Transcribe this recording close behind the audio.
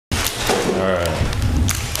Alright.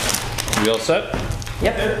 We all set?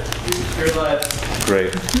 Yep. You're live.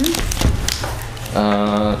 Great.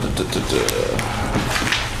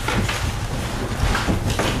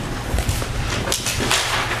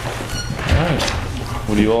 Alright.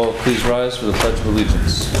 Would you all please rise for the Pledge of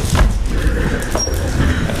Allegiance?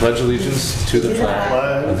 I pledge allegiance to the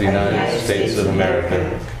flag of the United States of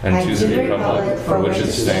America and to the republic for which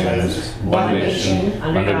it stands, one nation,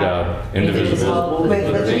 under God, indivisible,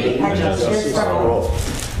 with liberty and justice for all.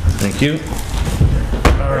 Thank you.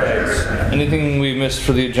 All right. Anything we missed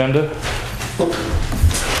for the agenda? Do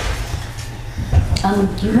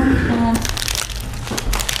you want to,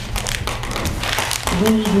 do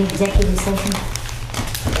we need an executive session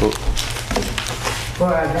for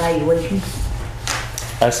our evaluations?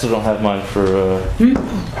 I still don't have mine for,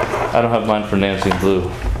 I don't have mine for Nancy and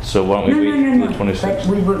Blue, so why don't we wait No, till the 26th? but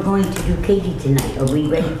we were going to do Katie tonight. Are we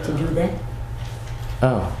ready to do that?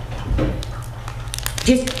 Oh,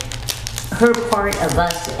 Just her part of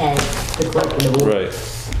us as the clerk of the board. right.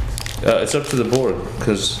 It's up to the board,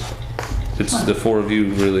 because it's the four of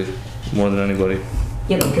you really, more than anybody.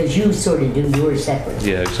 Yeah, because you sort of do yours separate.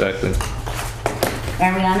 Yeah, exactly.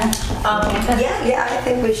 Ariana? Yeah, I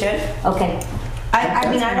think we should. Okay. I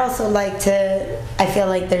mean, I'd also like to, I feel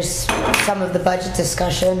like there's some of the budget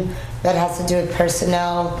discussion that has to do with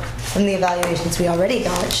personnel from the evaluations we already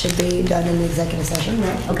got should be done in the executive session,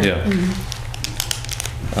 right? Okay. Yeah.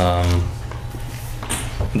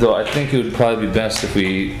 Though I think it would probably be best if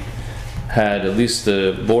we had at least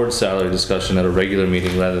the board salary discussion at a regular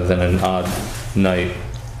meeting rather than an odd night.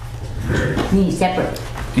 Need separate.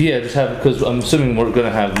 Yeah, just have, because I'm assuming we're gonna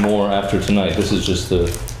have more after tonight. This is just the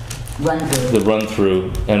Run through. run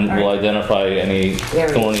through, and we'll Alright. identify any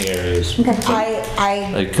Areas. thorny areas.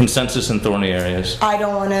 Okay. Like consensus in thorny areas. I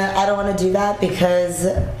don't wanna do that because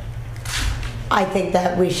I think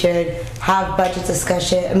that we should have budget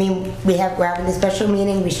discussion. I mean, we're having a special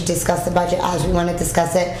meeting, we should discuss the budget as we wanna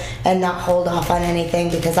discuss it and not hold off on anything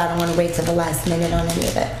because I don't wanna wait till the last minute on any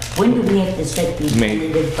of it. When do we have to set the May.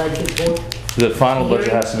 tentative budget for? The final budget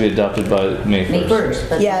has to be adopted by May 1st. May 1st.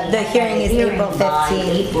 But Yeah, we the have to have hearing a is April by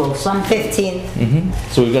 15th. April something.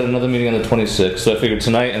 15th. So we've got another meeting on the 26th, so I figured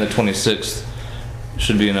tonight and the 26th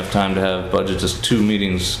should be enough time to have budget, just 2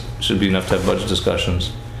 meetings should be enough to have budget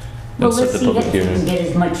discussions. Well, And set let's the see public if we can hearing. get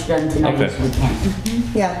as much done tonight Okay. as we can.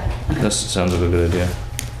 Yeah. That sounds like a good idea.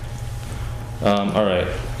 All right,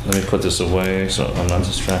 let me put this away so I'm not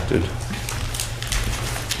distracted.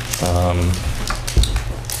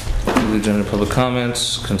 The agenda, public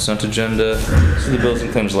comments, consent agenda. So the bills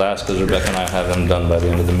and claims last because Rebecca and I have them done by the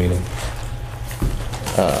end of the meeting.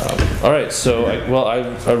 All right, so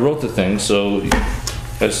I wrote the thing, so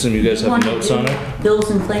I assume you guys You have want to notes do on it? Bills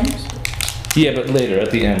and claims? Yeah, but later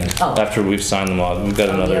at the end, Oh. after we've signed them all, we've got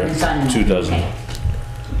Oh, you another haven't signed them. 2 dozen.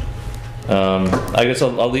 Okay. I guess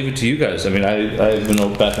I'll leave it to you guys. I mean, I've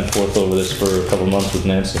been back and forth over this for a couple months with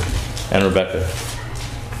Nancy and Rebecca.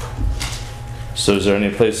 So is there any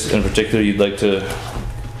place in particular you'd like to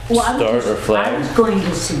Well, start or I flag? was going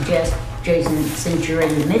to suggest, Jason, since you're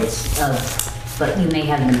in the midst of, but you may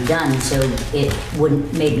have them done, so it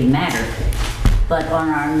wouldn't maybe matter. But on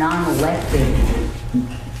our non-elected,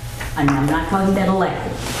 and I'm not talking about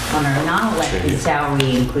elected, on our non-elected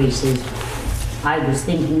salary increases, I was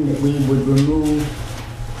thinking that we would remove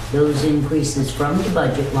those increases from the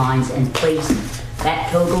budget lines and place that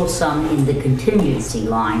total sum in the contingency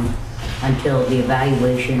line until the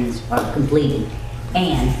evaluations are completed.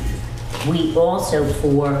 And we also,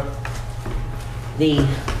 for the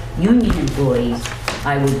union employees,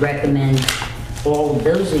 I would recommend all of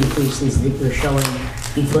those increases that you're showing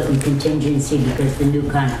be put in contingency because the new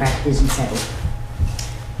contract isn't settled.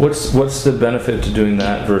 What's the benefit to doing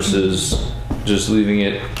that versus just leaving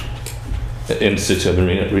it in situ? I've been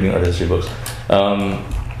reading art history books.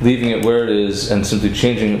 Leaving it where it is and simply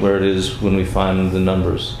changing it where it is when we find the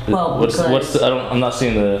numbers. Well, what's because- the, I'm not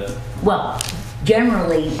seeing the. Well,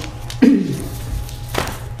 generally,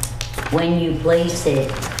 when you place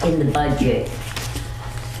it in the budget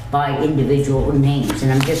by individual names,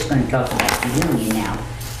 and I'm just going to talk about the union now,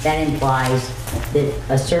 that implies that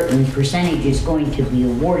a certain percentage is going to be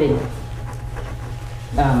awarded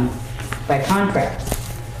by contract.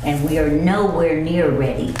 And we are nowhere near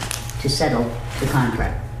ready to settle the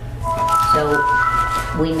contract.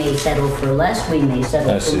 So we may settle for less, we may I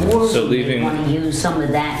settle for see. more. So we leaving- may want to use some of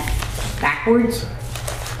that backwards.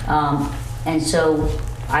 And so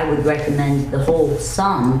I would recommend the whole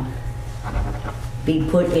sum be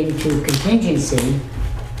put into contingency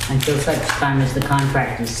until such time as the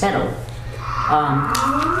contract is settled.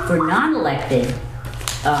 For non-elected,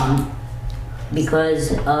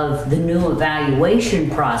 because of the new evaluation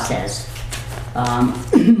process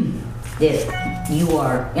that you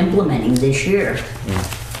are implementing this year,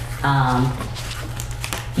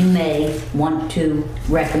 you may want to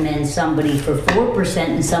recommend somebody for 4%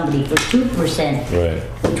 and somebody for 2%, Right.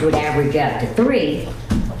 which would average out to 3.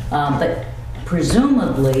 But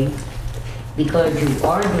presumably, because you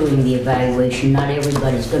are doing the evaluation, not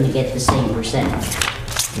everybody's going to get the same percentage.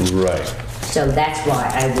 Right. So that's why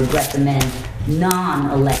I would recommend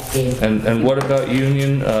non-elected. And what about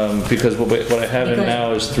union? Because what I have in Because-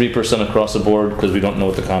 now is 3% across the board because we don't know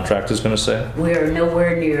what the contract is going to say. We're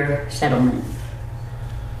nowhere near settlement.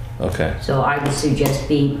 Okay. So I would suggest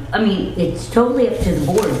I mean, it's totally up to the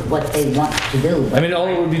board what they want to do. I mean, all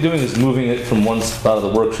it would be doing is moving it from one spot of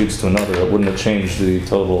the worksheets to another. It wouldn't have changed the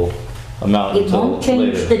total amount It until won't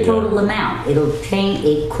change later. the Yeah. total amount.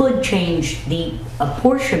 It could change the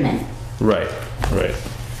apportionment. Right, right.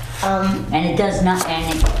 And it does not,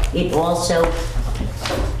 and it also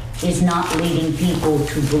is not leading people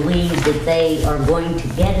to believe that they are going to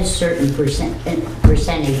get a certain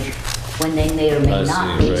percentage when they may or may I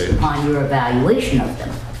not, see, based right. upon your evaluation of them.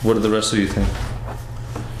 What do the rest of you think?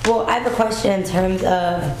 Well, I have a question in terms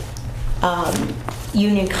of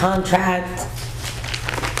union contract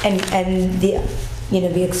and the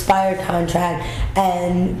the expired contract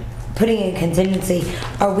and putting in contingency.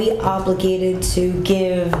 Are we obligated to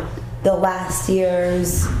give the last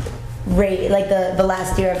year's rate, like the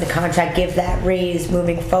last year of the contract, give that raise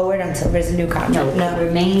moving forward until there's a new contract? No, it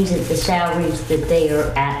remains at the salaries that they are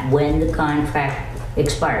at when the contract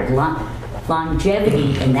expired.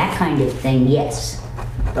 Longevity and that kind of thing, yes,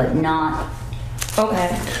 but not.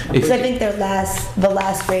 Okay. Because I think the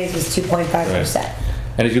last raise was 2.5%.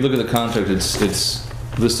 And if you look at the contract, it's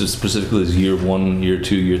listed specifically as year 1, year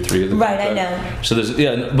 2, year 3 of the Right, contract. I know. So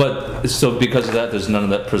there's, but so because of that, there's none of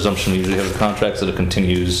that presumption. We usually have the contracts that it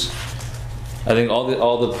continues. I think all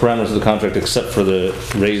the parameters of the contract except for the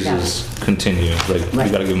raises continue. Like Right.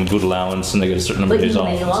 you got to give them a good allowance and they get a certain number But of days you off.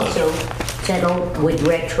 may and such. also settle with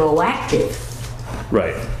retroactive.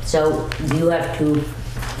 Right. So you have to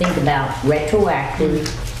think about retroactive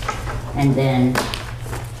and then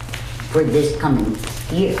for this coming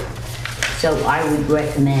year. So I would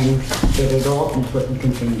recommend that it all be put in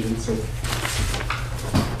contingency.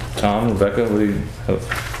 Tom, Rebecca, what do you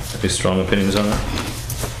have? Any strong opinions on that?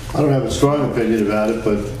 I don't have a strong opinion about it,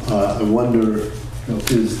 but I wonder,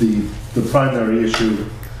 is the primary issue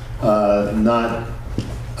not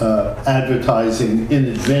advertising in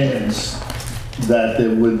advance that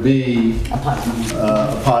there would be A pot of money.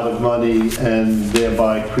 a pot of money and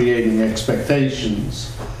thereby creating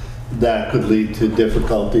expectations that could lead to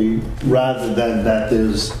difficulty rather than that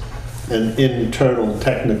there's an internal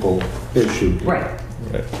technical issue. Right.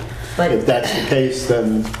 Right. But If that's the case,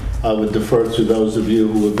 then I would defer to those of you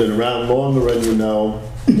who have been around longer and you know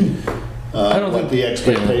don't what think- the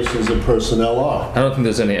expectations of personnel are. I don't think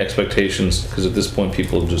there's any expectations because at this point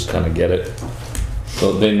people just kind of get it.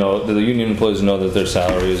 So they know, the union employees know that their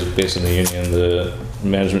salary is based on the union. The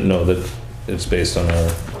management know that it's based on our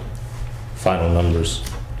final numbers.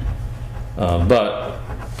 But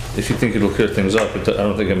if you think it'll clear things up, I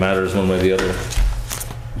don't think it matters one way or the other.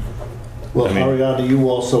 Well, I mean- Ariana, you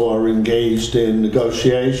also are engaged in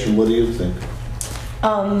negotiation. What do you think?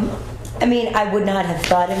 I mean, I would not have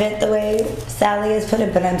thought of it the way Sally has put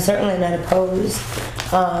it, but I'm certainly not opposed.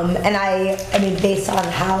 And I mean, based on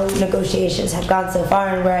how negotiations have gone so far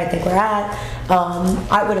and where I think we're at,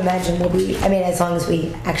 I would imagine we'll be, I mean, as long as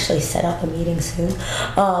we actually set up a meeting soon,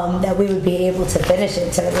 that we would be able to finish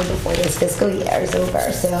it certainly before this fiscal year is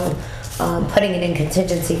over. So putting it in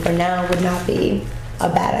contingency for now would not be a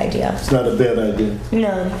bad idea. It's not a bad idea.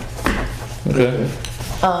 No. Okay.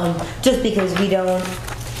 Just because we don't,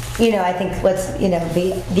 I think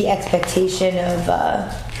the expectation of,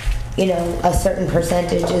 a certain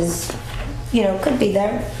percentage is, could be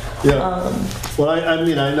there. Yeah. Well, I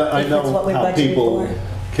mean, I If it's what know we how budgeted people for.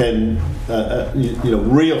 can,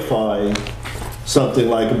 reify something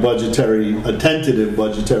like a tentative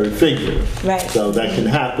budgetary figure. Right. So that can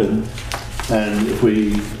happen, and if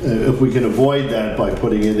we can avoid that by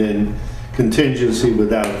putting it in contingency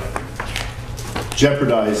without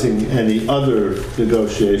jeopardizing any other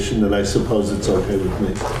negotiation, then I suppose it's okay with me.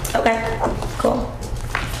 Okay, cool.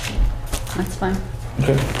 that's fine.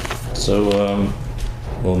 Okay. So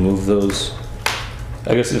we'll move those.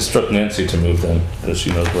 I guess instruct Nancy to move them because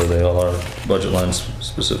she knows where they all are, budget lines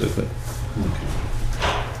specifically.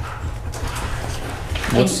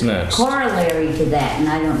 What's And next? Corollary to that, and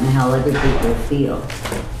I don't know how other people feel,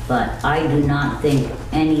 but I do not think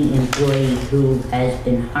any employee who has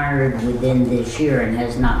been hired within this year and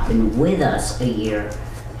has not been with us a year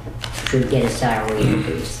should get a salary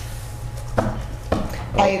increase.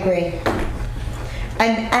 I agree.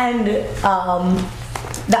 I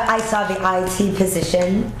saw the IT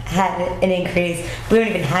position had an increase. We don't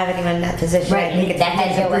even have anyone in that position. I think it's That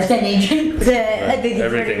has a ridiculous. percentage. I think it's pretty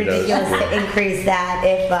Everything does. ridiculous to increase that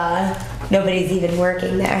if nobody's even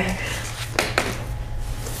working there.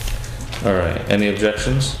 All right, any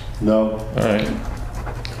objections? No? All right.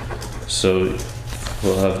 So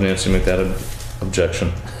we'll have Nancy make that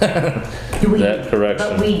objection. That correction.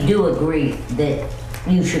 But we do agree that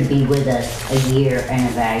you should be with us a year and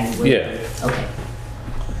evaluate. Yeah. Okay.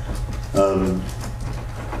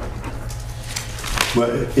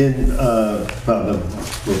 Well, no,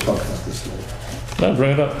 we'll talk about this later. No,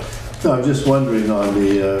 bring it up. No, I'm just wondering on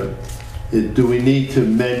the, do we need to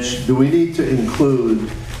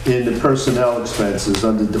include in the personnel expenses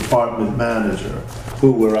under department manager,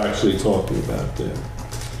 who we're actually talking about there,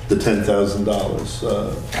 the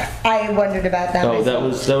 $10,000? I wondered about that. Oh, that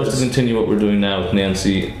myself. was to continue what we're doing now with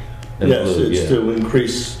Nancy and Yes, Blue, it's yeah. to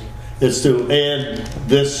increase, it's to add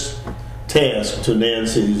this task to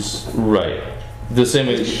Nancy's, Right. The same,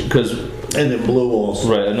 because, and then Blue also.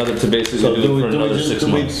 right, another, to basically So do it for another 6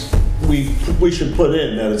 months. We should put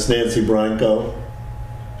in that it's Nancy Branco.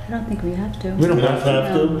 I don't think we have to. We don't We don't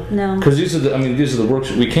have to? No. Because these are the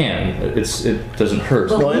worksheets, we can, it doesn't hurt.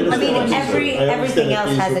 Well, No, I mean, understand what you're everything saying. I understand else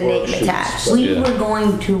that has a these are name worksheets, attached. but- We Yeah. were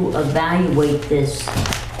going to evaluate this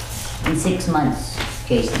in 6 months,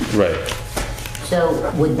 Jason. Right.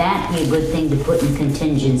 So would that be a good thing to put in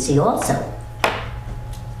contingency also?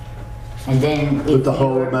 And then Put if the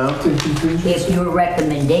whole your, amount in contingency? if your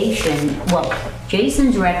recommendation, well,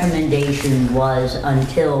 Jason's recommendation was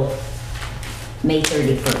until May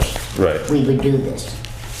 31st. Right. We would do this.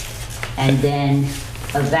 And then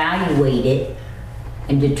evaluate it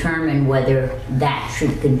and determine whether that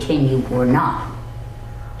should continue or not.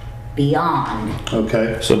 Beyond,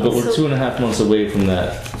 Okay, So, but we're 2.5 months away from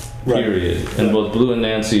that Right. period. And Right. both Blue and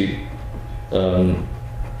Nancy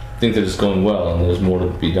think that it's going well and there's more to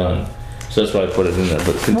be done. So that's why I put it in there,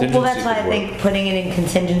 but contingency Well, that's why I could work. think putting it in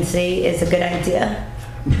contingency is a good idea.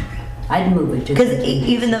 I'd move it to Because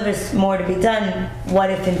contingency. even though there's more to be done, what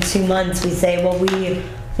if in 2 months we say, well,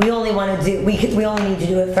 we only want to do, we only need to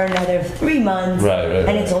do it for another 3 months, Right, right, and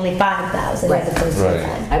right. it's only 5,000 Right. as opposed to Right.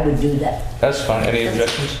 10. I would do that. That's fine. Any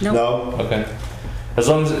objections? Nope. no? Okay. As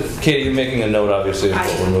long as, Katie, you're making a note, obviously, of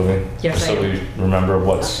what we're moving. Yes, just I so am. we remember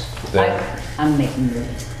what's there. I'm making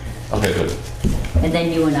it. Okay, good. And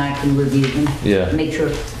then you and I can review them. Yeah. Make sure.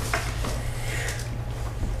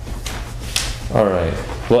 All right.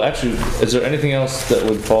 Well, actually, is there anything else that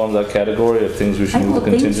would fall in that category of things we should I move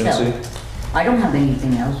to don't think so. contingency? I don't have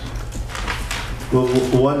anything else. Well,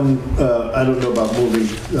 one, I don't know about moving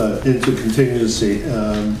into contingency,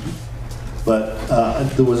 but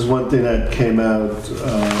there was one thing that came out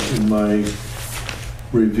in my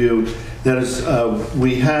review. That is,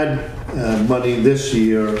 we had money this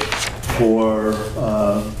year for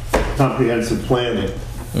comprehensive planning.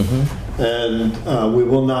 And we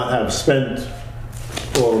will not have spent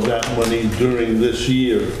all of that money during this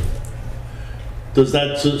year. Does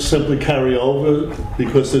that simply carry over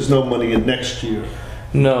because there's no money in next year?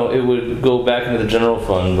 No, it would go back into the general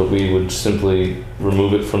fund, but we would simply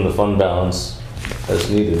remove it from the fund balance as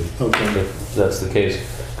needed. Okay. If that's the case.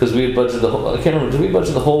 Because we had budgeted the whole, I can't remember, did we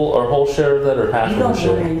budget our whole share of that or half You of our don't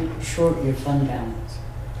share? want to short your fund balance.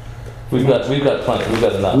 We've got plenty, we've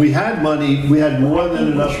got enough. We had money, we had more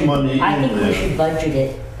than enough money in I think we there. should budget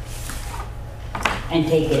it and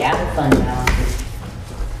take it out of fund balance.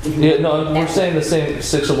 If you- Yeah, no, we're that's- saying the same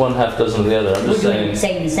 6 of one, half dozen of the other. I'm We're just saying,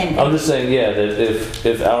 saying the same I'm thing. just saying, yeah, that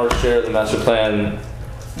if our share of the master plan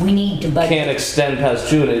We need to can't budget. extend past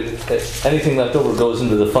June, anything left over goes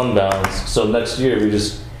into the fund balance. So next year, we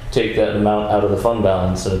just take that amount out of the fund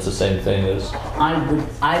balance and it's the same thing as, I would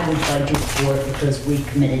budget for it because we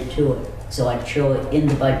committed to it. So I'd show it in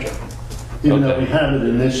the budget. Even though Okay. we have it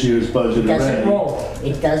in this year's budget It doesn't already. roll.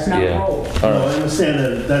 It does not Yeah. roll. No, all I right. understand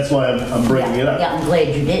that, that's why I'm bringing it Yeah, up. I'm glad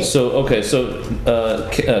you did. So, okay, so,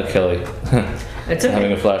 Kelly, It's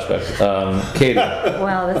having a okay. flashback. Katie,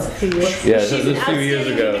 Well, that's a few years. yeah, She's this an is a few years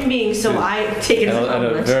outstanding ago. human being, so I've taken And it a, and a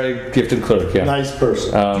on this. very gifted clerk, yeah. Nice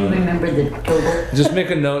person. Do you remember the total? Just make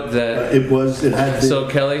a note that, It had been. so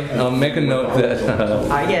Kelly, make a note that,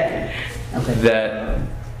 Yeah. Okay. that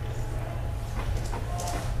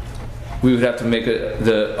we would have to make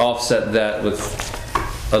the offset that with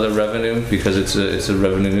other revenue because it's a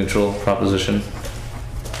revenue neutral proposition.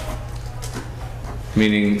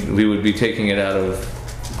 Meaning we would be taking it out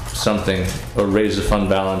of something or raise the fund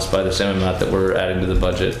balance by the same amount that we're adding to the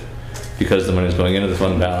budget because the money's going into the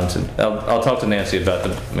fund balance. And I'll talk to Nancy about the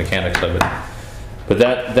mechanics of it. But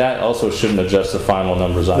that also shouldn't adjust the final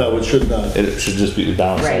numbers on No, it should not. it. Should just be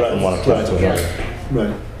balanced Right. from one account to another.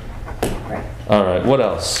 Right. Right. All right, what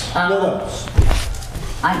else? What else?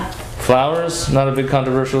 I, Flowers, not a big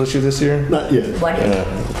controversial issue this year? Not yet. what,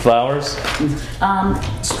 Flowers?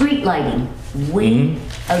 street lighting, we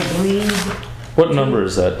agreed, What number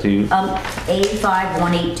is that? Do you?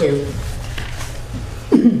 A5182.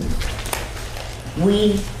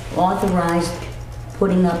 We authorized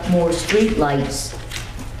putting up more street lights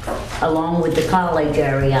along with the college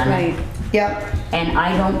area. Right. Yep. And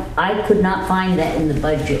I could not find that in the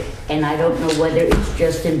budget, and I don't know whether it's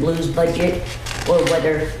just in Blue's budget or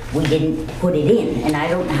whether we didn't put it in, and I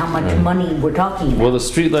don't know how much money we're talking about. Well, the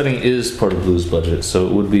street lighting is part of Blue's budget, so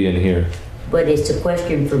it would be in here. But it's a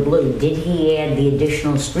question for Blue, did he add the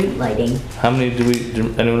additional street lighting? How many do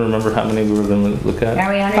anyone remember how many we were going to look at?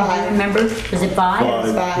 Ariana, do you Five. remember? Was it five?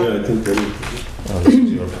 Five. Yeah, I think that is. Oh, this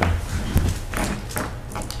is your pen.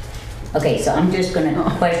 Okay, so I'm just gonna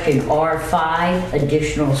question, are 5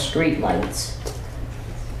 additional street lights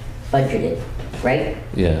budgeted, right?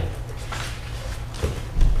 Yeah.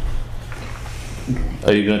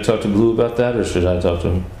 Are you going to talk to Blue about that, or should I talk to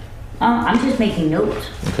him? I'm just making notes.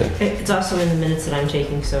 Okay. It's also in the minutes that I'm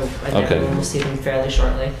taking, so Okay. everyone will see them fairly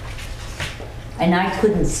shortly. And I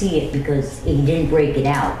couldn't see it because he didn't break it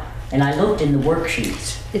out. And I looked in the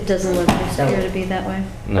worksheets. It doesn't look So- appear to be that way.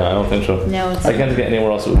 No, I don't think so. No, it's. I can't get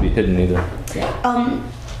anywhere else it would be hidden either.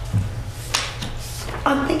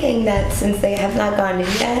 I'm thinking that since they have not gone in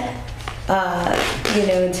yet, you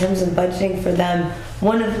know, in terms of budgeting for them,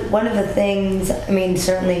 one of the things, I mean,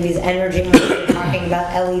 certainly these energy ones are talking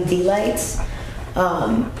about LED lights.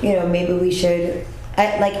 You know, maybe we should.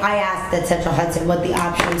 I asked at Central Hudson what the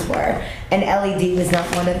options were, and LED was not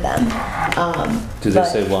one of them. Did they but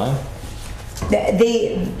say why?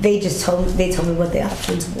 They just told me what the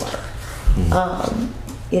options were.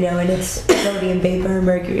 You know, and it's sodium vapor,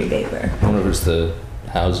 mercury vapor. I wonder if it's the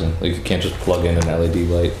housing. Like you can't just plug in an LED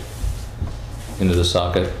light into the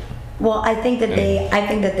socket. Well, I think that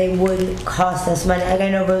they would cost us money. Like I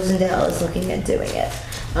know Rosendale is looking at doing it.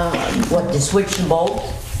 What, to switch the bulbs?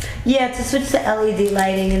 Yeah, to switch to LED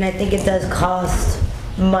lighting, and I think it does cost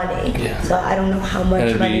money. Yeah. So I don't know how And much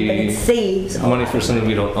it'd money, but be it saves a money lot. for something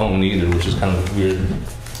we don't own either, which is kind of weird.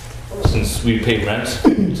 Since we pay rent to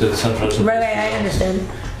the Central Hudson. Right, I understand.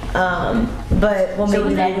 But well, So maybe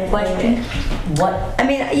is that we a would- question? What, I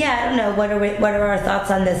mean, yeah, I don't know. What are our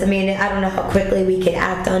thoughts on this? I mean, I don't know how quickly we could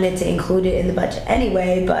act on it to include it in the budget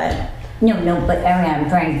anyway. But no, but Ariana, I'm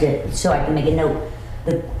trying to, so I can make a note.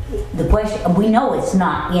 The question, we know it's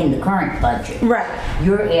not in the current budget. right,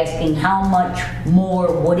 You're asking how much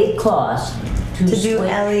more would it cost to to do switch?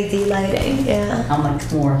 LED lighting, yeah. How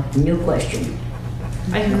much more? New question.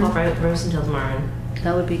 I can call Rosendale tomorrow and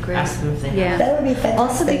That would be great. ask them if they have. Yeah. That would be fantastic.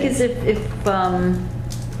 Also because if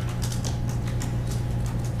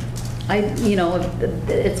you know, if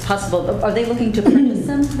it's possible, are they looking to purchase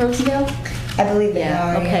them, Rosendale? I believe they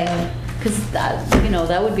are. Okay. Yeah. Because that, you know,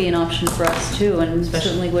 that would be an option for us too, and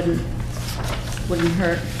certainly wouldn't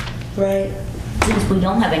hurt. Right. Since we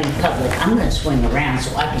don't have any public, I'm gonna swing around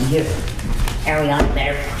so I can hear Ariana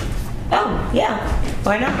better. Oh, yeah.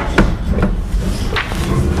 Why not?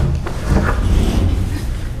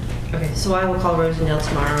 Okay, so I will call Rosendale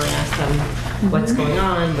tomorrow and ask them what's going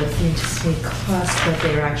on, what the anticipated cost, what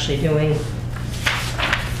they're actually doing,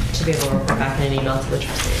 to be able to report back in an email to the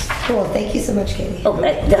trustees. Cool. Thank you so much, Katie. Oh,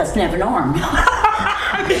 that doesn't have an arm.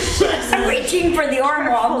 I'm reaching for the arm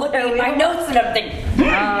while I'm looking at my notes and I'm thinking, We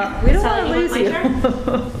don't want to Sally, lose my you. turn?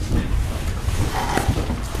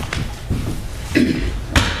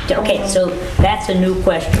 okay, so that's a new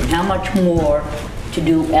question. How much more to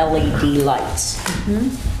do LED lights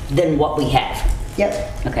than what we have?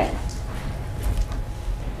 Yep. Okay.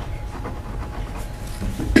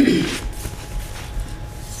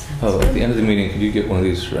 Oh, at the end of the meeting, could you get one of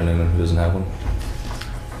these for anyone who doesn't have one?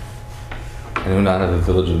 Anyone not have a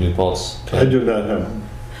Village of New Paltz? I do not have them,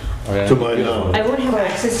 Okay. to my knowledge. I won't have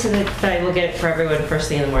access to the, but I will get it for everyone first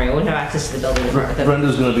thing in the morning. I won't have access to the building.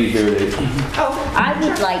 Brenda's gonna be here at 8. Oh, I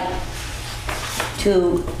would like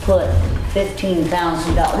to put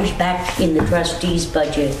 $15,000 back in the trustees'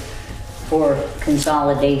 budget for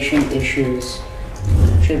consolidation issues,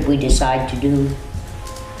 should we decide to do.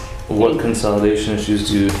 What consolidation issues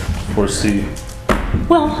do you foresee?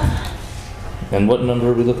 Well, And what number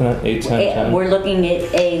are we looking at? 8, 10, 10? we're looking at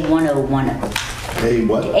A1010, A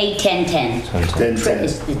what? A1010. 10, 10. 10, 10.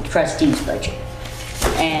 Is the trustees' budget.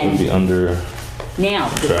 Would And be under Now,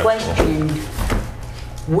 the Correct. question,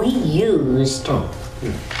 we used,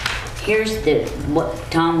 here's what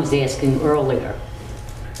Tom was asking earlier.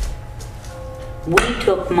 We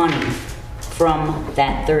took money from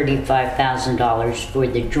that $35,000 for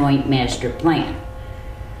the joint master plan,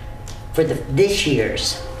 for this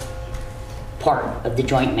year's part of the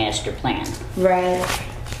joint master plan. Right.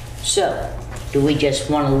 So, do we just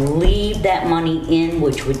want to leave that money in,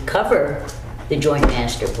 which would cover the joint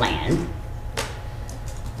master plan?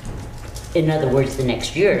 In other words, the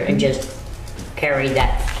next year, and just carry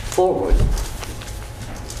that forward?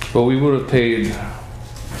 Well, we would have paid,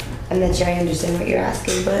 I'm not sure I understand what you're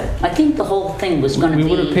asking, but I think the whole thing was going to be. we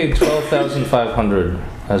would have paid 12,500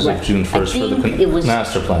 as of Right. June I 1st for the think it was-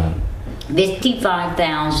 master plan.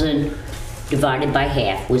 55,000 divided by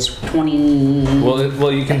half was 20.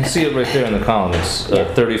 Well, you can see it right there in the column. It's Yeah.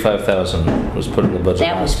 35,000 was put in the budget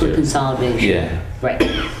That was last for year. consolidation. Yeah. Right.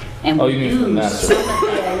 And Oh, we you mean for the used master? some of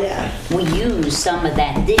that- We used some of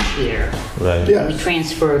that this year. Right. Yeah. We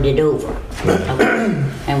transferred it over. Okay.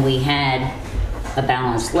 And we had a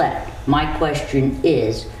balance left. My question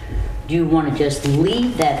is, do you want to just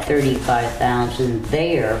leave that 35,000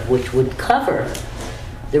 there, which would cover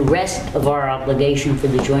the rest of our obligation for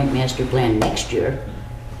the joint master plan next year,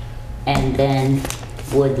 and then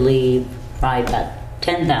would leave probably about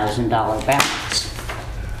 $10,000 balance?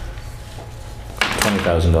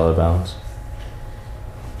 $20,000 balance.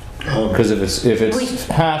 Because if it's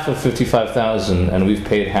half of 55,000 and we've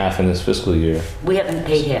paid half in this fiscal year, We haven't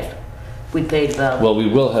paid half. We paid about, well, we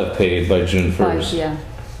will have paid by June 1st. Yeah.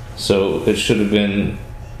 So it should have been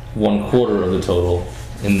 1/4 of the total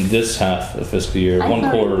in this half of fiscal year, I one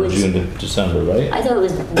thought it quarter of was- June to December, right? I thought it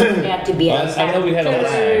was, would have to be I know we had a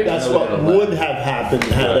lag. That's what would have happened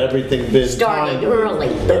had everything been started timed. early,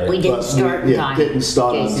 but we Right. didn't But start in yeah, time. didn't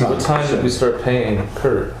start on Jason. time. What time did we start paying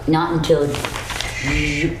Kurt? Not until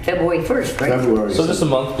February 1st, right? February. So just a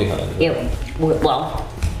month behind. Yeah, well,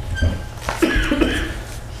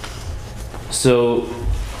 So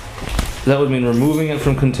that would mean removing it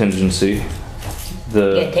from contingency.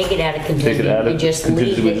 yeah, take it out of Take it contingency out of and just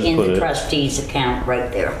contingency, leave we it just in put the it. trustees account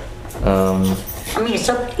right there. Um, I mean,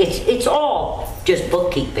 it's all just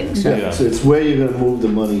bookkeeping, so. Yeah, so it's where you're gonna move the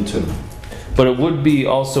money to. but it would be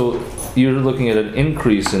also, you're looking at an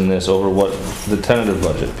increase in this over what the tentative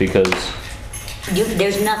budget, because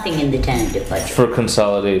There's nothing in the tentative budget for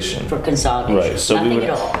consolidation. for consolidation. Right, so we Nothing would- at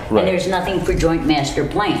all. right. And there's nothing for joint master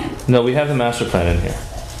plan. No, we have the master plan in here.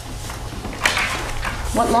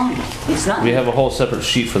 What line? It's not. We have a whole separate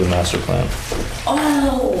sheet for the master plan.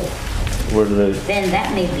 Oh, Where did I then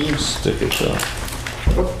that may be, stick it though?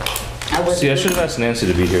 I was. See, I should have asked Nancy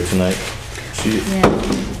to be here tonight. Yeah.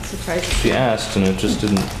 Surprised. She asked and it just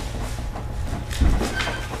didn't.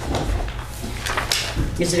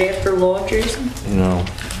 Is it after law, Jason? No.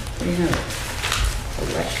 No.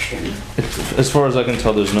 Election. As far as I can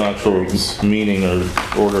tell, there's no actual meaning or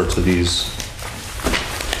order to these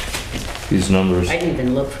numbers. I didn't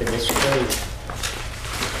even look for this code.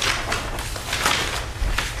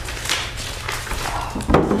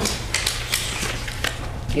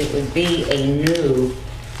 It would be a new,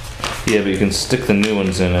 Yeah, but you can stick the new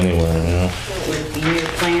ones in anywhere, you know? would it be new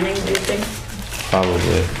planning, do you think?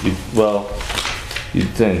 Probably. Well, you'd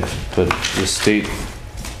think, but the state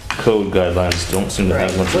code guidelines don't seem to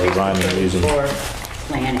have much of a What rhyme is and the reason. code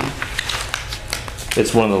for planning?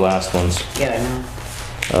 It's one of the last ones. Yeah, I know.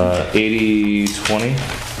 80/20,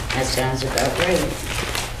 That sounds about right.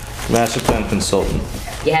 master plan consultant.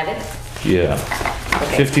 You have it? Yeah.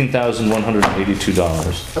 Okay.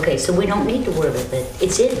 $15,182. Okay, so we don't need to worry about that.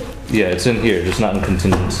 It's in. Yeah, it's in here, just not in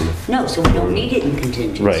contingency. No, so we don't need it in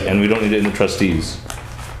contingency. Right, and we don't need it in the trustees.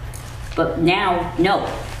 But now, no,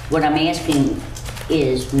 what I'm asking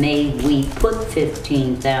is, may we put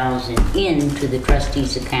 15,000 into the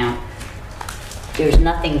trustees account? There's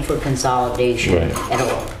nothing for consolidation Right. at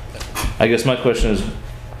all. I guess my question is,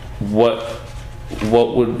 what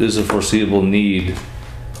is a foreseeable need?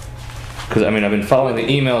 Because, I mean, I've been following the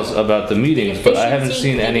emails about the meetings, but I haven't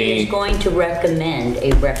seen Efficiency Committee any. is going to recommend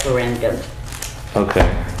a referendum Okay,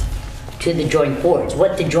 to the joint boards.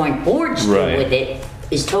 What the joint boards do Right. with it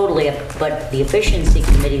is totally up, but the efficiency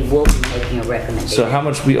committee will be making a recommendation. so how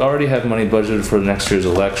much, we already have money budgeted for next year's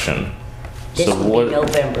election. This So will what, be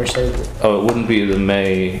November, so oh, it wouldn't be the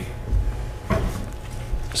May,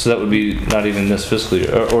 so that would be not even this fiscal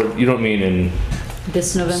year, or you don't mean in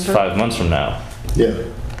This November? 5 months from now? Yeah.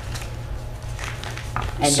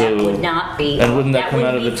 and that So- would not be. And wouldn't that come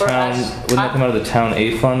out of would the be for town, us. wouldn't that come out of the town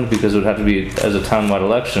A fund? Because it would have to be, as a townwide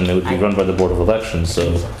election, it would be run by the Board of Elections,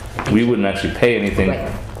 so we wouldn't actually pay anything Right.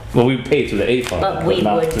 Well, we pay through the A fund, But but we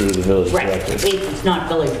not would. through the village Right, directly. it's not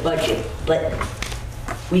village budget, but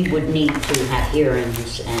we would need to have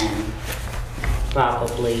hearings and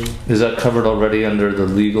probably, Is that covered already under the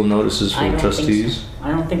legal notices I for don't think trustees? so.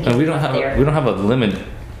 I don't think And we it's don't up have, there. we don't have a limit.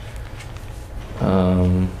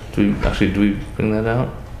 Do we bring that out?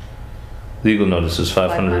 Legal notice is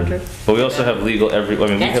 500. 500. But we also have legal I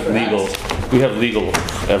mean, That's for we have legal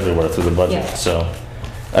everywhere through the budget, Yeah. so.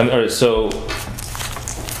 All right, so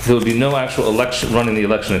there would be no actual election, running the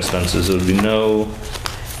election expenses. There would be no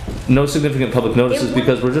significant public notices would-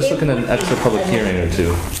 because we're just it looking at an would extra be public an- hearing or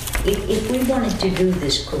two. If we wanted to do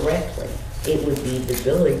this correctly, it would be the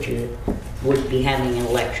village would be having an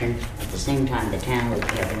election. At the same time, the town would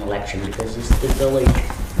be having an election because it's the village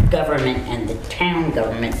government and the town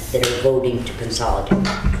government that are voting to consolidate.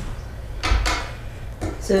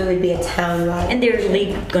 So it would be a town-wide. And there's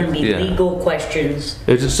gonna be Yeah. legal questions.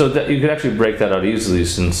 It's just so that you could actually break that out easily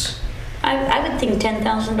since I would think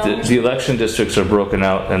 $10,000. the election districts are broken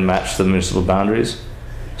out and match the municipal boundaries.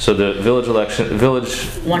 So the village One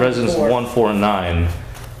and residents four. 1, 4, and 9,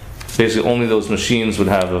 basically only those machines would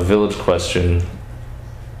have a village question.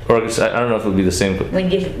 Or I guess, I don't know if it would be the same.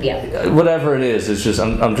 Yeah, Whatever it is, it's just,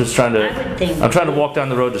 I'm just trying I would think- to, I'm trying to walk down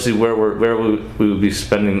the road to see where we would be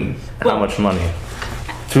spending how Well, much money.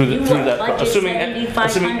 Through you that, budget assuming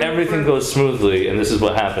 7,500 everything for- goes smoothly and this is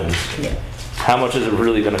what happens, yeah. how much is it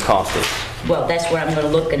really gonna cost us? Well, that's where I'm gonna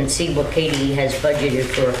look and see what Katie has budgeted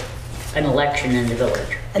for an election in the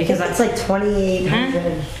village. I think Because it's like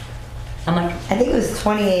 2,800. How much? I think it was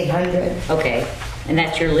 2,800. Okay, and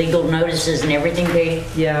that's your legal notices and everything, Katie?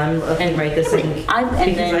 Yeah, I'm looking And right this everything. second. And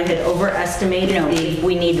Because then, I had overestimated you know, the,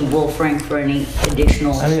 we need to Wolf Frank for any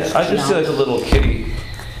additional. I mean, I just see like a little kitty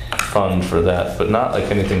fund for that, but not like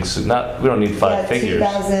anything, we don't need five Yeah, figures.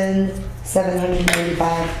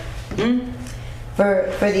 2,795. For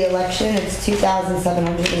the election, it's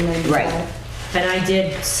 2,795. Right. and I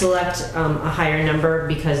did select a higher number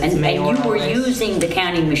because it's And mayoral. you were race. using the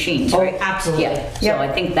county machines, Oh, right? absolutely. Yeah, so Yep. I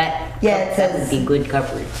think that, Yeah, it that would says- be good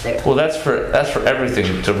coverage there. Well, that's for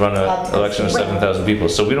everything to run an election of Right. 7,000 people,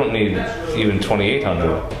 so we don't need even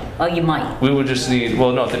 2,800. Oh, you might. We would just need,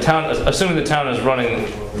 well, no, the town, assuming the town is running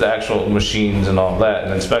the actual machines and all that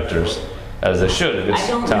and inspectors, as they should, if I it's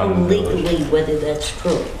don't know town. and village. legally whether that's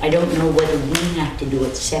true. I don't know whether we have to do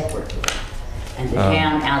it separately. And the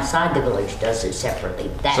town outside the village does it separately.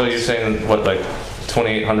 That's So you're saying, what, like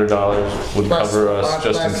 $2,800 would plus- cover or us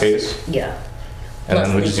just in plus- case? Yeah. And plus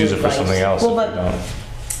then we just use it legal for something advice. else if Well, we but-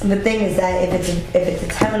 don't. The thing is that if it's a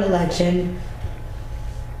town election,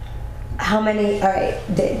 how many, all right,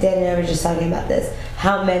 Dan and I were just talking about this.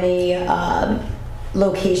 How many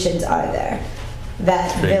locations are there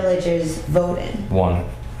that 3. villagers vote in? 1,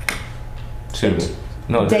 2,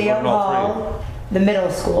 no, Dale no, Hall, the middle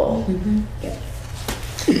school.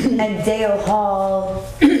 And Dale Hall,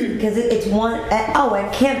 because it's one,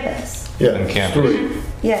 and campus. Yeah, And campus. 3.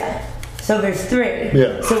 Yeah. So there's 3.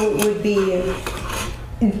 Yeah. So it would be,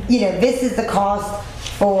 this is the cost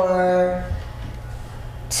for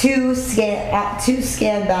two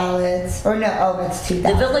scan ballots, or no, that's 2,000.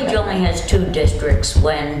 The village only has 2 districts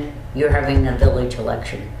when you're having a village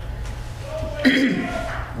election.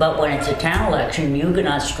 But when it's a town election,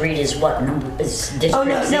 Huguenot Street is what number, is District Oh,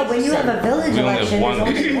 no, 6? when you have a village We only have election,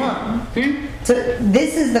 there's one. only one. So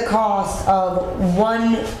this is the cost of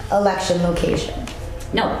one election location.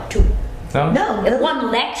 No, 2. No? No, One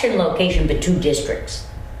election location, but 2 districts.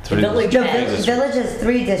 The 3 village the has, village has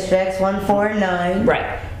 3 districts, 1, 4, and 9.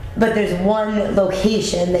 right, But there's one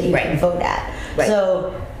location that you can Right. vote at. Right.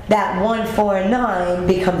 So that 1, 4, and 9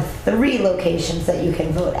 become 3 locations that you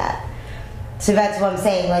can vote at. So that's what I'm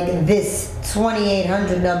saying, like this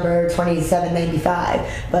 2,800 number, 2,795,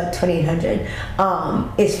 but 2,800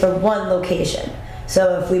 is for one location.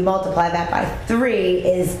 So if we multiply that by 3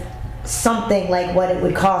 is something like what it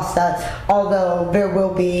would cost us, although there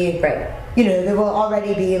will be, right. there will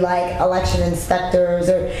already be like election inspectors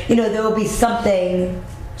or, there will be some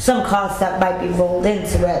costs that might be rolled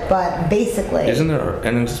into it, but basically, Isn't there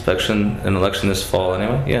an election this fall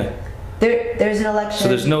anyway? Yeah. there's an election. So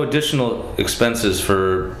there's no additional expenses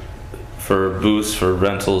for booths, for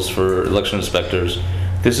rentals, for election inspectors.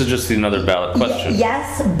 This is just another ballot question.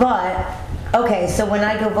 Yes, but, okay, so when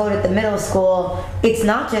I go vote at the middle school, it's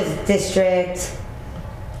not just district,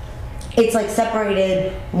 it's like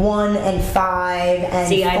separated 1 and 5 and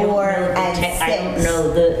See, I don't 4 know the and 6. I don't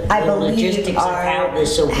know the I believe logistics of how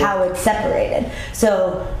this will work. how it's separated.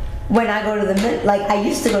 So when I go to I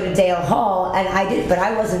used to go to Dale Hall and but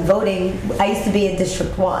I wasn't voting. I used to be in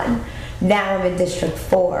District 1. Now I'm in District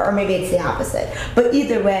 4, or maybe it's the opposite. But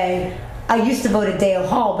either way, I used to vote at Dale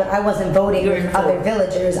Hall, but I wasn't voting You're with in other Ford.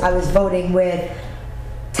 villagers. I was voting with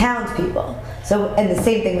townspeople. So, and the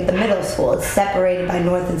same thing with the middle school. It's separated by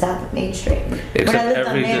North and South of Main Street. When I Except lived on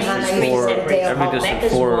every Manhattan, I District used to 4, sit at Dale every Hall. District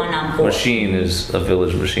Becca's 4 one on 4. machine is a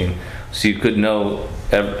village machine. So you could know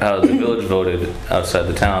how the village voted outside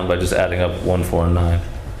the town by just adding up 1, 4, and 9.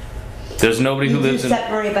 There's nobody who You do lives in,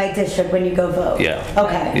 separate by district when you go vote. yeah.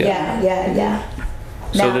 Okay, Yeah. yeah.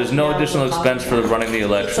 So Now- there's no now additional we're talking expense for about- running the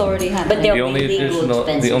election. It's already But happening. there- The There'll be only legal additional,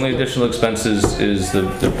 expenses. the only additional expenses is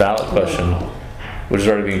the ballot question, which is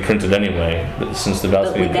already being printed anyway, but since the ballot's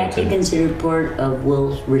But being would that be printed. considered part of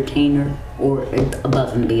Will's retainer or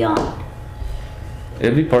above and beyond?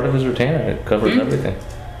 It'd be part of his retainer, it covers everything.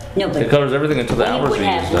 No, It but covers everything until the we hours would are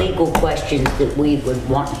have used up. legal questions that we would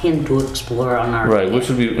want him to explore on our. Right, which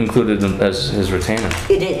would be included as his retainer.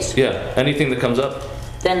 It is. Yeah, anything that comes up.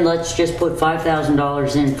 Then let's just put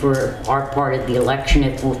 $5,000 in for our part of the election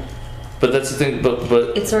if we'll, But that's the thing, but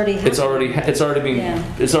It's already it's already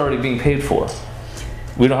Yeah. being paid for.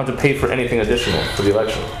 We don't have to pay for anything additional for the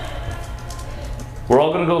election. We're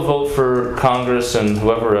all gonna go vote for Congress and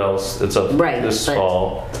whoever else that's up Right, this but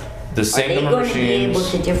fall. The are same they number of going to be able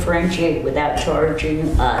machines. to differentiate without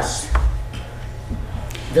charging us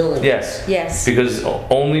village? Yes. Yes. Because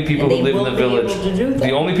only people And who they live in the will be village, able to do that.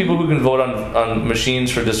 the only people who can vote on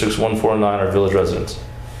machines for districts 1, 4, and 9 are village residents.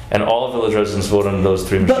 And all village residents vote on those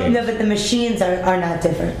 3 But machines. no, but the machines are not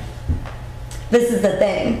different. This is the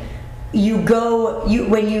thing. When you go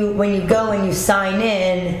and you sign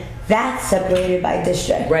in, that's separated by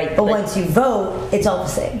district. Right, But but- once you vote, it's all the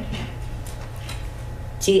same.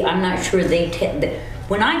 See, I'm not sure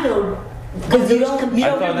when I go. Because you don't- you I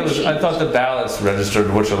don't- thought I thought the ballots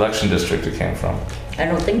registered which election district it came from. I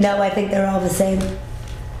don't think No, I think they're all the same.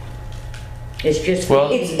 it's just. Well,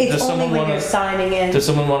 It's Does only someone when wanna- you're signing in. Does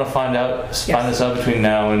someone want to find this out between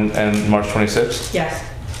now and March 26th? Yes.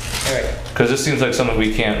 All right. Because this seems like something we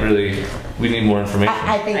need more information.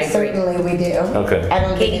 I think I agree. certainly we do. Okay. I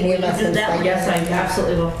don't think Katie, any will of you us do have that one? signed Yes, I in.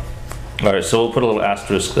 absolutely will. All right, so we'll put a little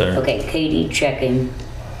asterisk there. Okay, Katie checking.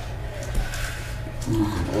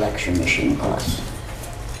 Election machine costs.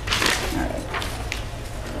 All right.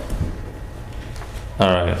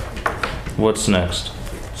 All right. What's next?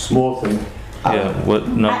 Small thing. Yeah, what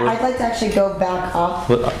number? I'd like to actually go back up.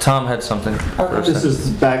 Tom had something. for a Okay. This second. is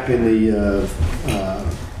back in the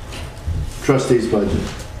trustees' budget.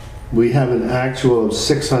 We have an actual of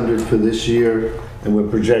 600 for this year, and we're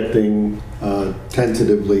projecting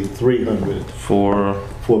tentatively 300 For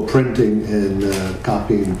for printing and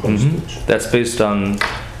copying postage. that's based on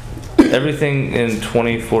everything in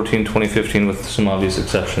 2014, 2015, with some obvious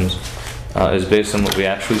exceptions, is based on what we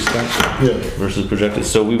actually spent Yeah. versus projected.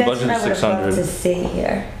 So we That's what I budgeted would have loved to 600. see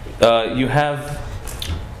here. You have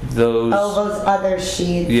those. Oh, those other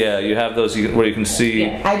sheets. Yeah, you have those where you can see.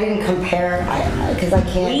 Yeah. I didn't compare because I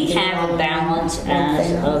can't. We do all have a of balance one as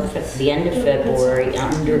thing. of the end of February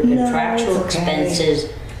under No, contractual it's okay. expenses,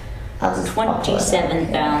 I'll just follow it up here.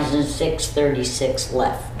 27,636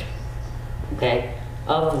 left. Okay,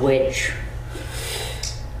 of which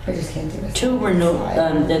I just can't do it.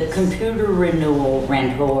 the computer renewal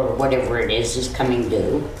rental or whatever it is coming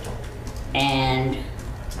due, and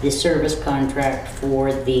the service contract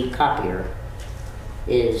for the copier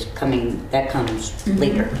is coming. That comes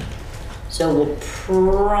later. So we'll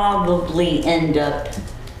probably end up.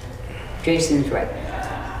 Jason's right.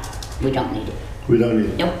 We don't need it. We don't need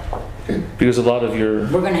it. Nope. Because a lot of your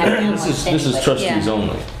We're gonna have this is anyway. trustees Yeah.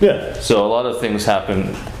 only. Yeah. So a lot of things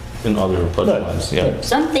happen in other budget Right. lines. Yeah.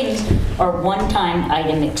 Some things are one-time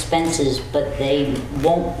item expenses, but they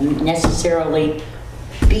won't necessarily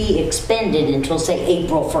be expended until, say,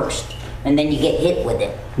 April 1st, and then you get hit with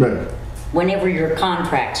it, Right. whenever your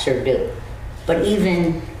contracts are due. But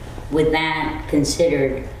even with that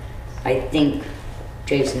considered, I think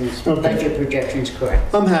Jason's Okay. budget projection's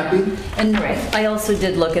correct. I'm happy. And Right. I also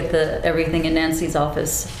did look at everything in Nancy's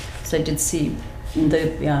office, so I did see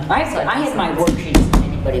yeah. I have my worksheets if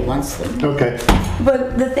anybody wants them. Okay.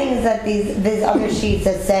 But the thing is that these other sheets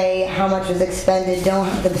that say how much was expended don't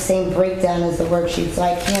have the same breakdown as the worksheet, so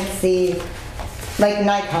I can't see, like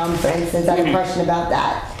NICOM, for instance, I had a question about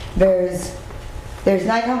that. There's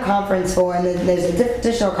NICOM conference for, and then there's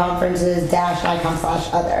additional conferences dash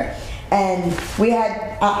NICOM/other. And we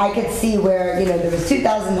had, I could see where, there was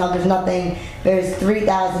 2,000, now there's nothing, there's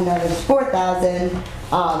 3,000, now there's 4,000.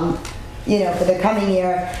 for the coming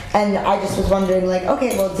year. And I just was wondering, like,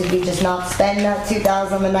 okay, well, did we just not spend that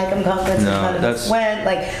 2,000 on the NICOM conference? No, None of that's- it went,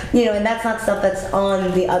 and that's not stuff that's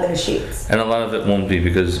on the other sheets. And a lot of it won't be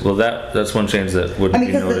because, well, that's one change that I wouldn't mean, be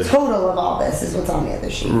because the noted. total of all this is what's on the other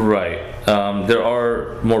sheet. Right. There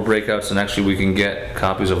are more breakouts, and actually we can get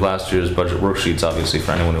copies of last year's budget worksheets, obviously,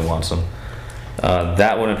 for anyone who wants them.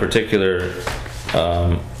 That one in particular,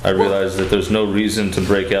 I realized that there's no reason to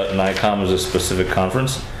break out NICOM as a specific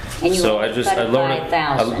conference. And you So only cut it lowered by it.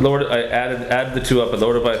 1,000. I added the two up. I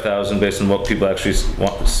lowered it by 1,000 based on what people actually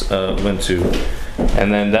went to,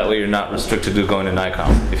 and then that way you're not restricted to going to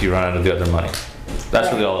NICOM if you run out of the other money. That's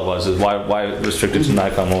really all it was. Is why restricted to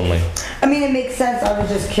NICOM only? I mean, it makes sense. I was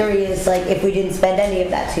just curious, like, if we didn't spend any of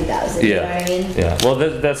that 2,000. You know what I mean? Yeah. Well,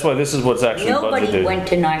 that's why this is what's actually Nobody budgeted. went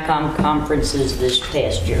to NICOM conferences this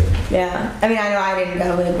past year. Yeah. I mean, I know I didn't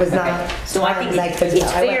go. It was not. So I hard think as I could it's go.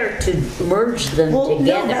 I went. fair to merge them Well, no,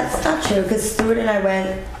 together. that's not true. Because Stuart and I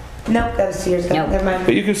went. Nope, that was 2 years ago. Nope. Never mind.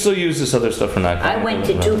 But you can still use this other stuff for NICOM. I went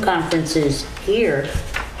to 2 conferences here,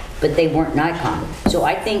 but they weren't NICOM. So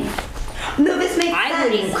I think No, this makes I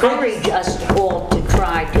would sense. encourage us all to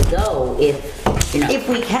try to go If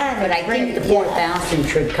we can. But I it's think the great, yeah. 4,000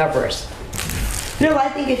 should cover us. No, I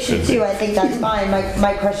think it should too. I think that's fine.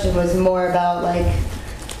 My question was more about, like,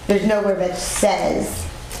 there's nowhere that says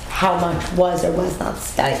how much was or was not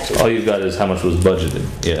spent. All you've got is how much was budgeted.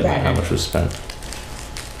 Yeah, not Right. how much was spent.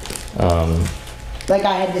 Like,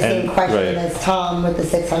 I had the same And- question right. as Tom with the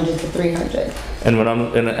 600 to 300. And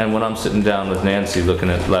when I'm sitting down with Nancy looking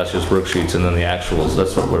at last year's worksheets and then the actuals,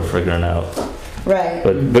 that's what we're figuring out. Right.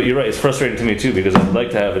 But you're right. It's frustrating to me too because I'd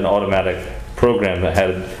like to have an automatic program that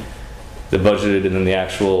had the budgeted and then the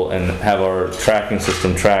actual, and have our tracking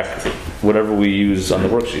system track whatever we use on the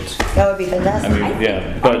worksheets. That would be I fantastic. mean,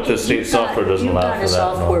 yeah, but the state software doesn't allow for that. You've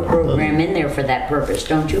got a software no. program in there for that purpose,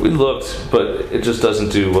 don't We you? looked, but it just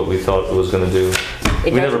doesn't do what we thought it was going to do.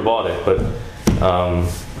 It We never doesn't? bought it, but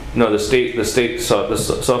no, the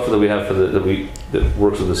software that we have for that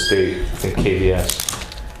works with the state, I think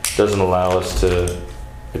KVS, doesn't allow us to.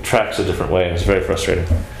 It tracks a different way, and it's very frustrating.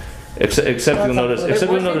 Except Well, you'll notice, but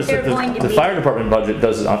except you'll wasn't notice there that going to the be- fire department budget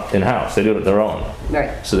does it in-house. They do it their own, Right.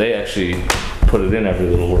 so they actually put it in every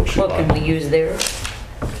little worksheet. Well, can line. we use theirs?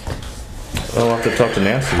 Well, I'll have to talk to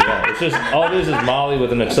Nancy. Yeah, it's just all it is Molly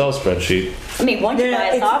with an Excel spreadsheet. I mean, once you buy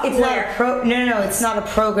a It's not a software, no, it's not a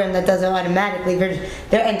program that does it automatically.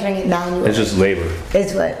 They're entering it manually. It's just labor.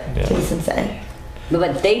 is what Yeah. Jason's saying.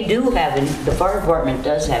 but they do have, the fire department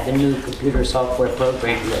does have a new computer software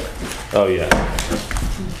program Oh yeah.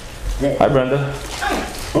 Hi that, Brenda.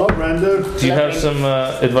 Well, Brenda, Do you have some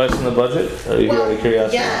advice on the budget? Are you out of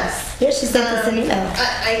curiosity? Yes. Yeah, she sent us an email.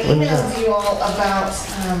 I emailed you all about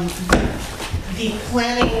the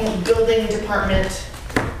planning building department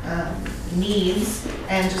needs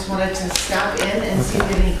and just wanted to stop in and see if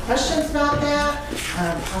you had any questions about that,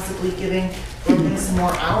 possibly giving Robin some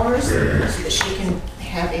more hours so that she can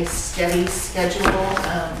have a steady schedule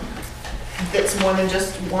that's more than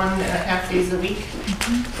just 1.5 days a week.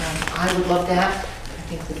 I would love that. I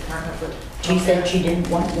think the department would. she said she didn't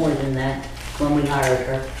want more than that when we hired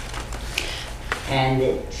her. And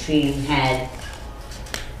that she had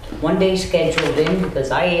one day scheduled in,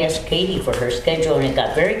 because I asked Katie for her schedule and it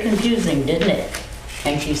got very confusing, didn't it?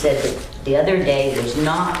 And she said that the other day was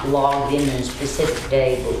not logged in a specific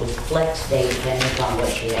day, but was flex day depending upon what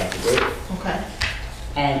she had to do. Okay.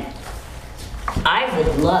 And I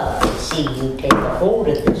would love to see you take a hold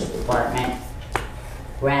of this department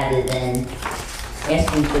rather than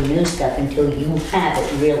asking for new stuff until you have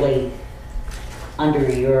it really under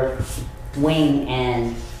your wing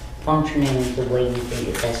and functioning the way you think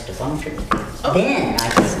it best to function. Then I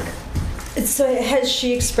think, So has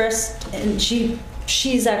she expressed, and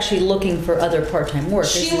she's actually looking for other part-time work,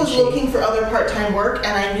 She isn't was she? looking for other part-time work,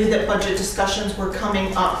 and I knew that budget discussions were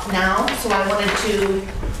coming up now, so I wanted to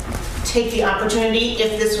take the opportunity,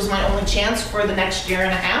 if this was my only chance for the next year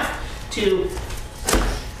and a half, to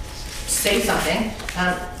say something.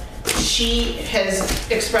 She has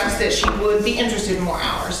expressed that she would be interested in more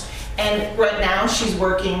hours, and right now she's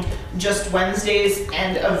working just Wednesdays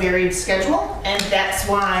and a varied schedule, and that's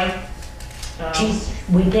why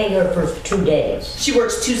we pay her for 2 days. she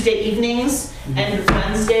works Tuesday evenings and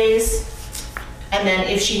Wednesdays, and then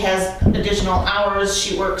if she has additional hours,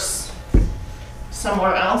 she works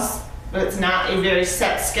somewhere else, but it's not a very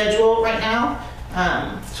set schedule right now.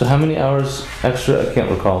 So how many hours extra? I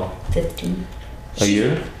can't recall. 15, A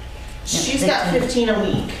year? She's got 15 a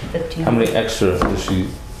week. 15. How many extra is she?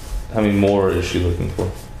 How many more is she looking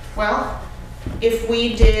for? Well, if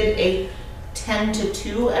we did a 10 to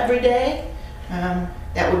 2 every day,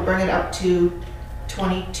 that would bring it up to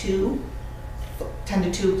 22, 10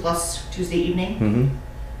 to 2 plus Tuesday evening. Mm-hmm.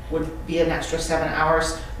 Would be an extra 7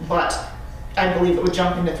 hours, but I believe it would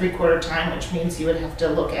jump into 3/4 time, which means you would have to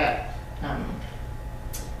look at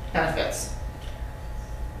benefits.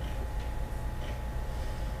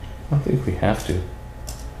 I don't think we have to.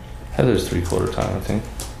 Heather's 3/4 time, I think.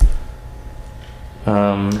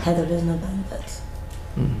 Heather does no benefits.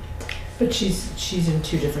 But she's in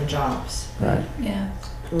 2 different jobs. Right. Yeah.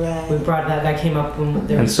 We Right. brought that came up when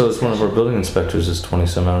there And was so is one of our building inspectors is 20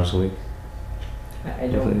 some hours a week. I I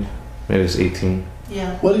don't. believe. Maybe it's 18.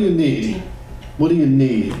 Yeah. What do you need? What do you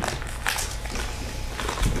need?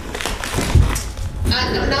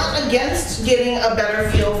 I'm not against getting a better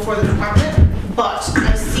feel for the department, but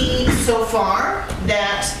I see so far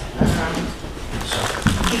that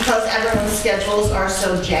because everyone's schedules are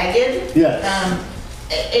so jagged, Yes.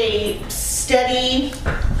 A steady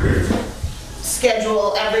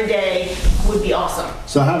schedule every day would be awesome.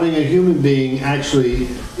 So having a human being actually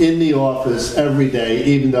in the office every day,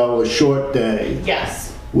 even though a short day,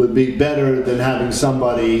 Yes. would be better than having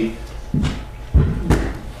somebody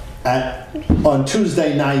on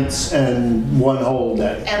Tuesday nights and one whole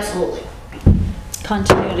day. Absolutely.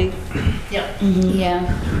 Continuity. Yep.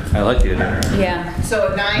 Yeah. I like it. Yeah.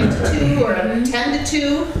 So a 9 to 2 or a 10 to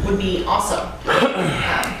 2 would be awesome.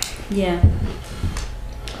 Yeah.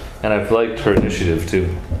 And I've liked her initiative too.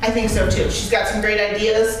 I think so too. She's got some great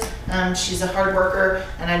ideas. She's a hard worker,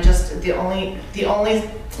 and I just the only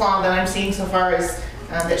flaw that I'm seeing so far is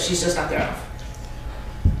that she's just not there enough.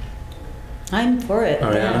 I'm for it.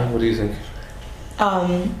 Ariana, what do you think?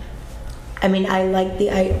 I mean, I like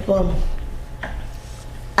well,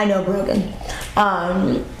 I know Brogan.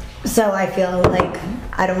 So I feel like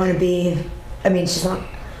I don't want to be, I mean,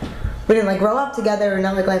 we didn't like grow up together, we're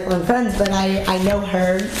not like lifelong friends, but I know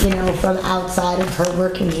her, you know, from outside of her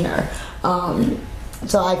working here.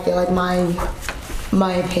 So I feel like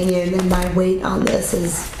my opinion and my weight on this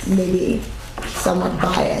is maybe somewhat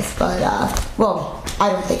biased, but well,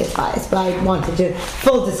 I don't think it's biased, but I want to do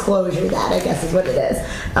full disclosure that I guess is what it is.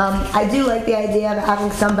 I do like the idea of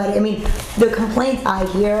having somebody, I mean, the complaints I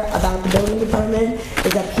hear about the building department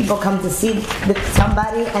is that people come to see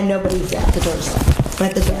somebody and nobody's there, the door's locked,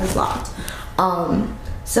 like the door's locked.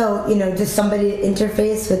 So, you know, just somebody to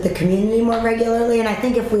interface with the community more regularly, and I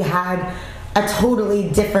think if we had a totally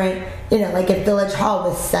different, you know, like if Village Hall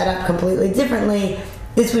was set up completely differently,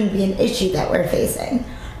 this wouldn't be an issue that we're facing.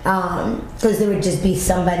 Because there would just be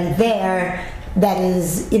somebody there that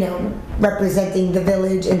is, you know, representing the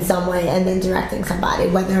village in some way and then directing somebody,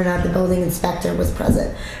 whether or not the building inspector was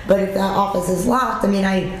present. But if the office is locked, I mean,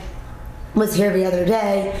 I was here the other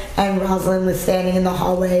day and Rosalind was standing in the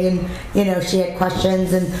hallway and, you know, she had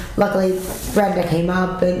questions, and luckily Brenda came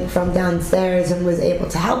up and from downstairs and was able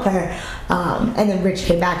to help her. And then Rich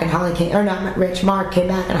came back and Holly came, or not Rich, Mark came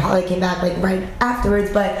back and Holly came back like right afterwards.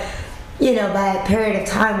 But, you know, by a period of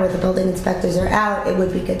time where the building inspectors are out, it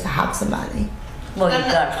would be good to have somebody. Well,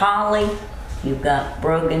 you've got Holly, you've got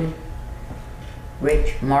Brogan,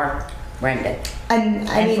 Rich, Mark, Brenda. And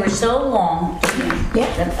I And mean, for so long,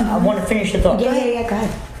 yeah, I want to finish the thought. go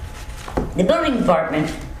ahead. The building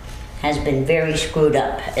department has been very screwed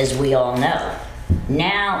up, as we all know.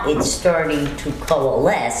 Now it's starting to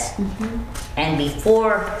coalesce, and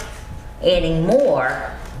before adding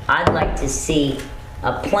more, I'd like to see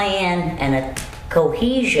a plan and a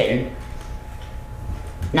cohesion,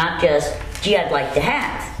 not just, gee, I'd like to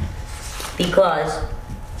have. Because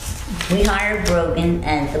we hired Brogan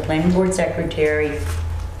as the planning board secretary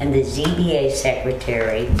and the ZBA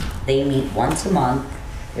secretary. They meet once a month.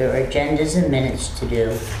 There are agendas and minutes to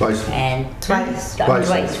do. Twice. And Twice.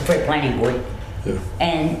 Twice for the planning board. Yeah.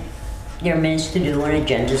 And there are minutes to do and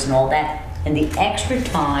agendas and all that. And the extra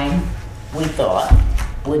time, we thought,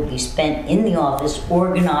 would be spent in the office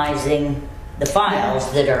organizing the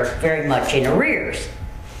files that are very much in arrears.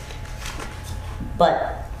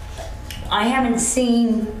 But I haven't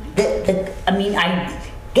seen I mean, I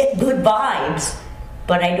get good vibes,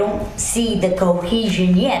 but I don't see the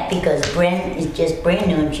cohesion yet because Bren is just brand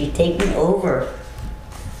new and she's taking over,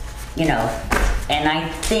 you know. And I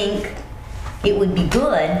think it would be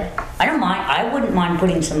good. I wouldn't mind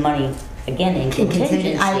putting some money again in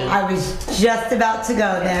contingency I was just about to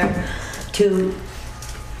go there. to,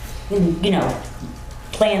 you know,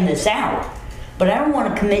 plan this out. But I don't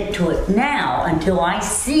want to commit to it now until I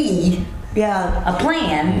see Yeah. a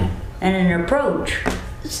plan and an approach.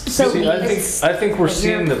 So See, I think we're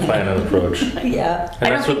seeing the plan and approach. Yeah. And I don't that's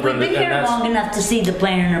what think we've Brenda- been and here that's- long enough to see the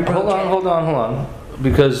plan and approach. Hold on.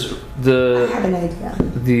 Because I have an idea.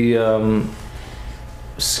 the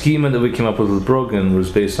schema that we came up with Brogan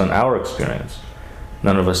was based on our experience.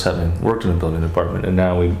 None of us having worked in the building department, and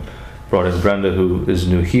now we brought in Brenda, who is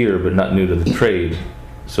new here, but not new to the trade,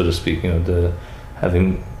 so to speak. You know,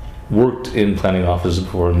 having worked in planning offices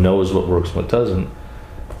before, knows what works and what doesn't.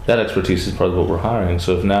 That expertise is part of what we're hiring.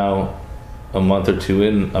 So if now, a month or two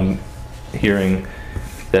in, I'm hearing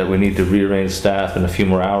that we need to rearrange staff in a few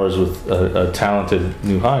more hours with a talented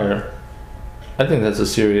new hire, I think that's a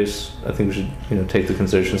serious. I think we should, you know, take the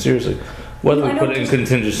consideration seriously. Whether we put it in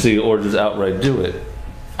contingency or just outright do it.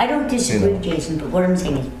 I don't disagree, Jason, but what I'm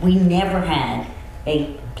saying is we never had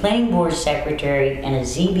a planning board secretary and a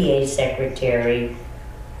ZBA secretary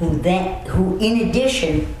who in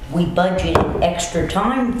addition we budgeted extra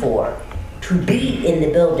time for to be in the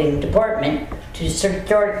building department to start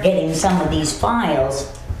getting some of these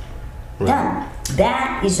files done.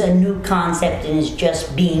 That is a new concept and is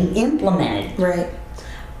just being implemented. Right.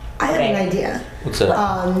 I have an idea. What's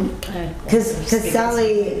that? Because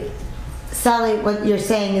Sally, what you're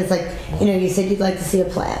saying is like, you know, you said you'd like to see a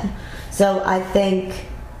plan. So I think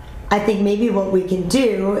maybe what we can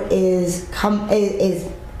do is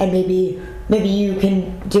and maybe you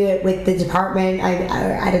can do it with the department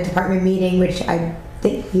at a department meeting, which I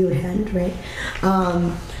think you would hand, right?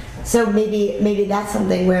 So maybe that's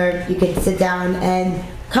something where you could sit down and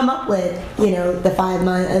come up with, you know, the 5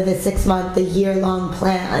 month, the 6 month, the year-long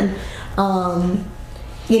plan,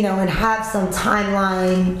 you know, and have some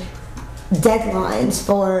timeline deadlines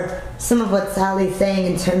for some of what Sally's saying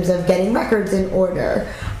in terms of getting records in order.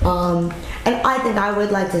 And I think I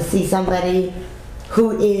would like to see somebody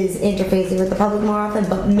who is interfacing with the public more often,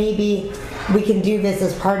 but maybe we can do this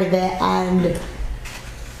as part of it and,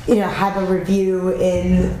 you know, have a review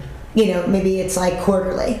in, you know, maybe it's like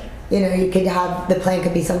quarterly. You know, you could have, the plan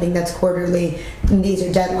could be something that's quarterly, and these are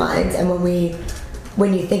deadlines, and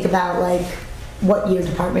when you think about like what your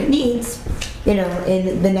department needs, you know,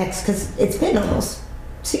 in the next, because it's been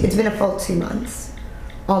a full 2 months,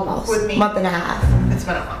 almost, With me. month and a half. It's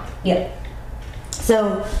been a month. Yeah.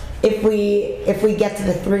 So if we get to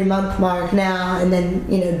the 3 month mark now and then,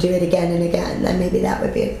 you know, do it again and again, then maybe that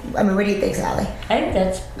would be, I mean, what do you think, Sally? I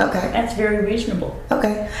think Okay. that's very reasonable.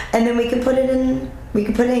 Okay. And then we can put it in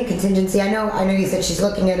contingency. I know you said she's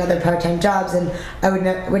looking at other part-time jobs, and I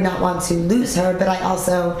would not want to lose her, but I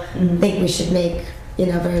also think we should make, you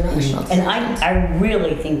know, very rational And decisions. I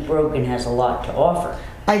really think Brogan has a lot to offer.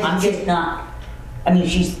 I do I'm too. just not, I mean,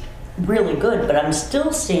 she's really good, but I'm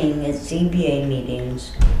still seeing at ZBA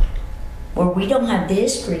meetings where we don't have the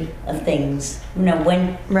history of things. You know,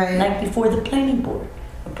 when, Right. like before the planning board,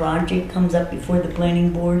 a project comes up before the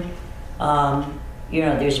planning board. You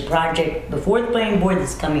know, there's a project before the planning board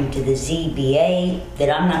that's coming to the ZBA that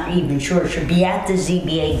I'm not even sure should be at the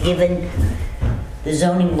ZBA given the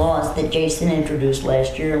zoning laws that Jason introduced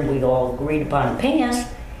last year and we all agreed upon and passed.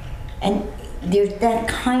 And there's that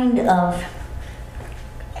kind of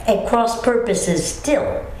at cross purposes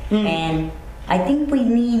still. And I think we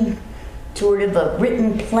need sort of a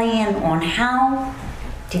written plan on how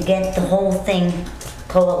to get the whole thing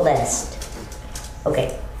coalesced.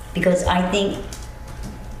 Okay, because I think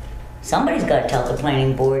somebody's got to tell the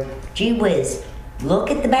planning board, gee whiz, look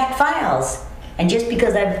at the back files. And just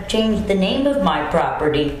because I've changed the name of my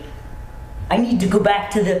property, I need to go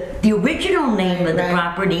back to the original name of the Right.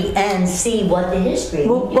 property and see what the history.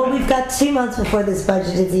 Well, we've got 2 months before this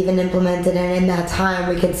budget is even implemented, and in that time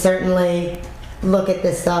we could certainly look at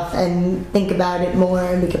this stuff and think about it more,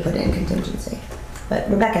 and we could put it in contingency. But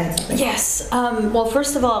Rebecca has something. Yes. Well,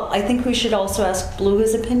 first of all, I think we should also ask Blue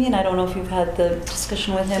his opinion. I don't know if you've had the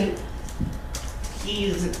discussion with him.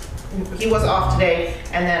 He was off today,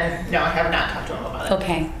 and then, no, I have not talked to him about it.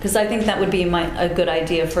 Okay, because I think that would be a good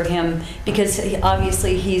idea for him, because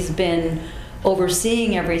obviously he's been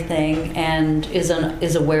overseeing everything and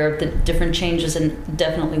is aware of the different changes and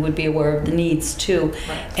definitely would be aware of the needs too.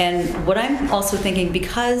 Right. And what I'm also thinking,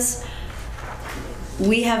 because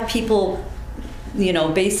we have people, you know,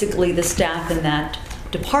 basically the staff in that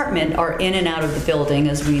department are in and out of the building,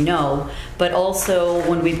 as we know, but also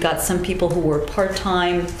when we've got some people who work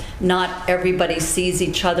part-time, not everybody sees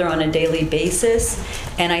each other on a daily basis,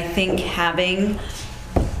 and I think having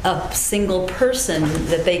a single person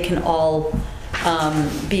that they can all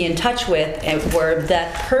be in touch with, and where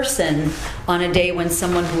that person, on a day when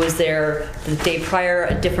someone who was there the day prior,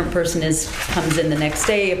 a different person comes in the next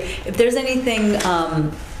day, if there's anything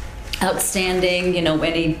outstanding, you know,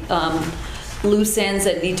 any loose ends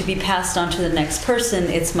that need to be passed on to the next person,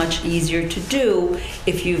 it's much easier to do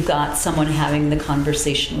if you've got someone having the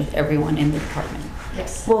conversation with everyone in the department.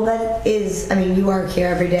 Yes. Well, that is, I mean, you work here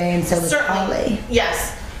every day, and so does Certainly. Holly.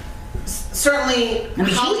 Yes. certainly I mean,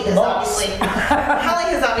 Holly she's the has boss.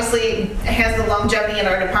 obviously has the longevity in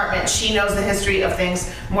our department. She knows the history of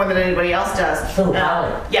things more than anybody else does. Who,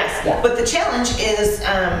 Holly? Yes, Yeah. but the challenge is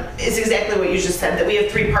exactly what you just said, that we have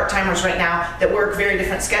 3 part-timers right now that work very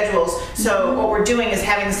different schedules. So what we're doing is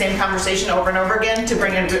having the same conversation over and over again to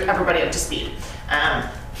bring everybody up to speed.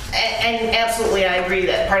 And absolutely, I agree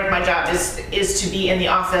that part of my job is to be in the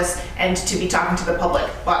office and to be talking to the public.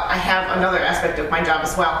 But I have another aspect of my job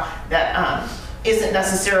as well that isn't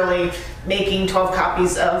necessarily making 12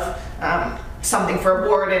 copies of something for a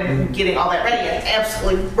board and getting all that ready. And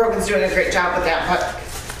absolutely, Brogan's doing a great job with that, but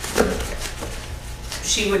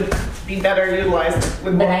she would be better utilized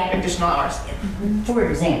with more additional hours. For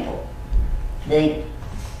example,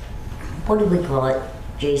 what do we call it,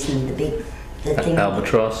 Jason, the thing?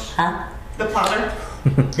 Albatross. Huh? The plotter.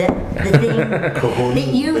 The thing that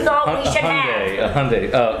you thought we should have. A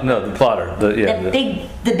Hyundai. No, the plotter. The big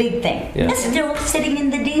thing. Yeah. It's still sitting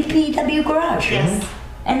in the DPW garage. Yes.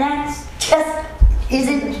 And that's just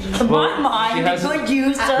isn't, to my mind, a good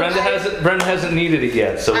use of. Brenda hasn't needed it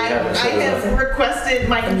yet, so we I haven't. have requested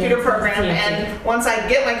my computer program, and once I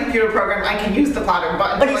get my computer program, I can use the plotter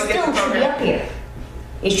button. But it until I get still the should be program. up here.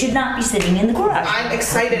 It should not be sitting in the garage. I'm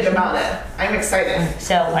excited about it. I'm excited.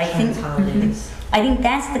 So I think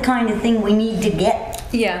that's the kind of thing we need to get.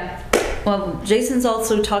 Yeah. Well, Jason's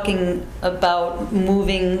also talking about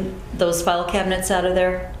moving those file cabinets out of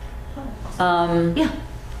there. Yeah.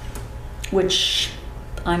 Which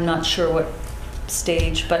I'm not sure what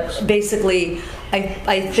stage, but basically,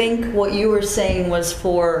 I think what you were saying was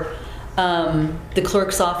for the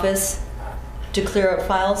clerk's office to clear out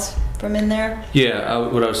files from in there. Yeah,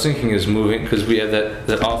 what I was thinking is moving, because we have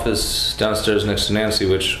that office downstairs next to Nancy,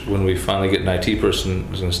 which when we finally get an IT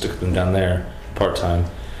person, is going to stick them down there part-time.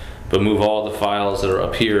 But move all the files that are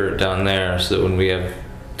up here down there, so that when we have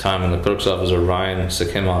time in the clerk's office or Ryan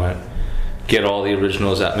stick him on it, get all the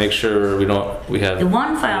originals out. Make sure we have The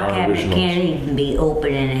one file our cabinet originals. can't even be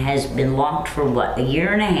open, and it has been locked for what, a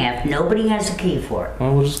year and a half. Nobody has a key for it.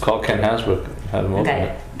 Well, we'll just call Ken Hasbrook and have him open Okay,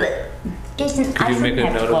 it. but Jason, I you make shouldn't a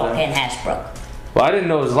have to note of call that? Ken Hasbrook. Well, I didn't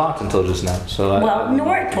know it was locked until just now, so Well,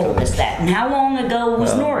 Nora told us that, and how long ago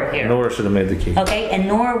was Nora here? Nora should have made the key. Okay, and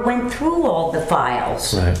Nora went through all the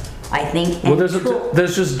files, Right. I think. Well, and there's took-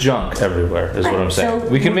 just junk everywhere, is what Right, I'm saying. so-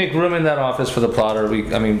 We can make room in that office for the plotter. Probably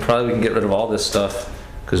we can get rid of all this stuff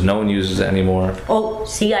because no one uses it anymore. Oh,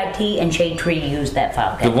 CIT and Shade Tree use that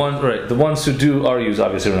file cabinet. The ones who are used,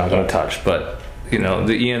 obviously we're not going to touch, but the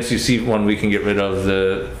ENCC one we can get rid of.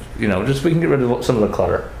 We can get rid of some of the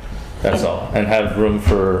clutter. That's all, and have room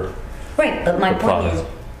for. Right, but my the point plotter. is,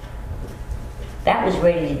 that was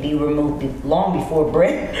ready to be removed long before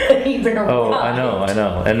Brent even arrived. Oh, I know,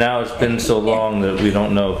 and now it's been so long that we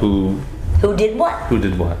don't know who Who did what?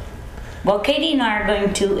 did what. Well, Katie and I are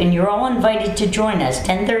going to, and you're all invited to join us,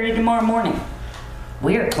 10:30 tomorrow morning.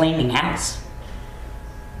 We are cleaning house.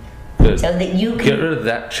 Good. So that you Get can, rid of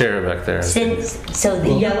that chair back there. so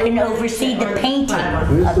that you can oversee the painting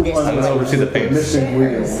Where's of the this. one I'm gonna oversee the paint. missing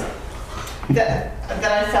wheel? That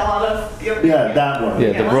I fell out of the other Yeah, that one.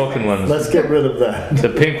 Yeah, the broken ones. Let's get rid of that. The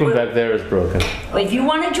pink one back there is broken. If you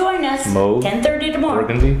want to join us, Mauve, 10:30 tomorrow.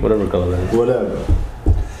 Burgundy, whatever color that is. Whatever.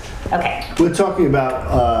 Okay. We're talking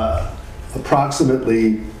about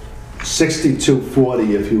approximately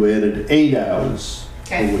 6240 if you added 8 hours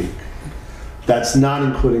Okay. a week. That's not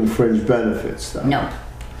including fringe benefits, though. No.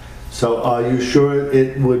 So are you sure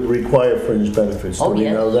it would require fringe benefits? Oh, Do we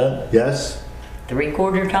yes. know that? Yes?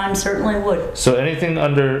 3/4 time certainly would. So anything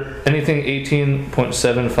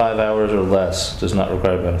 18.75 hours or less does not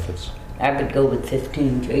require benefits. I would go with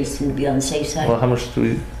 15, Jason, to be on the safe side. Well, how much do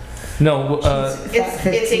we? No,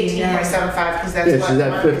 It's 18.75 because that's Yeah, what she's the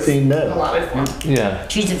at money is 15 now. allotted for. yeah,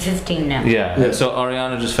 She's at 15 now. yeah. Yeah. So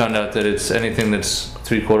Ariana just found out that it's anything that's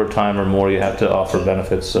 3/4 time or more, you have to offer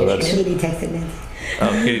benefits. So that's Katie texted Nancy.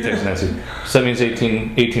 Katie texted Nancy. So that means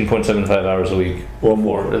 18.75 hours a week Or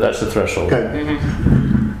more. That's the threshold. Okay.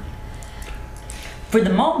 For the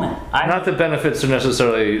moment, Not that benefits are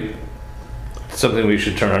necessarily something we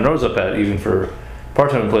should turn our nose up at, even for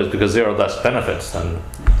part-time employees, because there are less benefits than.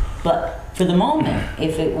 but for the moment,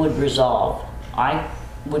 if it would resolve, I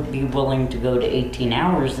would be willing to go to 18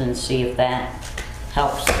 hours and see if that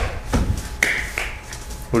helps.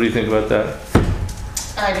 What do you think about that?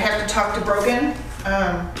 I'd have to talk to Brogan.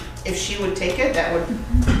 If she would take it, that would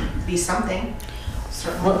be something.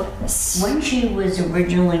 Certainly. Well, when she was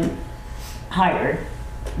originally hired,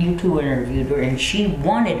 you two interviewed her, and she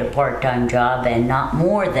wanted a part-time job and not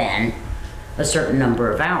more than a certain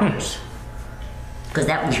number of hours. Because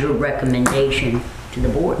that was your recommendation to the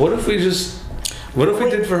board. What if we just What if we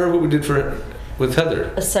did for her what we did with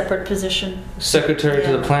Heather? A separate position? Secretary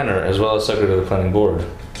to the planner as well as secretary to the planning board.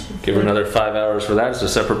 Give her another 5 hours for that as a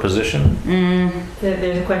separate position.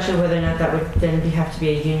 There's a question of whether or not that would then have to be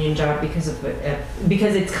a union job because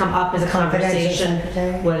it's come up as a conversation,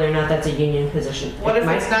 Secretary. whether or not that's a union position. What if It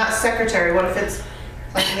it's not secretary? What if it's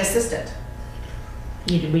like an assistant?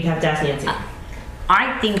 We'd have to ask Nancy.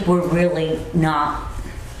 I think we're really not,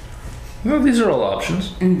 Well, these are all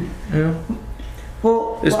options. Yeah.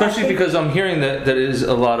 Well, Especially I think- because I'm hearing that there is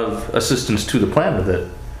a lot of assistance to the planner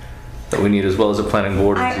that we need as well as a planning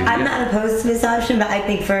board and I'm ZBA. not opposed to this option, but I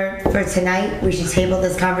think for tonight, we should table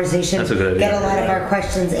this conversation. That's a good idea. Get a lot of our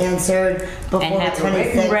questions answered before and the have a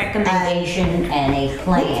 26th. written recommendation and a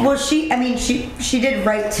plan. Well, she did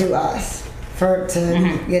write to us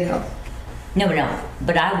to. No,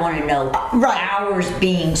 but I want to know Right. hours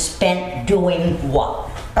being spent doing what?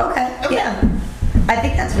 Okay, yeah. I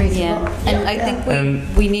think that's reasonable. Yeah, and I think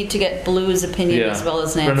And- we need to get Blue's opinion as well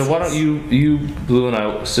as Nancy's. Brenda, why don't you, Blue and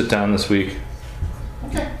I sit down this week?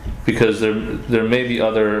 Okay. Because there may be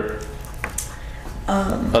other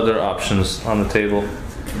options on the table.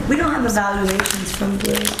 We don't have evaluations from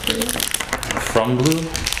Blue. do we? From Blue?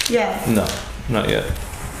 Yeah. No, not yet.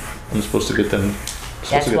 I'm supposed to get them.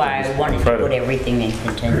 That's why I wanted to Friday. put everything in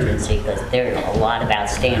contingency, because there are a lot of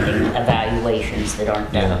outstanding evaluations that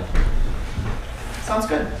aren't done. Yeah. Sounds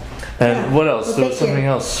good. And Yeah. what else? Well, There was thank you. something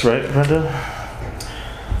else, right, Brenda?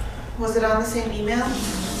 Was it on the same email?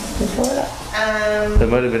 There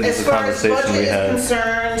might have been As just a far as conversation budget we is had.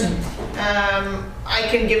 concerned, I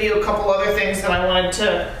can give you a couple other things that I wanted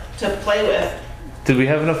to play with. Did we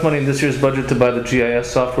have enough money in this year's budget to buy the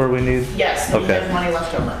GIS software we need? Yes, and we Okay. have money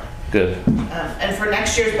left over. Good. And for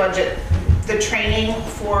next year's budget, the training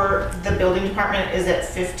for the building department is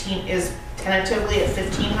tentatively at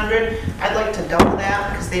 1,500. I'd like to double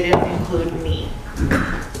that because they didn't include me.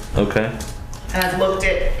 Okay. And I've looked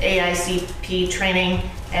at AICP training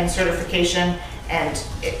and certification, and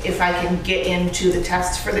if I can get into the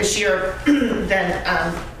test for this year, then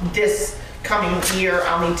this coming year,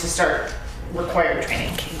 I'll need to start required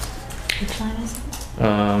training. Which line is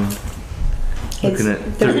it? Looking at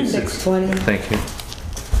 3620. Thank you.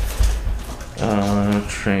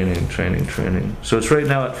 Training. So it's right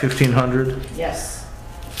now at 1,500? Yes.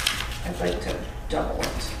 I'd like to double it.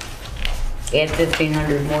 Add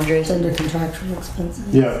 1,500 more, It's Jason? under contractual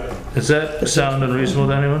expenses. Yeah, Does that sound unreasonable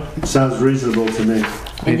to anyone? sounds reasonable to me.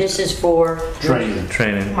 And this is for? Training.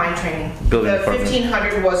 Training. My training. Building The department.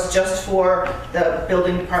 1,500 was just for the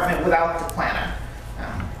building department without the planner.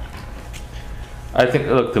 I think,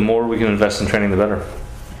 look, the more we can invest in training, the better.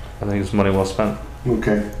 I think it's money well spent.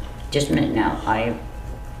 Okay. Just a minute now,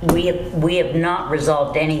 we have not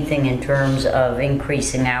resolved anything in terms of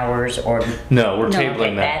increasing hours or, No, we're No,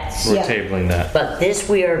 tabling that. that's- We're Yeah. tabling that. but this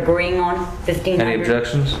we are agreeing on, 1,500? Any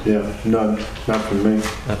objections? Yeah, none, not from me.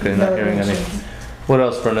 Okay, not hearing any. What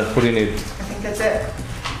else, Brenda? What do you need? I think that's it.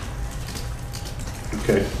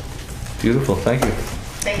 Okay. Beautiful, thank you.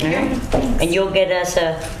 Thank you. And you'll get us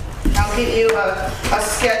I'll give you a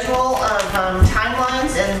schedule of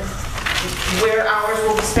timelines and where hours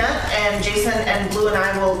will be spent, and Jason and Blue and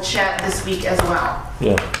I will chat this week as well.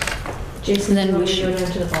 Yeah. Jason, Then if you we want me to go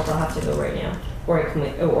down to the vault, I'll have to go right now. Or I can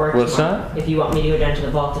wait, or What's tomorrow. If you want me to go down to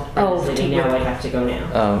the vault Oh, to city now, I'd have to go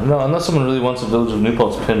now. No, unless someone really wants a Village of New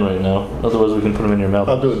Paltz pin right now. Otherwise, we can put them in your I'll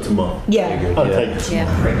mailbox. do it tomorrow. Yeah. I'll Yeah. take it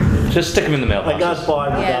tomorrow. Yeah. Just stick them in the I mailbox. got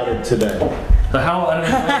by without it today. But how will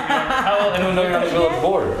anyone know you're on the village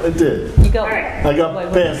board? I did. You go. I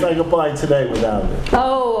got past, I got by today without it.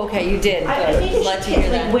 Oh, okay, you did. I Good. think you Glad should to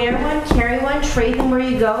hear like that. wear one, carry one, trade them where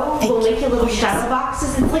you go. We'll make you little shadow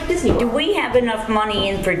boxes. It's like Disney Do World. we have enough money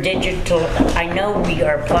in for digital? I know we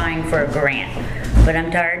are applying for a grant, but I'm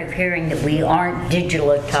tired of hearing that we aren't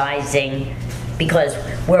digitalizing because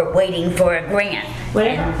we're waiting for a grant.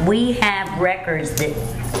 Whatever. And we have records that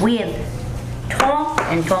we have talked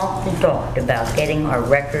and talked and talked about getting our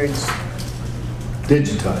records.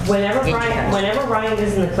 Digitized. Whenever Ryan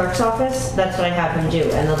is in the clerk's office, that's what I have him do.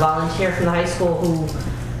 And the volunteer from the high school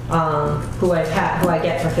who I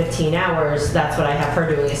get for 15 hours, that's what I have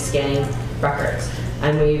her doing is scanning records.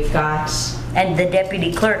 And we've got, And the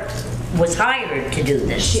deputy clerk was hired to do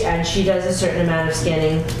this. she does a certain amount of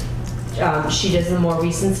scanning. She does the more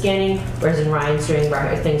recent scanning, whereas Ryan's doing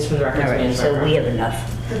things from the records All right, management so program. we have enough.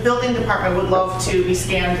 The building department would love to be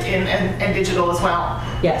scanned in and digital as well.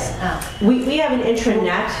 Yes. We have an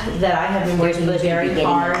intranet that I have been You're working supposed to be very getting a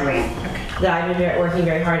hard, grant. that I've been working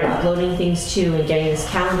very hard at uploading things to and getting this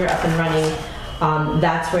calendar up and running.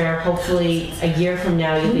 That's where hopefully a year from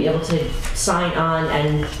now you'll be able to sign on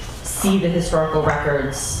and see the historical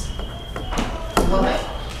records Plumbing.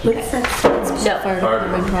 What's that? So, Fire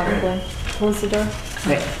department probably. Close the door.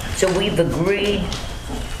 okay, so we've agreed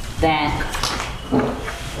that,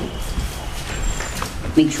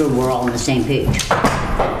 make sure we're all on the same page.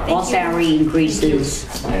 All salary increases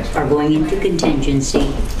are going into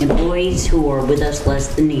contingency. Employees who are with us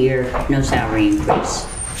less than a year, no salary increase.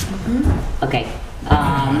 Okay,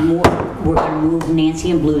 we're gonna move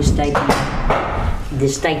Nancy and Blue's stipend, the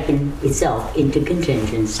stipend itself, into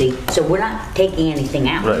contingency. So we're not taking anything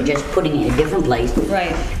out, we're Right. just putting it in a different place.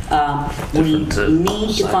 Right. We Different,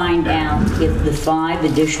 need to find out if the 5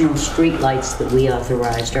 additional streetlights that we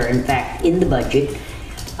authorized are in fact in the budget.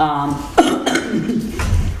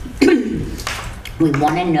 We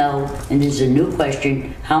want to know, and this is a new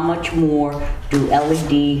question, how much more do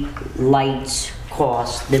LED lights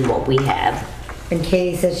cost than what we have? And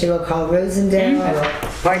Katie said she will call Rosendale.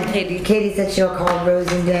 Pardon? Katie said she'll call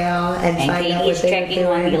Rosendale and And find out Katie what is they're checking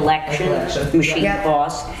on the doing. election machine Yep.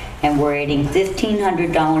 costs, and we're adding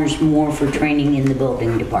 $1,500 more for training in the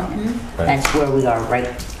building department. Right. That's where we are, right?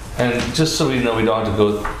 And just so we know, we don't have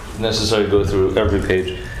to necessarily go through every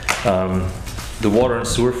page. The water and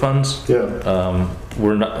sewer funds, Yeah.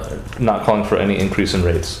 we're not calling for any increase in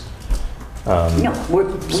rates. No,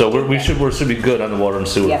 So we should be good on the water and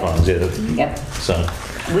sewer Yep. funds, yeah. Yep. So,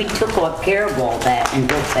 We took care of all that and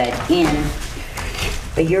built that in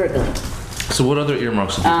a year ago. so what other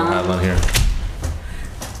earmarks do people have on here?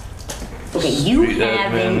 Okay, you Street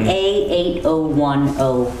have in admin.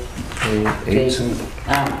 A8010, Jason.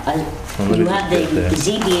 let You me have get there. the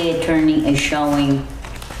ZBA attorney as showing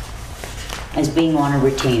as being on a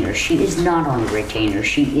retainer. She is not on a retainer.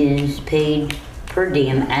 She is paid per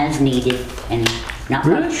diem as needed and not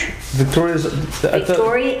Really? much. Victoria's, I thought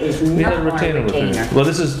Victoria is we not had a on a retainer with her. retainer. Well,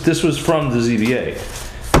 this was from the ZBA,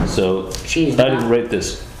 so She is I didn't not. rate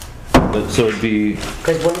this. But, so it'd be,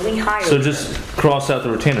 Because when we hired so her- just cross out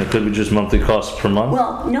the retainer, could be just monthly costs per month?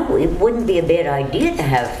 Well, no, it wouldn't be a bad idea to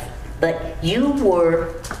have, but you were,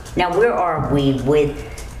 now where are we with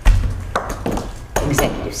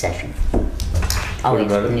executive session? Always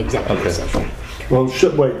about it? an executive Okay. session. Well,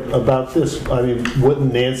 wait, about this, I mean,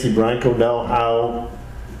 wouldn't Nancy Branco know how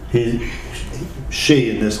she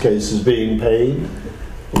in this case is being paid?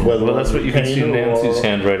 Whether Well, that's what you can see retainer or- Nancy's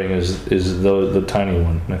handwriting is the tiny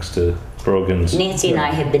one next to Brogan's. Nancy and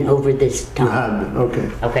I have been over this You time. have been, okay.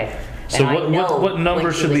 Okay. So And I know what number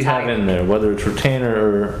when she should we was have hired. in there, whether it's retainer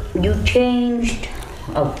or, You changed,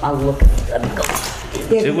 oh, I'll look, let me go.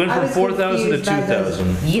 Yeah, it went I from was 4,000 to confused by those.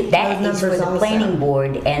 2,000. That Those is for numbers the also. planning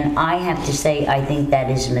board, and I have to say, I think that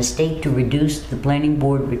is a mistake to reduce the planning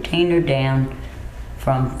board retainer down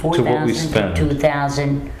from what we 4,000 spend. to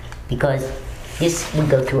 2,000, because this we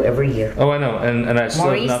go through every year. Oh, I know, and I still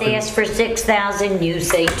have Maurice nothing. asked for 6,000, you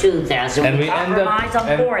say 2,000, And we we end up. compromise on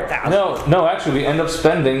and- 4,000. No, actually, we end up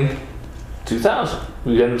spending 2,000.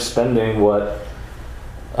 We end up spending what,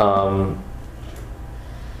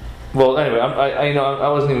 well, anyway, I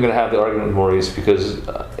wasn't even gonna have the argument with Maurice because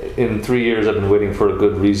in 3 years I've been waiting for a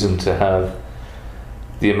good reason to have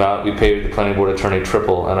the amount we paid the planning board attorney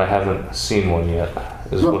triple, and I haven't seen one yet,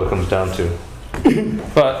 is what it comes down to.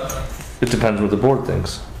 But it depends what the board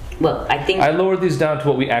thinks. Well, I think, I lowered these down to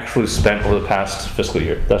what we actually spent over the past fiscal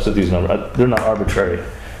year. That's what these numbers, they're not arbitrary.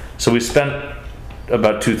 So we spent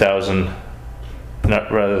about 2,000,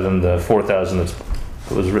 rather than the 4,000 that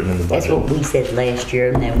was written in the that's budget. what we said last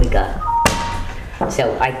year, and then we got.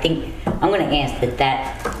 So I think, I'm gonna ask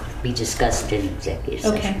that be discussed in executive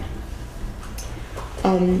Okay. session.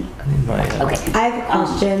 I need my, Okay. I have a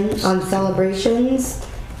question on celebrations.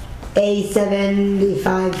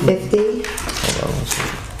 A7550. hold on one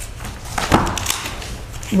second.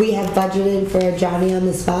 We have budgeted for a Johnny on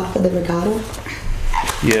the spot for the regatta.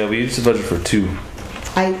 Yeah, we used the budget for 2.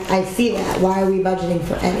 I see that. Why are we budgeting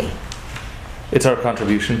for any? It's our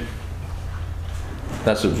contribution.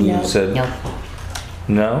 That's what we No. said. No,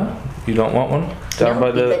 No? You don't want one? Down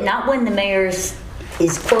by no, the, not when the mayor's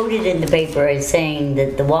is quoted in the paper as saying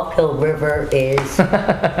that the Wallkill River is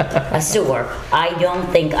a sewer. I don't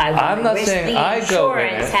think I I'm would not risk saying the I go in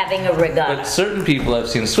insurance it, having a but regatta. certain people I've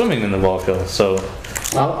seen swimming in the Wallkill, so.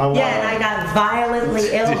 Yeah, and I got violently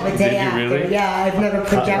ill the Did day you after. really? Yeah, I've never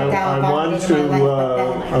projectile I want vomited in my to,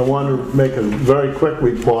 life like that. I want to make a very quick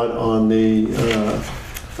report on the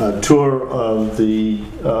tour of the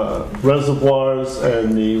reservoirs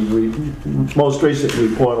and the most recent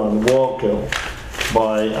report on Wallkill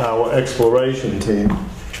by our exploration team.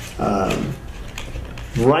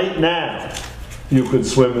 Right now, you could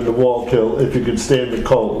swim in the Wallkill if you could stand the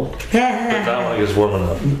cold. But that one gets warm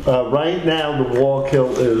enough. Right now, the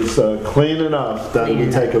Wallkill is clean enough that it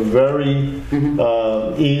would take a very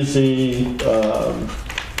easy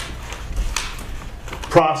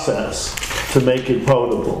process to make it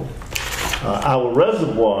potable. Our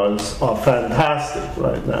reservoirs are fantastic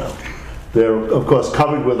right now. They're, of course,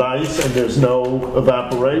 covered with ice and there's no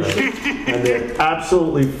evaporation, and they're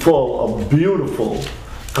absolutely full of beautiful,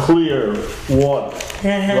 clear water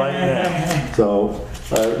right now. So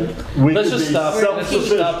we Let's could just be stop. Let's just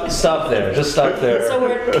self-sufficient. stop there. Just stop there. So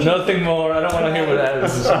we're- Nothing more. I don't want to hear what that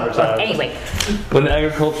is in summertime. Anyway, When the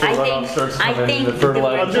agricultural I runoff think- starts I coming, think the the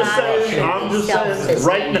fertilizer. I'm just saying,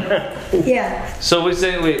 right now. Yeah. So we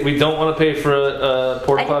say we don't want to pay for a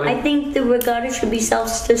porta potty. I think the regatta should be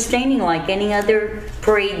self-sustaining like any other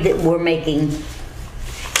parade that we're making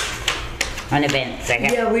an event.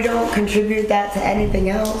 Yeah, we don't contribute that to anything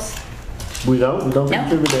else. We don't No.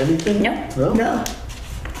 contribute anything? No. No.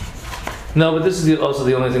 No, but this is also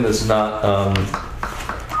the only thing that's not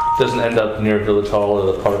doesn't end up near Village Hall or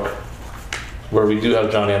the park, where we do have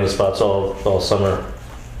Johnny on the spots all summer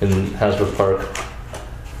in Hasbrook Park.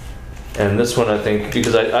 And this one, I think,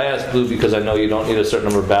 because I asked Blue because I know you don't need a certain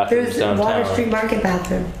number of bathrooms There's Water downtown. Street Market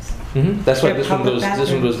bathrooms. That's why They're this one public goes. This one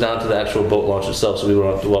bathrooms. goes down to the actual boat launch itself, so we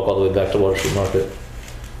won't have to walk all the way back to Water Street Market.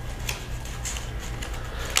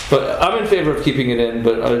 But I'm in favor of keeping it in.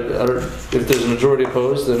 But if there's a majority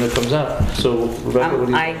opposed, then it comes out. So Rebecca, what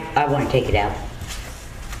do you? I want to take it out.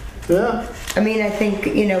 Yeah. I mean, I think,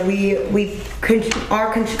 you know,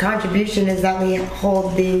 our contribution is that we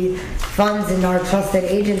hold the funds in our trusted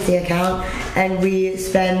agency account, and we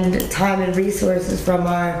spend time and resources from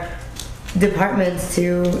our departments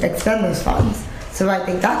to expend those funds. So I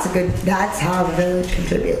think that's how the village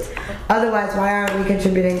contributes. Otherwise, why aren't we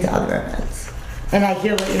contributing to other events? And I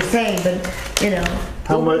hear what you're saying, but, you know,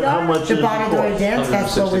 How much the is it Bonadori cost? Dance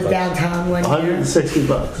Festival was $160. downtown one year.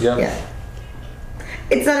 $160. Yeah. Yeah.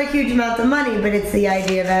 It's not a huge amount of money, but it's the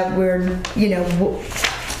idea that we're, you know,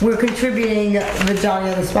 we're contributing the Johnny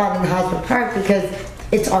on the Spot in Hasbrook Park because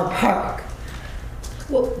it's our park.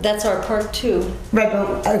 Well, that's our park too. Right,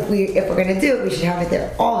 but if we're gonna do it, we should have it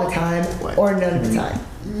there all the time or none of the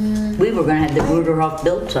time. We were going to have the Ruderhoff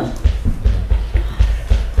build some.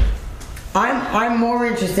 I'm more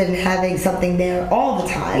interested in having something there all the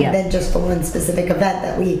time Yeah. than just for one specific event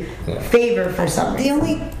that we favor for some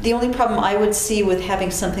reason. The only problem I would see with having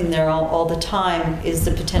something there all the time is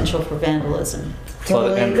the potential for vandalism.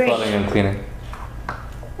 Totally and agree. flooding and cleaning.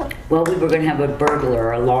 Well, we were going to have a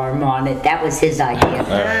burglar alarm on it. That was his idea.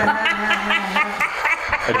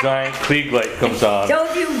 A giant Klieg light comes on.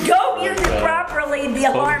 Don't you don't use it properly, the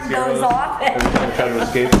alarm goes off. Everyone try to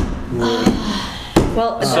escape.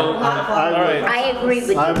 Well, So, all right. I agree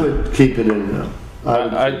with I you. would keep it in there.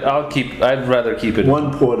 I'd rather keep it.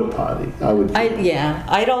 One porta potty, I would.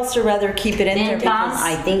 I'd also rather keep it in there And Tom, because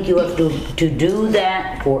I think you have to do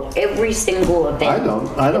that for every single event. I don't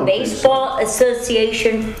The think so. Baseball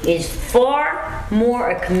Association is far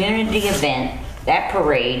more a community event, that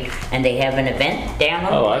parade, and they have an event down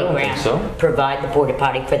on Oh, the I don't think playground. so. Provide the porta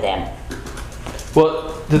potty for them.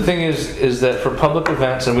 Well, the thing is that for public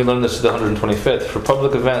events, and we learned this at the 125th, for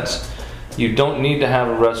public events, you don't need to have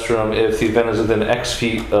a restroom if the event is within X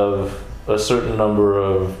feet of a certain number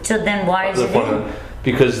of. So then why is it in?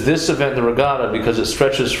 Because this event, the regatta, because it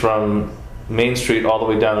stretches from Main Street all the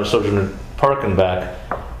way down to Sojourner Park and back,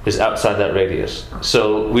 is outside that radius.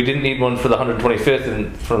 So we didn't need one for the 125th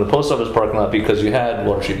and from the post office parking lot because you had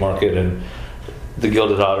Water Street Market and the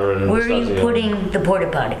Gilded Otter and Where are you Stasio. putting the porta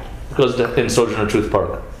potty? It goes in Sojourner Truth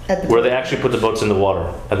Park, At the where they actually put the boats in the water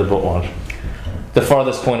at the boat launch. The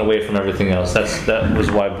farthest point away from everything else. That was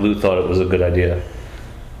why Blue thought it was a good idea.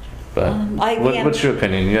 But what's your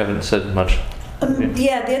opinion? You haven't said much.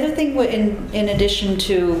 Yeah, the other thing, in addition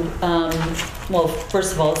to, well,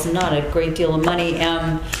 first of all, it's not a great deal of money.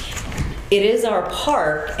 It is our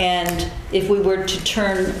park, and if we were to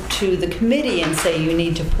turn to the committee and say you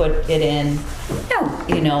need to put it in, No.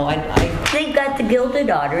 you know, They've got the Gilded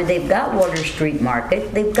Otter, they've got Water Street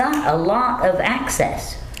Market, they've got a lot of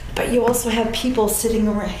access. but you also have people sitting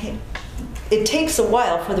around. It takes a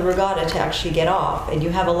while for the regatta to actually get off, and you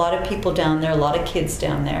have a lot of people down there, a lot of kids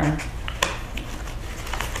down there.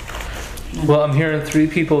 Well, I'm hearing 3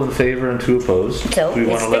 people in favor and 2 opposed. So, Do we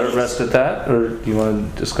want to it let it stays. rest at that, or do you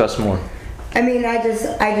want to discuss more? I mean, I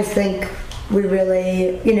just think we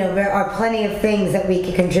really, there are plenty of things that we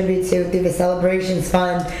can contribute to through the celebrations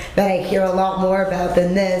fund that I hear a lot more about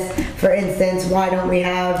than this. For instance, why don't we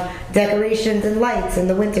have decorations and lights in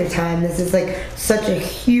the wintertime? This is like such a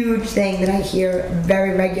huge thing that I hear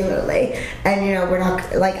very regularly. And we're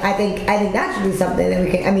not like, I think that should be something that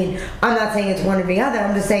we can, I'm not saying it's one or the other.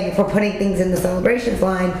 I'm just saying if we're putting things in the celebrations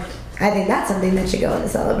line, I think that's something that should go in the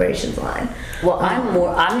celebrations line. Well,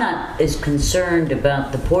 I'm not as concerned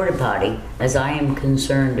about the porta potty as I am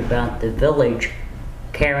concerned about the village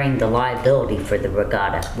carrying the liability for the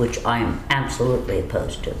regatta, which I am absolutely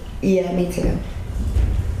opposed to. Yeah, me too.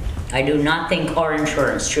 I do not think our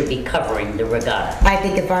insurance should be covering the regatta. I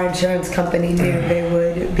think if our insurance company knew, they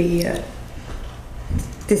would be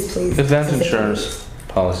displeased. Event insurance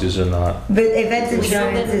policies are not. But event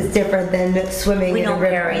insurance is different than swimming We in a don't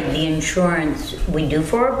river. carry the insurance, we do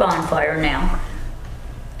for a bonfire now,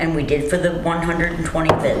 and we did for the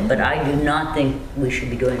 125th, but I do not think we should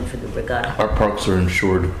be doing it for the regatta. Our parks are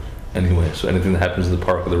insured anyway, so anything that happens in the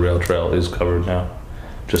park or the rail trail is covered now.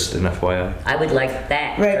 Just an FYI. I would like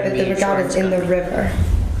that. Right, from but the regatta's insurance in the company. river.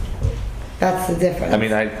 That's the difference.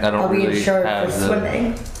 I don't Are we really insured have for the.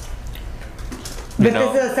 swimming? You But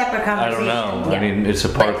know, this is a separate I conversation. don't know. Yeah. It's a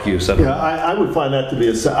park use. I Yeah, don't I would find that to be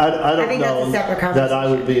I don't think that's a know separate that I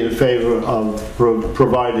would be in favor of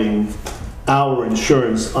providing our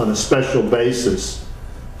insurance on a special basis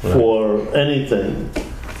for anything.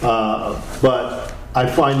 But I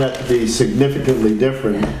find that to be significantly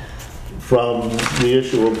different from the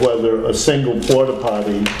issue of whether a single porta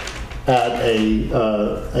potty at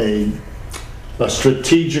a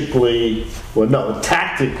strategically,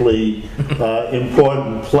 tactically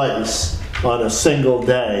important place on a single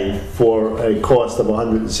day for a cost of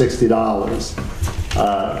 $160.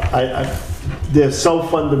 They're so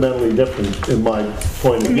fundamentally different in my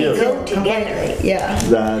point of They view go together. Yeah.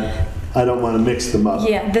 that I don't want to mix them up.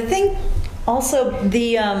 Yeah, the thing, also,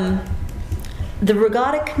 the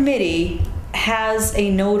regatta committee has a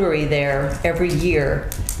notary there every year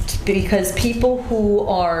because people who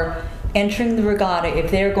are entering the regatta,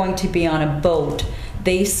 if they're going to be on a boat,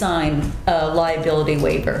 they sign a liability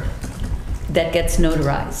waiver that gets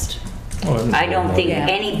notarized. know. I don't think Yeah.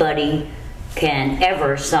 anybody can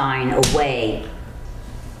ever sign away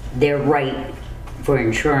their right for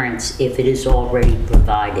insurance if it is already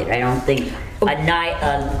provided. I don't think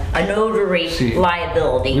a notary See,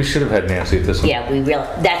 liability. We should have had Nancy at this one. Yeah,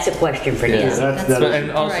 that's a question for Yeah. Nancy. That But, is-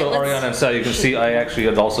 and also, All right, let's- Ariana and Sal, you can see I actually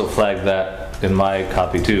had also flagged that in my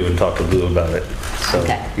copy too and talked to Blue about it. So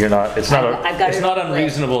Okay. you're not, it's not, I've got it's it not on the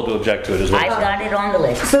list. unreasonable to object to it as well. I've got it on the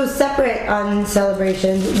list. So separate on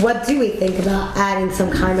celebrations, what do we think about adding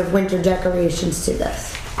some kind of winter decorations to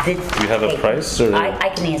this? Do you have a price or? I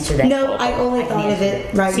can answer that. No, I only I can thought of answer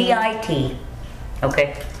it that. right now. CIT,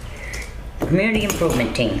 okay? Community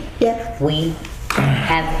Improvement Team. Yeah. We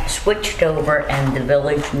have switched over and the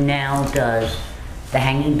village now does the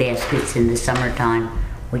hanging baskets in the summertime,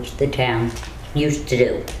 which the town used to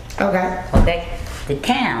do, Okay. okay? The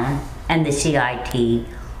town and the CIT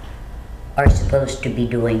are supposed to be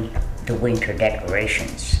doing the winter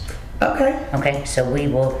decorations, Okay. okay? So we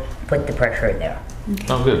will put the pressure there,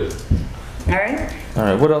 Oh, good. all right? All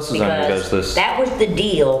right, what else is on your guys' Because list? that was the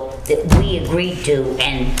deal that we agreed to,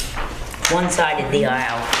 and one side of the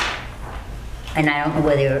aisle, and I don't know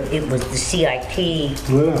whether it was the CIT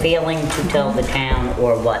Yeah. failing to tell the town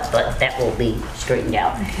or what, but that will be straightened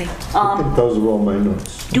out. Okay. I think those are all my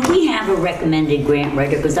notes. Do we have a recommended grant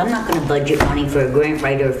writer? Because I'm not gonna budget money for a grant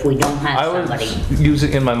writer if we don't have I somebody. was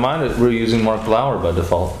using, in my mind, we're using Mark Lauer by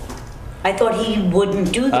default. I thought he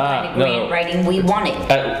wouldn't do the kind of no. grant writing we wanted.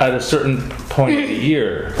 At a certain point of the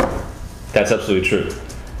year, that's absolutely true.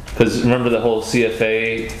 Because remember the whole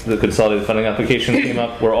CFA, the Consolidated Funding Application came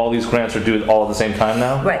up, where all these grants are due all at the same time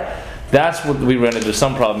now? Right. That's what we ran into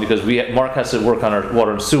some problem, because Mark has to work on our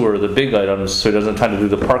water and sewer, the big items, so he doesn't have time to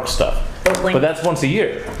do the park stuff. But when- But that's once a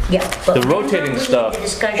year. Yeah. but The remember rotating we had stuff, the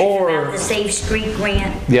discussion or- about the Safe Street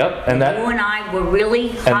grant? Yep, and that. You and I were really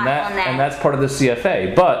hot on that. And that's part of the CFA.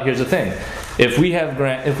 But here's the thing: if we have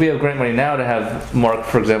grant money now to have Mark,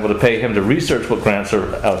 for example, to pay him to research what grants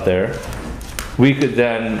are out there, we could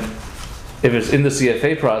then, if it's in the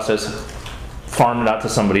CFA process, farm it out to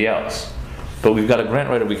somebody else. But we've got a grant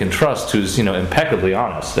writer we can trust who's impeccably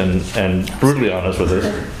honest and brutally honest with us.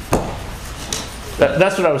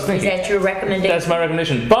 That's what I was Is thinking. that your recommendation? That's my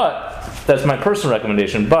recommendation. But that's my personal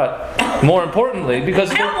recommendation. But more importantly,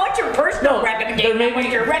 because I don't want your personal recommendation. there I want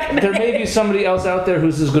your may recommendation. be somebody else out there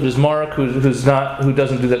who's as good as Mark, who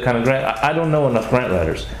doesn't do that kind of grant. I don't know enough grant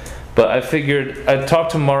writers, but I figured I'd talk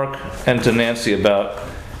to Mark and to Nancy about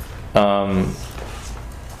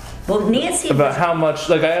Well, Nancy about was, how much,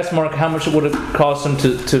 like I asked Mark how much it would have cost him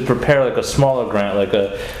to prepare like a smaller grant, like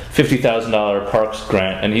a $50,000 parks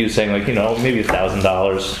grant, and he was saying like, you know, maybe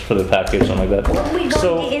 $1,000 for the package, something like that. were we going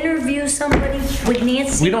So- to interview somebody with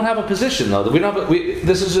Nancy? We don't have a position though. We don't have.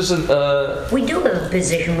 This is just a. We do have a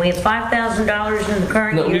position. We have $5,000 in the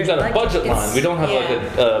current No, we've year's got a budget It's- line. We don't have like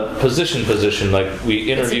a position like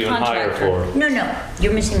we interview and hire contractor. for. No,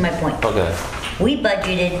 you're missing my point. Okay. We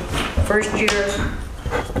budgeted first year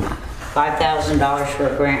 $5,000 for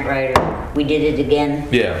a grant writer. We did it again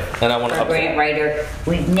Yeah, and I want for to a grant writer.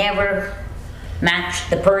 We've never matched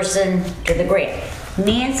the person to the grant.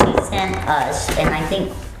 Nancy sent us, and I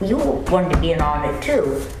think you wanted to be in on it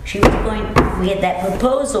too. She was going, we had that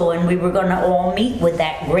proposal and we were gonna all meet with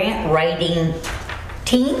that grant writing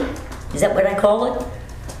team? Is that what I call it?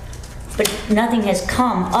 But nothing has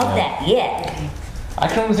come of that yet. I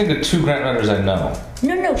can only think of 2 grant writers I know.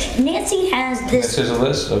 No, Nancy has This this, is a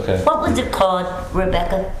list. Okay. what was it called,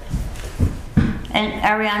 Rebecca? And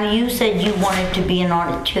Ariana, you said you wanted to be in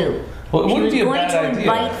on it too. Well, it wouldn't be a bad She was going to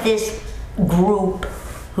idea. invite this group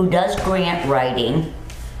who does grant writing.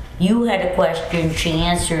 You had a question, she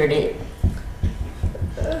answered it,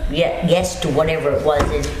 yes to whatever it was.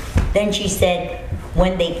 And then she said,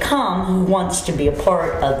 when they come, who wants to be a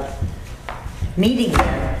part of meeting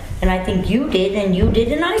them? And I think you did, and you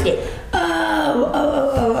did, and I did.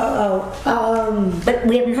 But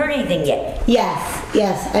we haven't heard anything yet.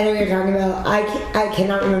 Yes, I know what you're talking about. I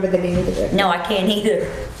cannot remember the name of the group. No, I can't either.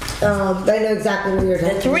 But I know exactly what you're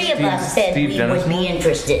talking The three of us said Steve we would Dennismore? be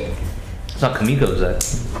interested. It's not Kamiko's that.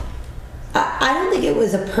 I don't think it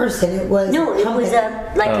was a person, it was No, it was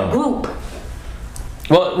company. a group.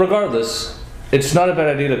 Well, regardless, it's not a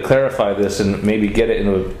bad idea to clarify this and maybe get it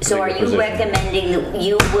into a So are bigger you position. recommending that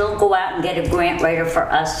you will go out and get a grant writer for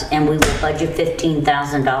us and we will budget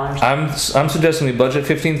 $15,000? I'm suggesting we budget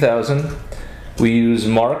 15,000. We use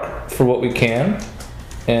Mark for what we can,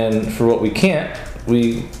 and for what we can't,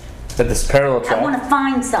 we at this parallel track. I want to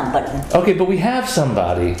find somebody. Okay, but we have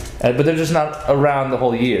somebody, but they're just not around the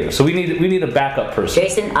whole year. So we need a backup person.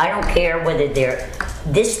 Jason, I don't care whether they're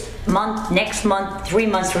this month, next month, 3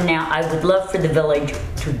 months from now. I would love for the village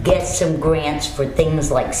to get some grants for things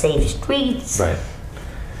like safe streets. Right.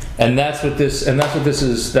 And that's what this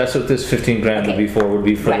is. That's what this 15 grand would be for. Would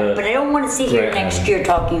be for Right, but I don't want to sit here grant next money. year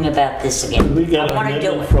talking about this again. We get I a want to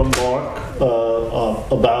do memo it. from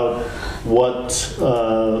Mark about what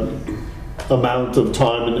amount of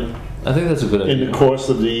time I think that's a good in idea. the course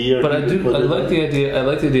of the year. But I you put in. like the idea. I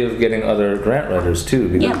like the idea of getting other grant writers too,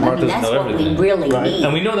 because Yeah, I Mark mean, doesn't that's know what we everything. really Right. need.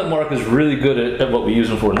 And we know that Mark is really good at what we use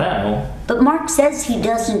him for now. But Mark says he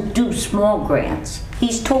doesn't do small grants.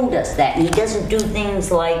 He's told us that. He doesn't do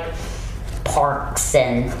things like parks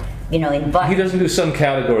and, invite. He doesn't do some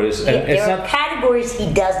categories, and it's There are not. categories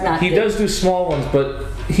he does not do. He does do small ones, but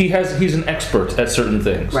he's an expert at certain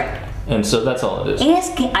things. Right. And so that's all it is.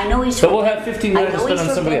 Ask him. I know he's. But we'll have 15 I grand to know spend he's on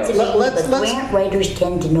from somebody else. Pennsylvania, Let's- but grant writers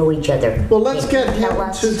tend to know each other. Well, let's Can get you him tell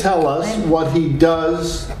us to tell us when? what he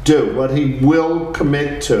does do, what he will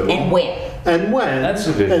commit to. And when. And when. That's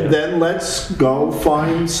a good And idea. then let's go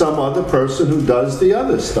find some other person who does the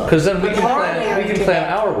other stuff. Because then we can Corollary plan to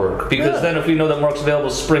our work. Because Yeah. then if we know that Mark's available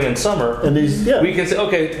spring and summer, And he's, yeah. we can say,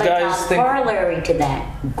 okay, But guys, think. corollary to that,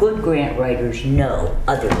 good grant writers know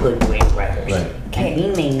other good grant writers. Right. And he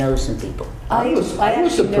may know some people. I was a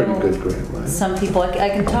actually pretty know good grant writer. Some people, I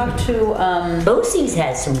can talk to, BOCES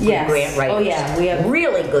has some good Yes. grant writers. Oh, yeah, we have-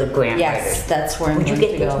 really good grant yes, writers. that's where I'm Would you going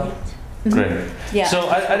get to those? go. Great. Yeah. So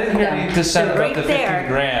I didn't hear any dissent So about right the 15 there-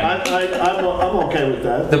 grand. I'm okay with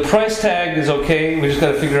that. The price tag is okay. We just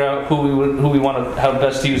got to figure out who we want to, how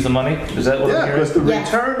best to use the money. Is that what Yeah, I'm hearing? because the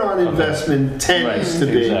Yes. return on investment tends Right, to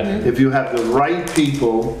be, exactly. if you have the right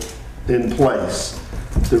people in place,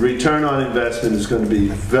 the return on investment is going to be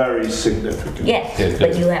very significant. Yes, Yeah,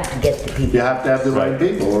 but good. you have to get the people. You have to have the right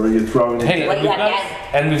people, or you're throwing Hey, it. Well, we've you have got, to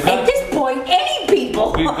have- and we've At got this point, any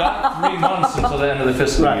people. 3 months until the end of the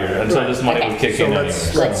fiscal Right, year, until right. this money Okay. would kick So in let's-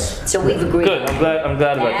 anyway. let's- So we've agreed. Good. I'm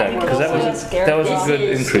glad about that because that was a good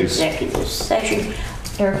This is increase. executive session.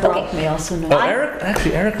 Eric Okay. Rock may also know. Oh,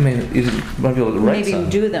 Eric might be able to write Maybe some.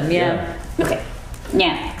 do them, yeah. Okay,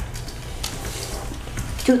 now,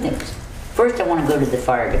 2 things. First, I want to go to the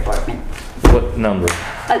fire department. What number?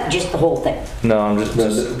 Just the whole thing. No, I'm just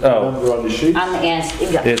The oh. number on the sheet. I'm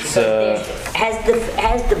asking, yeah, It's, because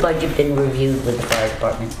has the budget been reviewed with the fire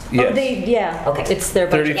department? Oh, Yes. yeah. Okay. It's their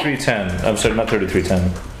budget. 3310. I'm sorry, not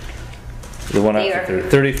 3310. The one There. after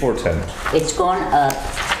 3410. It's gone up.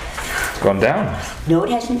 It's gone down No,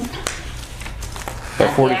 it hasn't. by Not the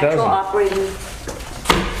actual 40,000. operating.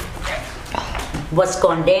 What's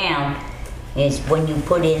gone down is when you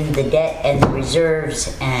put in the debt and the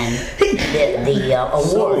reserves and the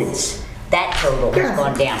awards, that total has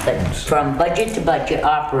gone down. But from budget to budget,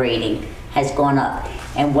 operating has gone up.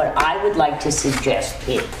 And what I would like to suggest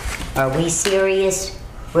is, are we serious,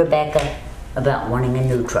 Rebecca, about wanting a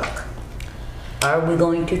new truck? Are we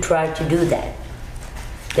going to try to do that?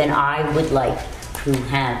 Then I would like to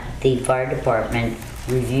have the fire department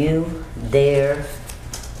review their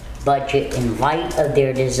budget in light of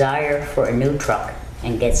their desire for a new truck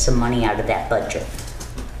and get some money out of that budget.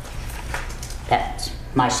 That's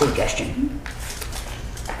my suggestion.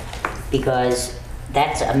 Because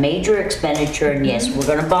that's a major expenditure, and yes, we're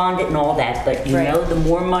gonna bond it and all that, but you know, the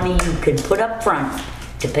more money you can put up front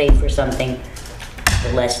to pay for something,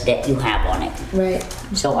 the less debt you have on it. Right.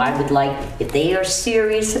 So I would like, if they are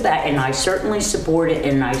serious about, and I certainly support it,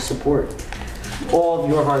 and I support all of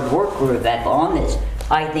your hard work, Rebecca, on this,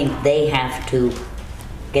 I think they have to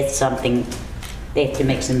get something, they have to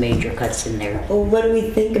make some major cuts in there. Well, what do we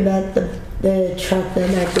think about the truck that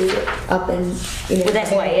might be up in, Well,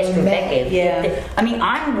 that's why I asked in May? Rebecca. Yeah. I mean,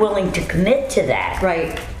 I'm willing to commit to that.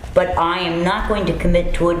 Right. But I am not going to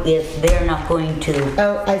commit to it if they're not going to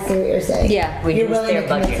Oh, I see what you're saying. Yeah. You're reduce willing their to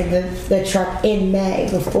commit budget. to the truck in May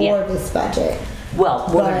before Yeah. this budget. Well,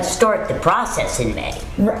 we're going But- to start the process in May,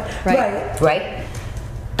 Right. Right. right?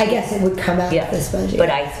 I guess it would come out Yeah. of this budget. But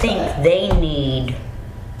I think they need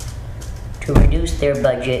to reduce their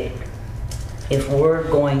budget if we're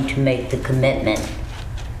going to make the commitment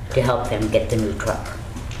to help them get the new truck.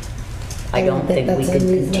 I don't think we that's can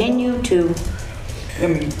unreasonable. continue to,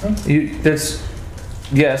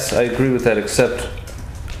 Yes, I agree with that, except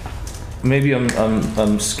maybe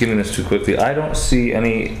I'm skimming this too quickly. I don't see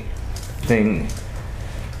anything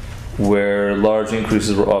where large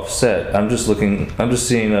increases were offset. I'm just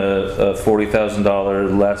seeing a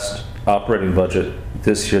 $40,000 less operating budget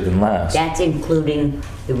this year than last. that's including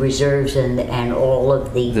the reserves and all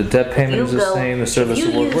of the. The debt payment You is the go- same, the service if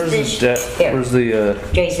you award, use where's the this- debt, here. where's the,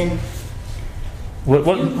 Jason, what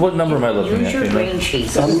number am I looking at? use your do you know? green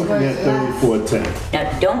sheet. I'm looking at 3410. Now,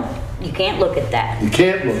 you can't look at that. You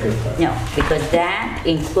can't look at that. No, because that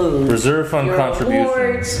includes. Reserve fund your contribution.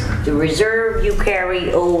 awards, the reserve you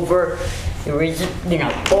carry over,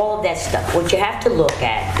 all of that stuff. What you have to look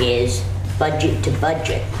at is budget to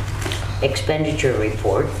budget expenditure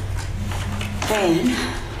report. And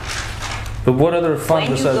But what other fund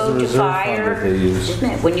when you besides the go to reserve fund fire, that they use? just a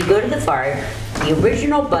minute, when you go to the fire, the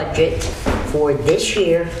original budget for this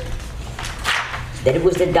year that it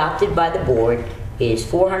was adopted by the board is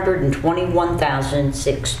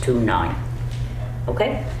 $421,629.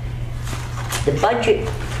 Okay? The budget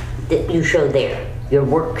that you show there, your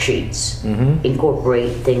worksheets,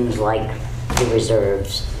 incorporate things like the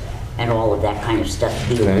reserves and all of that kind of stuff,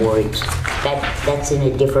 the Okay. awards. That's in a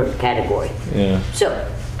different category. Yeah. So,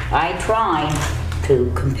 I tried to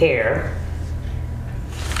compare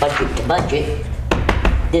budget to budget,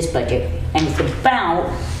 this budget, and it's about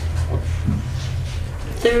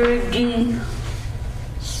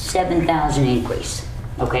 37,000 increase,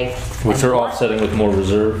 okay? Which And they're what- offsetting with more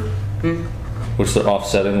reserve? Which they're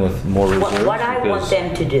offsetting with more reserve? What I want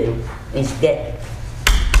them to do is get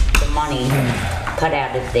the money cut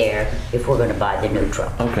out of there if we're gonna buy the new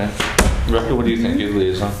truck. Okay. Rebecca, what do you think, you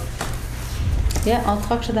liaison? Yeah, I'll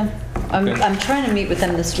talk to them. I'm Okay. trying to meet with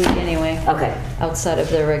them this week anyway, Okay, outside of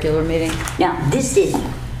their regular meeting. now, this is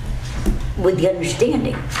with the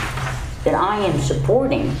understanding that I am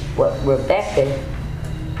supporting what Rebecca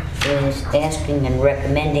is asking and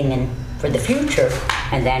recommending and for the future,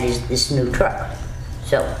 and that is this new truck.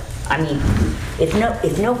 So, I mean, if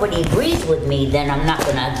nobody agrees with me, then I'm not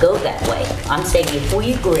gonna go that way. I'm saying if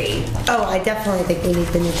we agree, Oh, I definitely think we need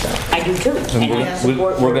the new truck. I do too. And I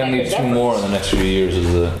support We're gonna need Rebecca's two more in efforts. the next few years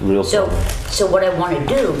is the real So, problem. so what I wanna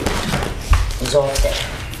do is offset.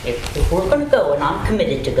 If we're gonna go, and I'm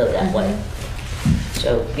committed to go that way.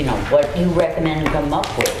 So, what you recommend and come up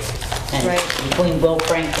with, and Right. between Will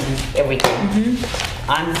Frank and everything,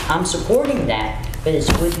 I'm supporting that, but it's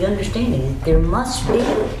with the understanding that there must be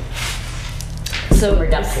some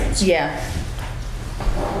reductions. Yeah.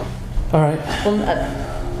 All right. Well,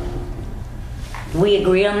 We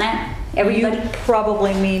agree on that, everybody? you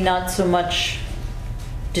probably mean not so much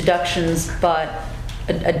deductions, but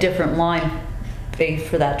a different line fee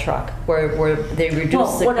for that truck, where they reduce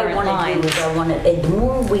Well, the what I current wanna line. do is the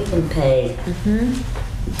more we can pay,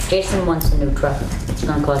 Jason wants a new truck, it's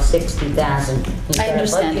gonna cost 60,000. He's I got a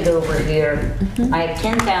understand. budget over here, I have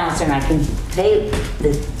 10,000, I can pay,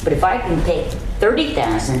 but if I can pay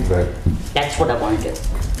 30,000, Right. that's what I wanna do.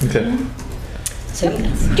 Okay. So,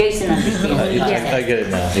 Jason understands what I'm saying. I get it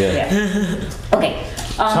now, yeah. Yeah. Okay.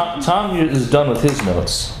 Tom is done with his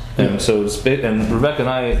notes, and so it's and Rebecca and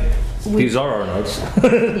I, these are our notes.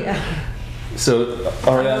 yeah. So,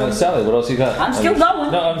 Ariana and Sally, what else you got? I'm still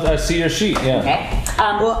going. No, I see your sheet, yeah. Okay.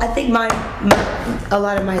 Well, I think a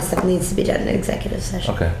lot of my stuff needs to be done in executive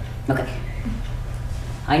session. Okay. Okay.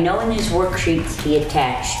 I know in his worksheets he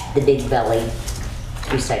attached the Big Belly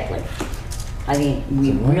recycling. I mean,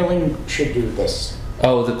 we really should do this.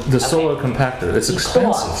 Oh, the solar compactor, it's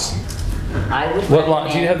expensive. Because I would What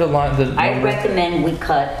line, do you have the line, the I number? recommend we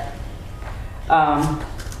cut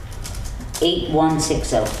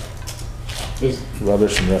 8160 is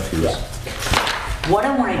Rubbish and refuse. yeah. What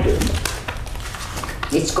I want to do,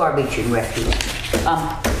 it's garbage and refuse.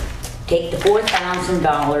 Take the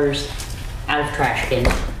 $4,000 out of trash cans.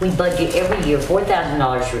 We budget every year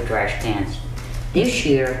 $4,000 for trash cans. This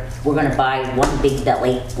year, we're going to buy one Big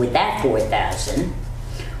Belly with that $4,000.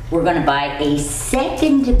 We're going to buy a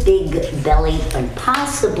second Big Belly and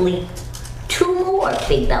possibly 2 more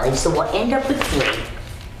Big Bellies, so we'll end up with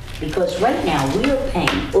 3. Because right now, we are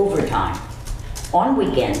paying overtime on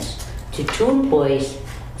weekends to 2 employees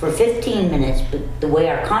for 15 minutes, but the way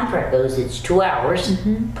our contract goes, it's 2 hours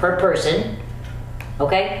per person,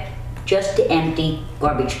 okay? Just to empty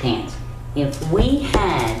garbage cans. If we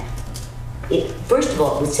had, first of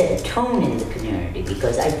all, it would set a tone in the community,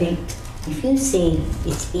 because I think if you see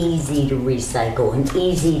it's easy to recycle and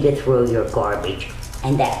easy to throw your garbage,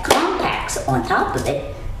 and that compacts on top of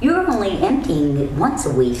it, you're only emptying it once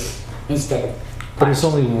a week instead of But it's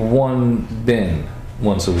only one bin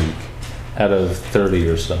once a week out of 30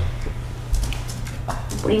 or so.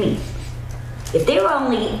 What do you mean?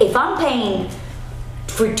 If I'm paying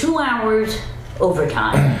for 2 hours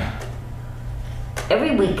overtime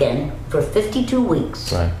every weekend for 52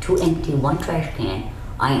 weeks Right. to empty 1 trash can,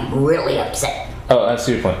 I am really upset. Oh, I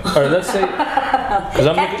see your point. All right, let's say, because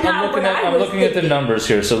I'm looking at the numbers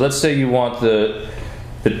here. So let's say you want the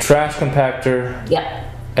trash compactor. Yep.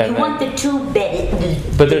 And You want the 2 bed.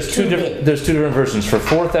 But there's two different versions. For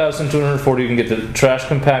 $4,240, you can get the trash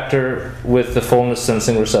compactor with the fullness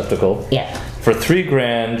sensing receptacle. Yeah. For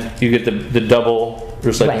 $3,000, you get the double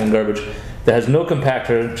recycling Right. and garbage that has no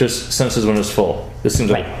compactor, just senses when it's full. This seems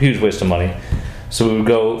like Right. a huge waste of money. So we would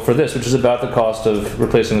go for this, which is about the cost of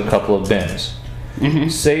replacing a couple of bins.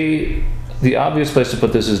 Say the obvious place to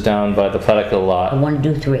put this is down by the Platica I lot. want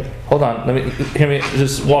to do 3. Hold on, hear me,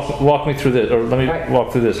 just walk me through this, or let me Right.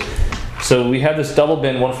 walk through this. So we have this double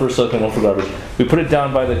bin, one for recycling, one for garbage. We put it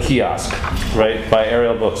down by the kiosk, right, by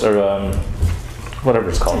Ariel Books, or whatever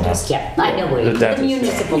it's called now. Yeah, I know where The it is. The dentist.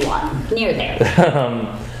 municipal lot, near there.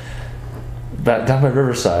 Down by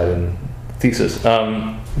Riverside and Thesis.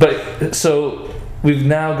 But so we've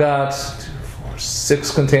now got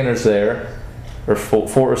 6 containers there, or 4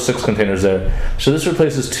 or 6 containers there. So this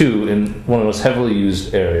replaces 2 in one of the most heavily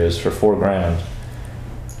used areas for $4,000.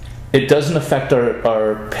 It doesn't affect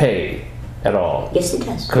our pay at all. Yes, it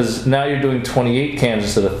does. Because now you're doing 28 cans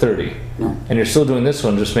instead of 30. No. And you're still doing this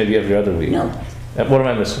one just maybe every other week. No. What am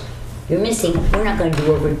I missing? You're missing, we're not going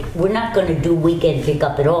to do weekend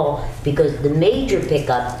pickup at all, because the major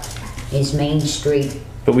pickup is Main Street.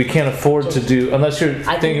 But we can't afford to do, unless you're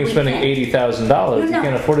I think thinking of we spending can. $80,000, you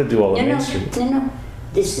can't afford to do all of Main Street. No.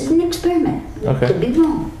 This is an experiment. Okay. Could be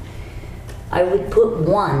wrong. I would put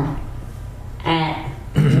 1 at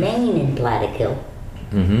Main and Plattekill.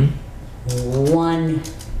 Mm-hmm. 1,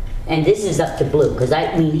 and this is up to Blue, because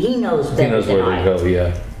I mean, he knows He better knows than where I. to go,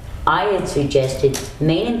 yeah. I had suggested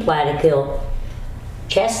Main and Plattekill,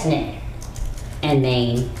 Chestnut and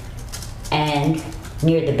Main, and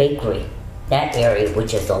near the bakery. That area,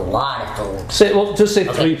 which is a lot of food. Just say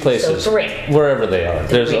Okay, 3 places. so 3. Wherever they are.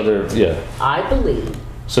 There's 3. other, yeah. I believe,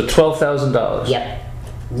 So $12,000. yep,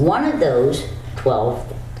 one of those 12,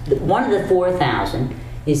 one of the 4,000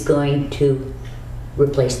 is going to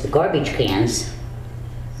replace the garbage cans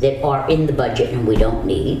that are in the budget and we don't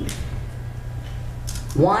need.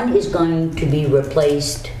 1 is going to be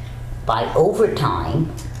replaced by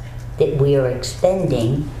overtime that we are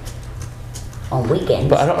expending on weekends.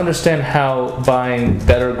 But I don't understand how buying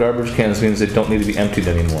better garbage cans means they don't need to be emptied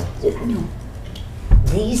anymore. No.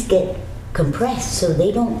 These get compressed, so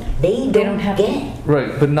they don't have to- get.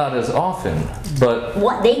 Right, but not as often. But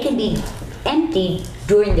What, they can be emptied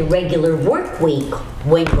during the regular work week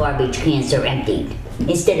when garbage cans are emptied,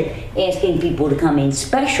 instead of asking people to come in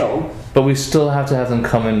special. we still have to have them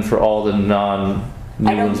come in for all the new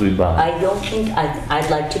ones we buy. I don't think, I'd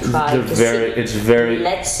like to try They're to very, see. it's very.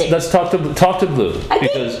 Let's see. Let's talk to Blue I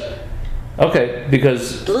did. because. Okay,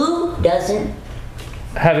 because Blue doesn't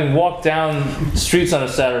having walked down streets on a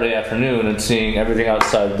Saturday afternoon and seeing everything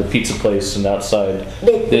outside the pizza place and outside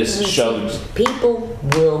this You shoved. see, people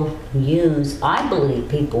will use, I believe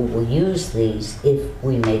people will use these if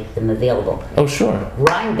we make them available. Oh, sure.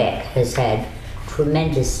 Rhinebeck has had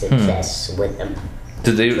tremendous success with them.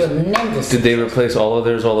 Did they? Tremendous. Did they replace all of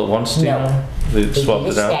theirs all at once? Do you No. know? They They swapped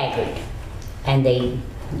did it out. staggered. And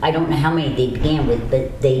I don't know how many they began with,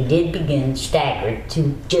 but they did begin staggered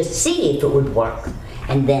to just see if it would work.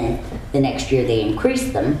 And then the next year they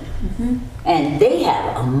increased them. And they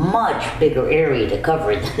have a much bigger area to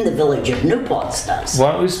cover than the village of New Paltz does.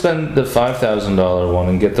 Why don't we spend the $5,000 one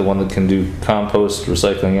and get the one that can do compost,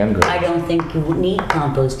 recycling, and I grading? don't think you would need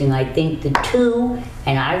composting. I think the two,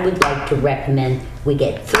 and I would like to recommend we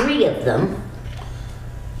get 3 of them.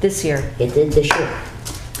 This year. It did this year.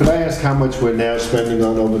 Could I ask how much we're now spending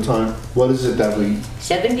on overtime? What is it that we,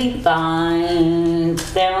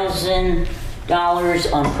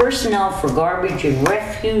 $75,000 on personnel for garbage and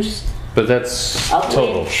refuse. But that's Of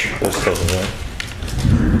total. which- That's total, right?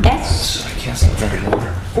 That's I can't stop drinking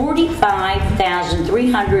water.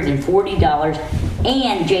 $45,340.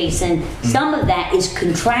 And Jason, some of that is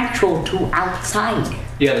contractual to outside.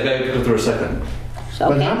 Yeah, the guy who picked up the recycling. So,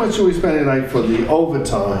 but how much are we spending like for the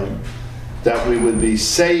overtime that we would be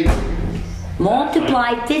saving?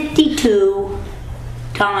 multiply 52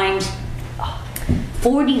 times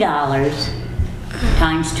 $40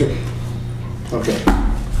 times 2. Okay.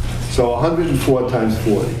 So 104 times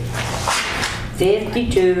 40.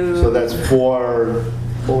 52, So that's 4,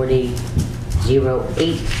 40, 0,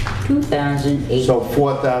 8, 2,008. so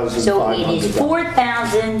 4,500. So it is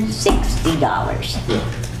 $4,060.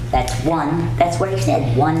 That's what he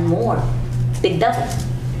said, one more. Big double.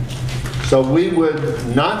 So we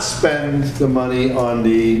would not spend the money on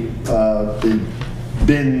the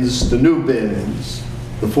bins, the new bins,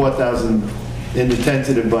 the 4,000 in the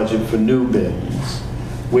tentative budget for new bins.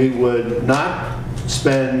 We would not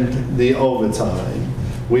spend the overtime.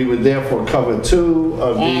 We would therefore cover 2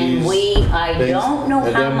 of And these. I things, don't know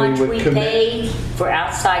and how then much would we commit- pay for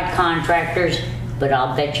outside contractors, but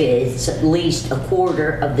I'll bet you it's at least a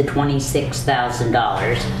quarter of the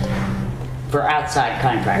 $26,000 for outside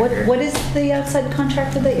contractors. What is the outside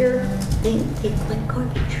contractor that you're, They collect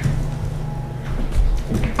garbage.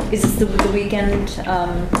 is this the weekend?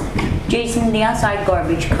 Jason, the outside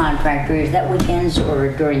garbage contractor, is that weekends or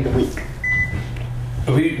during the week?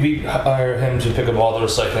 We hire him to pick up all the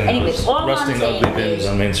recycling Anyway, those all I'm rusting saying ugly bins is-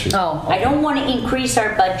 on Main Street. Oh, I don't want to increase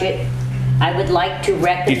our budget. I would like to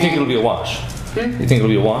recommend. Do you think it'll be a wash? You think it'll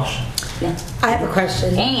be a wash? Yeah. I have a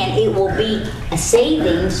question. And it will be a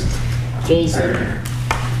savings, Jason,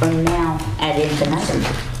 from now ad infinitum.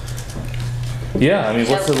 Yeah, I mean,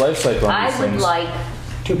 what's the life cycle on these I would things? like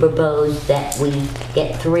to propose that we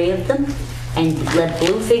get 3 of them and let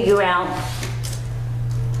Blue figure out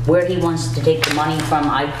where he wants to take the money from.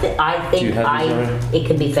 I Do you think have these already? it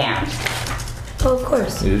can be found. Oh, of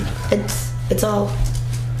course. Dude, It's all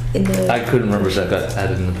in the. I couldn't remember if that got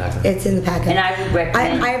added in the packet. It's in the packet. And I would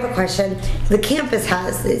recommend. I have a question. The campus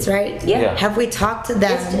has these, right? Yeah. Yeah. Have we talked to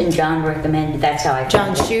Yes, them? and John recommended, that's how I.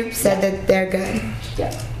 John found it. Shoup said that they're good.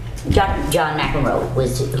 Yeah. John McEnroe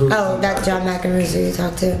was who. Oh, that John McEnroe who you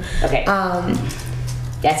talked to. Okay.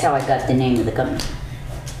 That's how I got the name of the company.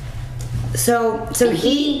 So And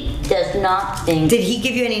he does not think, did he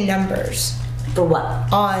give you any numbers for what?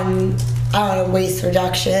 on, I don't know, waste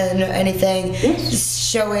reduction or anything? Yes. Just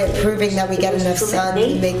show it, proving that we get was enough sun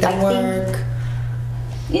to make that I think- work.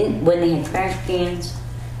 When they had trash cans,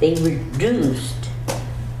 they reduced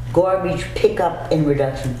garbage pickup and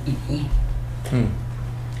reduction.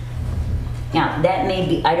 Now, that may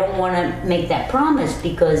be, I don't want to make that promise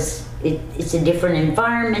because it's a different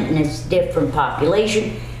environment and it's a different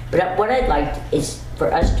population. But what I'd like is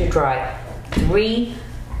for us to try 3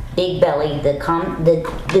 Big Belly, the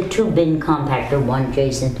 2-bin compactor one,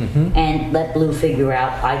 Jason, and let Blue figure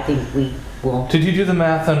out. I think we will. Did you do the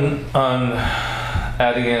math on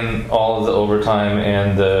adding in all of the overtime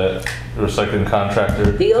and the recycling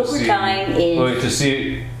contractor? The to overtime see, is- Wait, to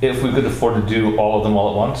see if we could afford to do all of them all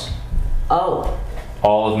at once? Oh,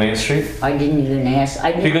 All of Main Street? I didn't even ask.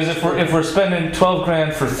 I didn't- Because if we're spending 12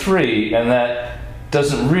 grand for 3 and that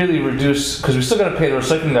doesn't really reduce, because we still got to pay the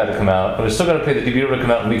recycling guy to come out, and we still got to pay the DPW to come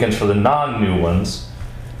out on weekends for the non-new ones.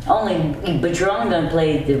 But you're only going to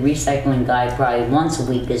play the recycling guy probably once a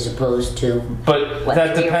week as opposed to. But What,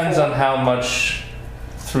 that 3 or depends 4? on how much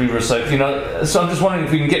 3 recycle. So I'm just wondering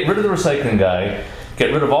if we can get rid of the recycling guy,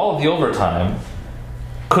 get rid of all of the overtime.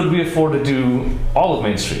 Could we afford to do all of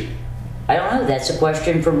Main Street? I don't know, that's a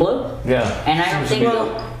question for Blue. Yeah. And I don't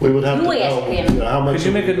think, We would have to You ask know him. how much. Could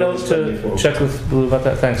you make a note to check with Blue about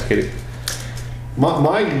that? Thanks, Katie.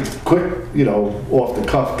 My quick, off the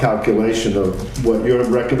cuff calculation of what you're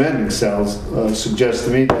recommending, Sal, suggests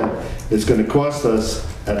to me that it's going to cost us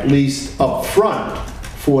at least upfront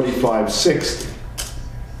 $45.60.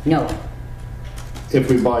 no. If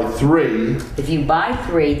we buy 3, If you buy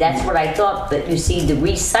 3, that's what I thought, but you see, the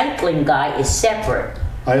recycling guy is separate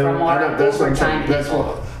from our that's what I'm overtime saying. That's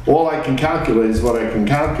people. all I can calculate is what I can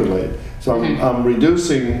calculate. So I'm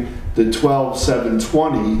reducing the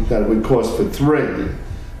 $12,720 that it would cost for 3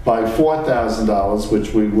 by $4,000,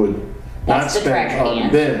 which we would not That's the spend trash on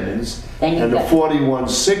cans. bins, Then you've and the got-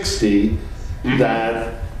 $41.60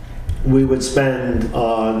 that we would spend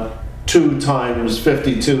on 2 times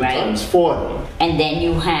 52 Right. times 40. And then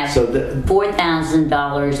you have So that-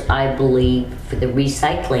 $4,000, I believe, for the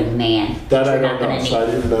recycling man. That I you're don't not gonna know, so I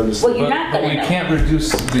need. didn't understand. Well, you're not But gonna we know. can't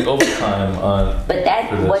reduce the overtime on. But that,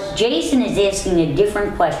 for this. what Jason is asking a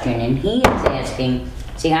different question, and he is asking,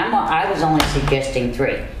 see, I was only suggesting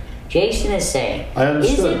 3. Jason is saying, I is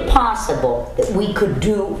understood. it possible that we could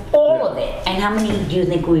do all of it? And how many do you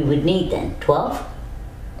think we would need then? 12?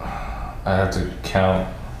 I have to count.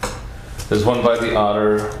 There's one by the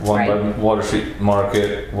Otter, one by Right. Water Street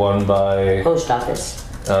Market, one by Post office.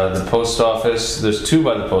 the post office. There's 2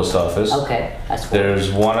 by the post office. Okay, that's 4. There's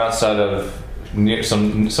one outside of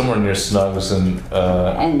somewhere near Snugs and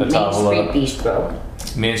And Main Street Atavola. Bistro.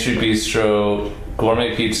 Main Street Bistro,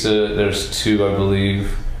 Gourmet Pizza. There's 2, I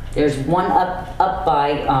believe. There's one up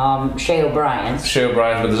by Shea O'Brien's. Shea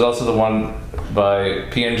O'Brien's, but there's also the one by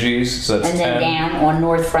PNG's. So that's And then 10, down on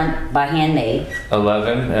North Front by Handmade.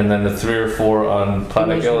 11, and then the 3 or 4 on Platic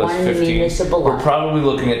there's Hill one in is the 15. municipal We're lot. probably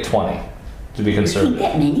looking at 20 to be You think conservative.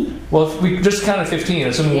 that many? Well, if we just counted 15,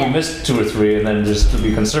 assuming Yeah. we missed 2 or 3, and then just to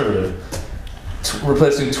be conservative,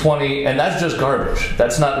 replacing 20, and that's just garbage.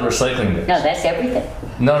 That's not the recycling bins. No, that's everything.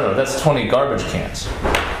 No, that's 20 garbage cans.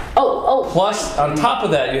 Oh. Plus, on top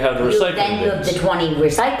of that, you have the recycling Then you have bins. the 20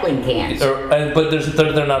 recycling cans.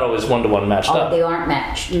 But they're not always one-to-one matched Oh, up. they aren't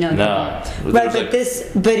matched. No. No. Right, There's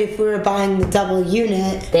but if we were buying the double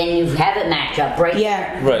unit, Then you have it match up, right?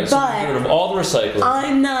 yeah. Right, so we get rid But of all the recycling.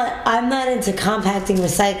 I'm not into compacting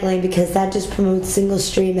recycling because that just promotes single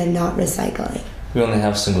stream and not recycling. We only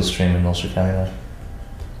have single stream in Ulster County now.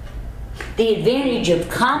 The advantage of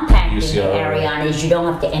compacting the UCR. Arion is you don't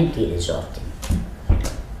have to empty it as often.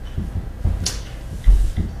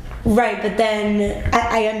 Right, but then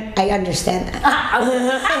I understand that.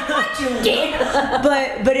 I thought you did.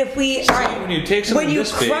 But if we When you take something when you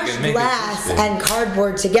this big crush and make glass it this big. and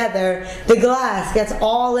cardboard together, the glass gets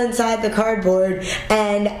all inside the cardboard,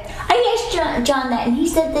 and I asked John that, and he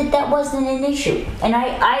said that wasn't an issue. And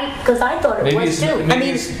because I thought it Maybe was it's- too. maybe I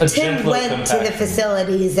mean, it's a Tim gentler went to the compaction.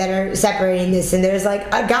 facilities that are separating this, and there's like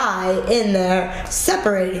a guy in there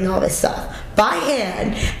separating all this stuff by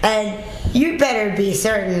hand, and you better be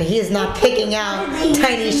certain he is not picking out What are they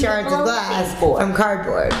tiny using the shards of blow glass thing for? from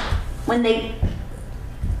cardboard. When they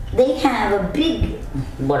have a big,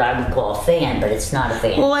 what I would call a fan, but it's not a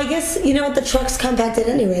fan. Well, I guess you know what, the truck's compacted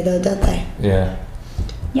anyway, though, don't they? Yeah.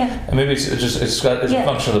 Yeah. And maybe it's a Yeah.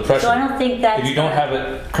 function of the pressure. So I don't think that's If you don't have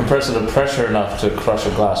it compressed at a pressure enough to crush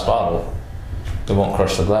a glass bottle, it won't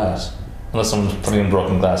crush the glass. Unless someone's putting in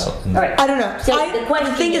broken glass. In. All right. I don't know. So the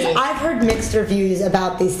question thing is, is- I've heard mixed reviews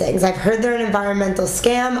about these things. I've heard they're an environmental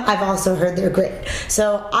scam. I've also heard they're great.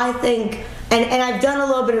 So I think, and I've done a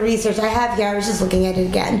little bit of research. I have here. I was just looking at it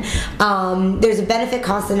again. There's a benefit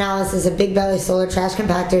cost analysis of Big Belly solar trash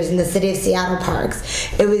compactors in the city of Seattle parks.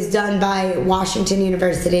 It was done by Washington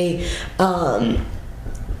University.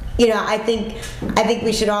 You know, I think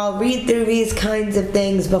we should all read through these kinds of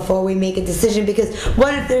things before we make a decision, because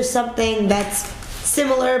what if there's something that's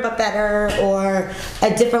similar but better, or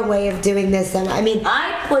a different way of doing this? And I mean,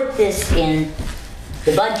 I put this in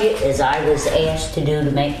the budget as I was asked to do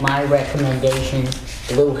to make my recommendation.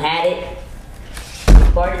 Lou had it.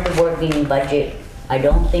 Part of the working budget. I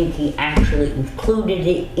don't think he actually included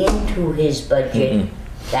it into his budget.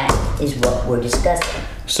 That is what we're discussing.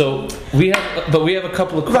 So we have a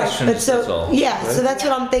couple of questions. right, but that's all. so yeah, so that's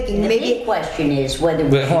what I'm thinking. The big Maybe question is whether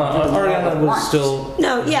we Wait, should hold on. do it all Ariana at was once. still.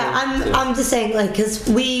 no, yeah, I'm just saying, like, because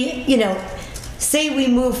we, you know, say we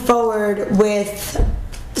move forward with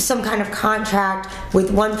some kind of contract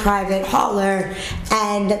with one private hauler,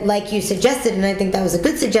 and like you suggested, and I think that was a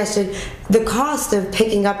good suggestion, the cost of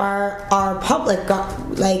picking up our public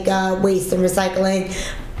waste and recycling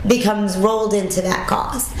becomes rolled into that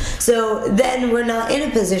cost. So then we're not in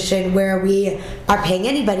a position where we are paying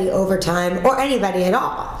anybody overtime or anybody at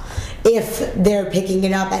all. if they're picking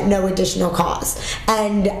it up at no additional cost.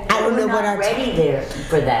 And I don't know what our We're not ready there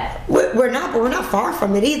for that. we're not, but we're not far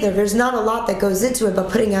from it either. There's not a lot that goes into it, but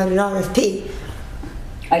putting out an RFP.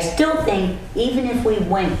 I still think even if we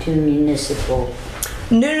went to municipal,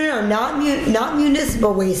 No, not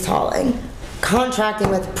municipal waste hauling. Contracting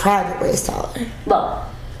with private waste hauler. well,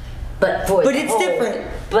 but for But the it's whole- different.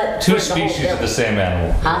 But Two for the whole species of the village. same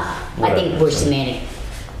animal. Huh? I think we're semantic.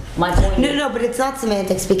 My point is. No, but it's not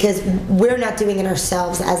semantics because we're not doing it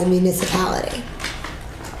ourselves as a municipality.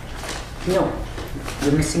 No,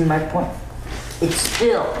 you're missing my point. It's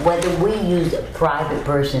still, whether we use a private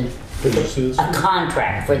person with a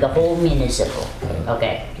contract for the whole municipal,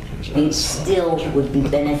 okay? It still would be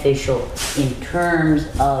beneficial in terms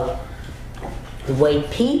of the way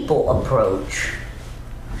people approach,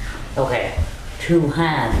 okay, to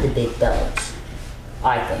have the big bellies,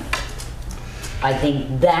 I think. I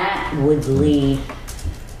think that would lead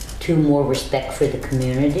to more respect for the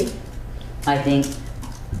community. I think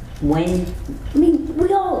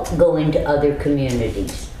we all go into other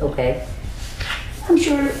communities, okay? I'm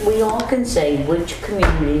sure we all can say which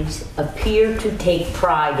communities appear to take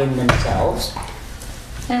pride in themselves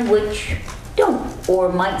and which don't, or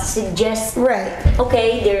might suggest, Right.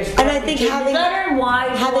 okay, there's And I think garbage in the having gutter, why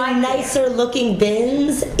having nicer looking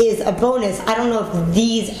bins is a bonus. I don't know if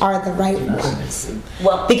these are the right ones.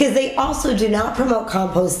 Well, Because they also do not promote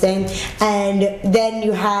composting, and then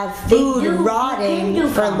you have they food do- rotting they do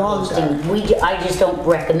for longer. composting. I just don't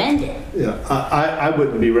recommend it. Yeah, I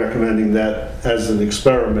wouldn't be recommending that as an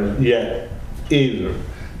experiment yet either.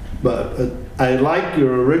 But I like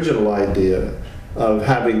your original idea of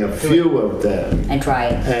having a few of them And try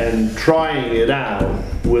it. and trying it out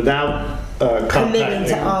without Committing to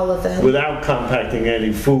compacting, all of them. without compacting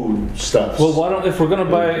any food stuff. Well, why don't, if we're gonna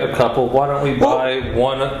buy a couple, why don't we buy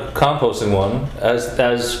one composting one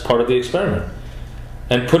as part of the experiment?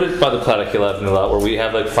 And put it by the Platicule Avenue lot where we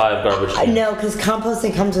have like 5 garbage cans. No, because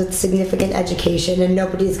composting comes with significant education, and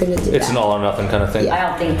nobody's going to do It's that. an all or nothing kind of thing. I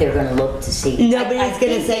don't think they're gonna look to see. Nobody's I going to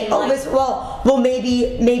think say, they oh, might- this, well,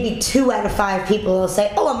 maybe 2 out of 5 people will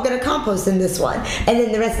say, oh, I'm going to compost in this one, and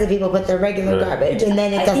then the rest of the people put their regular Right. garbage, and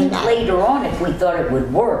then it I doesn't think matter. later on, if we thought it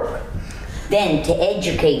would work, then to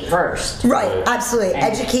educate first. Right, absolutely. And-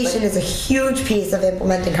 Education is a huge piece of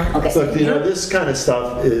implementing composting. Okay. Look, you know, this kind of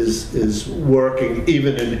stuff is working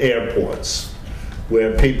even in airports,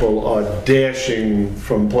 where people are dashing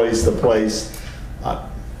from place to place.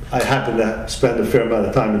 I happen to spend a fair amount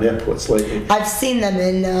of time in airports lately, I've seen them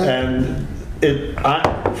in. and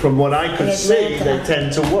from what I could In see, they Atlanta.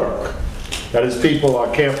 tend to work. That is, people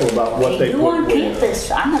are careful about what They they do put on where.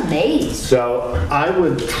 campus, I'm amazed. So I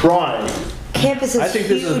would try. Campus I has think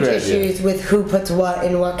this is a huge great idea. issues with who puts what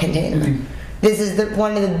in what container. This is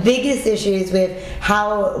one of the biggest issues with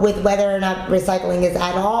whether or not recycling is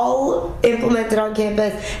at all implemented on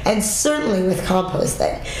campus, and certainly with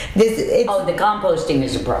composting. Oh, the composting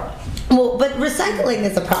is a problem. Well, but recycling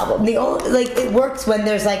is a problem. The only it works when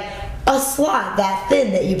there's like a slot that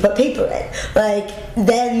thin that you put paper in.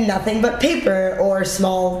 Then nothing but paper or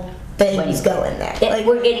small things go in there.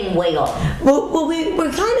 We're getting way off. Well,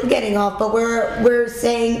 we're kind of getting off, but we're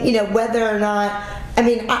saying, whether or not. I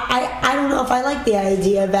mean, I don't know if I like the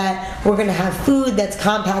idea that we're going to have food that's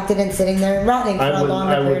compacted and sitting there and rotting for a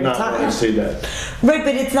longer I would period of not time. want to see that. Right,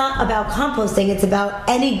 but it's not about composting. It's about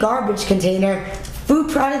any garbage container. Food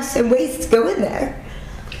products and wastes go in there.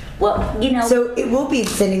 Well, So it will be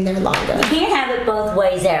sitting there longer. you can't have it both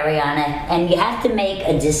ways, Ariana, and you have to make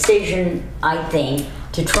a decision, I think,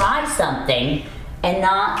 to try something and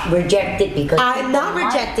not reject it because I'm people not might-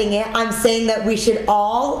 rejecting it. I'm saying that we should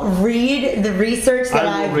all read the research that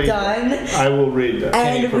I will I've read done. that. I will read that.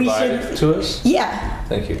 Can you And we provide should. it to us? Yeah.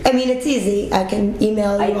 Thank you. I mean, it's easy. I can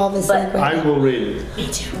email you all this but- link right I now. will read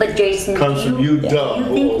it. But Jason, Comes from you, Doug. do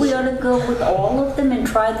you think we ought to go with all of them and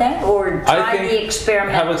try that, or I try think, the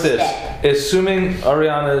experimental how about this? step? Assuming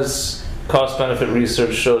Ariana's cost-benefit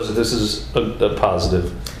research shows that this is a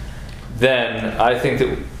positive, then I think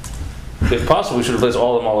that, if possible, we should replace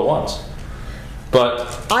all of them all at once. But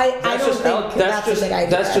I that's don't just think that's a good idea.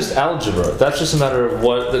 that's just algebra. That's just a matter of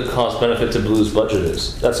what the cost-benefit to Blue's budget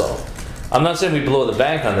is. That's all. I'm not saying we blow the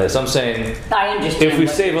bank on this. I'm saying I understand. if we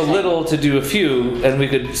what save a you're saying. little to do a few, and we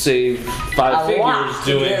could save 5 A lot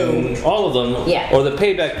figures to doing all of them, Yeah. or the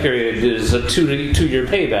payback period is a 2-year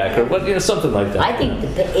payback, or what, something like that. I think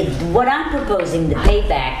what I'm proposing, the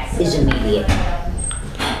payback is immediate.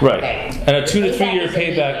 Right. Okay. And a 2 to The 3 year is payback,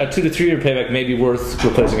 immediate. a 2 to 3 year payback may be worth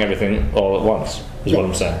replacing everything all at once, is what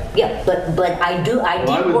I'm saying. Yeah, but I Well, I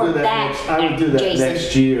did would do work that that. next, I would do that Jason,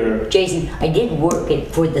 next year. Jason, I did work it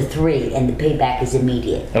for the 3 and the payback is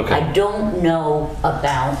immediate. Okay. I don't know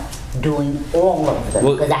about doing all of them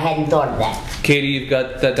Well- because I hadn't thought of that. Katie, you've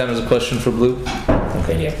got that down as a question for Blue?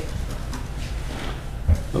 Okay, yeah.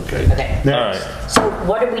 Okay. Okay. All right. So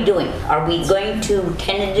what are we doing? Are we going to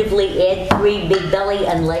tentatively add 3 Big Belly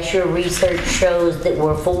unless your research shows that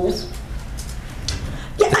we're fools?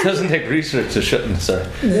 It doesn't take research to shut, sorry.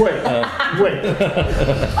 Wait, wait.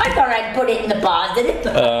 I thought I'd put it in the positive.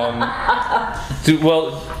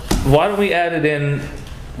 Well, why don't we add it in?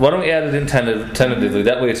 Why don't we add it in tentatively?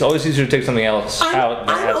 That way, it's always easier to take something else out.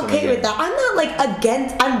 than add I'm something okay in. with that. I'm not like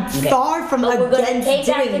against. I'm Okay. far from But we're gonna against take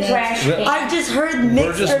out doing the this. trash can. I've just heard We're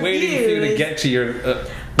mixed just reviews. waiting for you to get to your.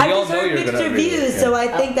 I We all just know heard you're mixed gonna agree with reviews, it, so yeah. I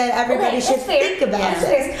think that everybody Okay, should that's fair. think about Yeah,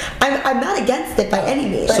 this. I'm not against it by any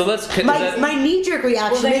means. So let's. Is my that- my knee jerk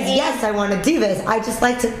reaction Well, is then, yes, I want to do this. I just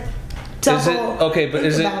like to. Is it okay? But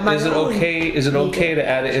is it own. okay? Is it okay to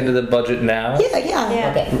add it into the budget now? Yeah,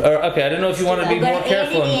 yeah. Okay. Or, okay, I don't know if you want to be I'm gonna more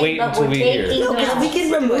careful add it and in, wait but until we're we hear. taking No, because we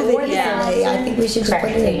can remove it easily. I think we should just put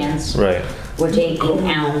Trash it in. cans. Right. We're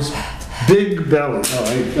taking out Big belly.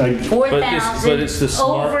 No, I, 4,000 but it's the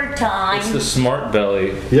smart. overtime It's the smart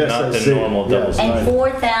belly, Yes, not I the see. normal double. Yes. and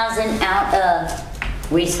 4,000 out of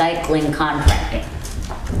recycling contracting.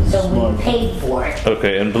 So Smart. we paid for it.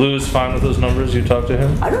 Okay, and Blue's fine with those numbers? You talked to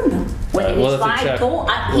him? I don't know whether Alright, we'll he's have to fine. check.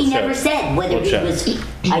 He We'll never check. said whether We'll he check. was.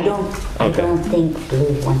 I Okay. don't think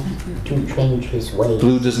Blue wants to change his ways.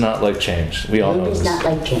 Blue does not like change. We all Blue know does this. not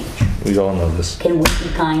like change. We all know this. Can we be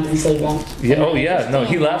kind and say that? Yeah. And Oh I yeah. No,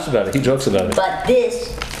 he understand laughs about it. He jokes about it. But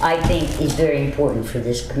this, I think, is very important for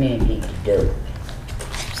this community to do.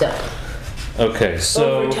 So, Okay.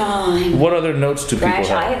 So, overtime. what other notes do people Trash,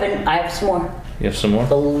 have? I have some more. You have some more?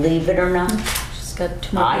 Believe it or not. She's got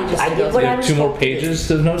 2 more I- pages I to did go what through. You I have was 2 more told to do.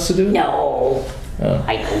 pages of notes to do? No. Oh.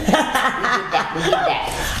 I don't. We did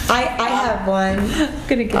that. I have one.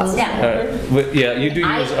 Gonna get All Now, right. But yeah, you do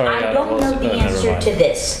I yours. All right. I don't know the never answer mind. to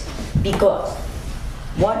this because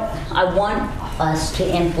what I want us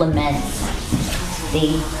to implement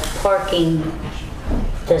the parking,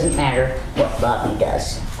 doesn't matter what Bobby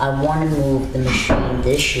does. I want to move the machine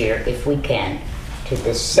this year, if we can, to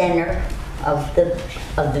the center of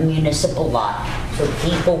the municipal lot so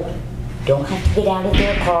people don't have to get out of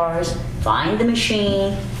their cars, find the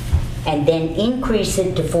machine, and then increase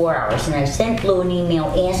it to 4 hours. And I sent Lou an email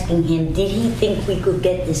asking him, did he think we could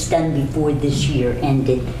get this done before this year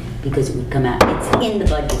ended? Because it would come out, it's in the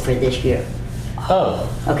budget for this year, Oh.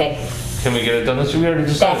 okay? Can we get it done this year? We already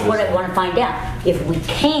decided. That's what this. I want to find out. If we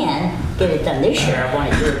can get it done this year, I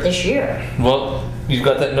want to do it this year. Well, you've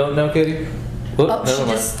got that note now, Katie? Whoop, Oh, never she mind.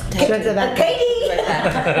 just. She went to the back. Katie!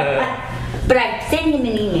 But I sent him an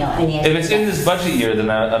email and he If it's in this budget year, then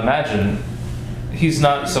I imagine he's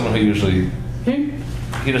not someone who usually.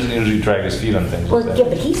 He doesn't usually drag his feet on things. Well, like yeah, that.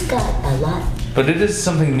 but he's got a lot. But it is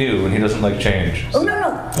something new, and he doesn't like change. Oh,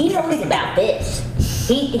 no, he knows about this.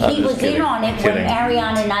 He I'm just was kidding. in on it when Kidding.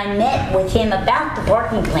 Ariana and I met with him about the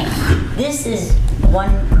parking plan. This is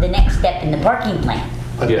the next step in the parking plan.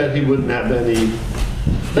 I Yeah. bet he wouldn't have any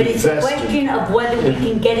But it's a invested. question of whether we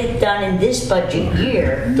can get it done in this budget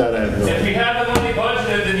year. That I have no If idea. we have the money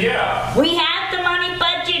budgeted, then yeah. We have the money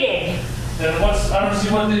budgeted. Then I don't see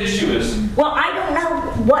what the issue is. Well, I don't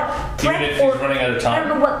know what Even prep if he's work. running out of I don't time.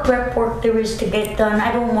 know what prep work there is to get done.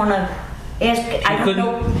 I don't want to ask. I don't couldn't-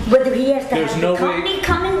 know whether he has to There's have no the way- company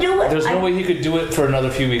come and do it. There's no way he could do it for another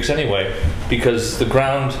few weeks anyway, because the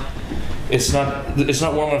ground, it's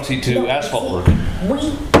not warm enough to do asphalt work.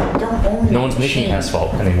 We don't own the No one's making machine,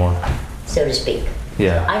 asphalt anymore. so to speak.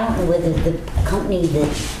 Yeah. I don't know whether the company that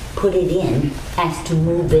put it in has to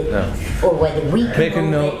move it No. or whether we can Make a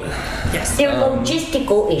move note. it. They're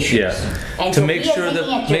logistical issues. Yeah. And To so make he sure hasn't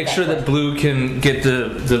that answered question. Blue can get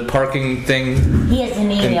the parking thing He has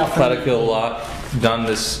an in email from me. Plattekill lot done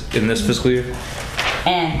in this fiscal year.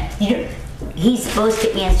 And he's supposed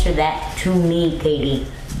to answer that to me, Katie,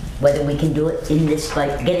 whether we can do it in this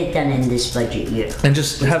budget, get it done in this budget year. And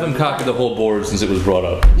just have him copy the whole board since it was brought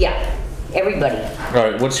up. Yeah, everybody. All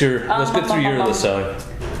right, let's get through your list, Sally.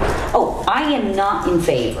 Oh, I am not in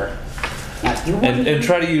favor. Now, if you want And to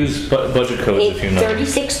try to use budget codes if you know.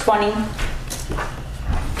 3620.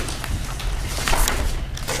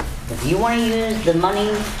 If you want to use the money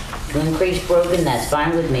to increase Brogan, that's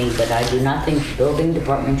fine with me, but I do not think the building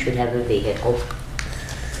department should have a vehicle.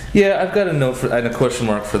 Yeah, I've got a note and a question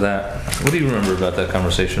mark for that. What do you remember about that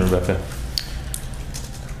conversation, Rebecca?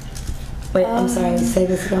 Wait, I'm sorry, say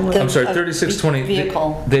this again. What- I'm sorry, A 3620.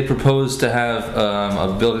 vehicle. They proposed to have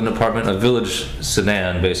a building department, a village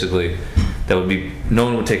sedan, basically, that would be, no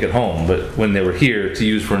one would take it home, but when they were here, to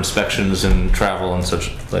use for inspections and travel and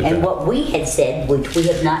such like And that. what we had said, which we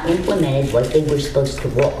have not implemented, was they were supposed to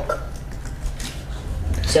walk.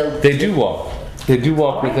 So. They do walk. They do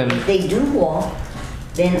walk within. If they do walk,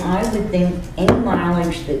 then I would think any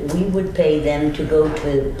mileage that we would pay them to go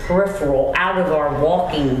to peripheral out of our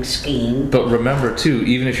walking scheme. But remember too,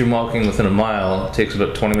 even if you're walking within a mile, it takes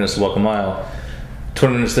about 20 minutes to walk a mile.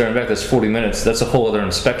 20 minutes there and back, that's 40 minutes. That's a whole other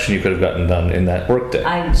inspection you could have gotten done in that workday.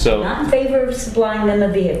 I'm So, not in favor of supplying them a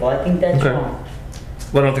vehicle. I think that's Okay. wrong.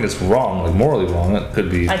 well, I don't think it's wrong, like morally wrong. It could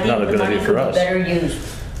be I think not a the good money idea for would be us. better used.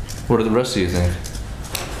 What do the rest of you think?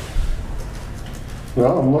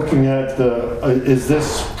 Well, I'm looking at is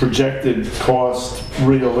this projected cost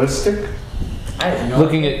realistic? I don't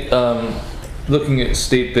know. Looking at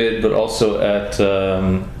state bid, but also at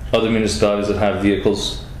other municipalities that have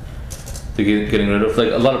vehicles they're getting rid of.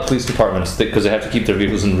 Like a lot of police departments, because they have to keep their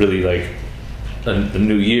vehicles in really like the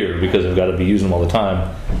new year because they've got to be using them all the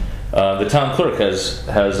time. The town clerk has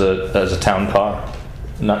a town car,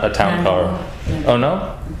 not a town car. Oh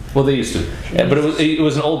no? Well, they used to, yeah, but it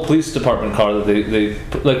was an old police department car that they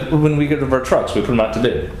like when we get rid of our trucks, we put them out to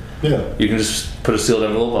bid. Yeah. You can just put a sealed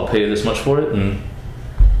envelope. I'll pay you this much for it, and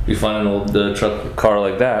you find an old truck car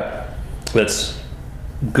like that. That's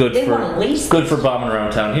good They wanna lease for bombing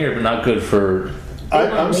around town here, but not good for.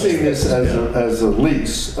 I'm seeing this as a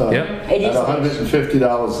lease Yeah. It at is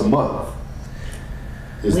 $150 a month.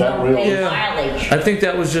 Is We that don't real? pay Yeah. mileage. I think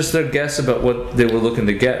that was just their guess about what they were looking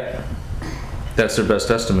to get. That's their best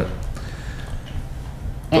estimate.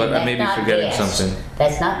 But And I that's may be not forgetting gas. something.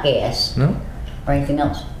 That's not gas No? or anything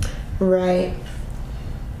else. Right.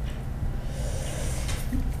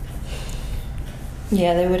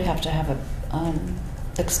 Yeah, they would have to have a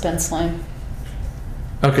expense line.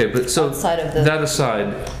 Okay, but so Outside of the- that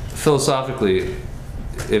aside, philosophically,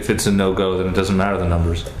 if it's a no-go, then it doesn't matter the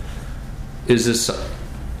numbers. Is this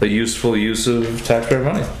a useful use of taxpayer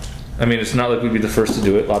money? I mean, it's not like we'd be the first to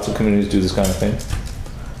do it. Lots of communities do this kind of thing.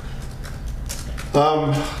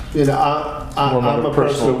 You know, Well, not I'm a a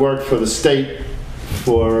person personal- who worked for the state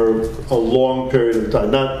for a long period of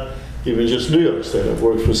time, not even just New York State. I've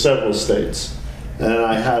worked for several states. And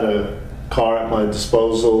I had a car at my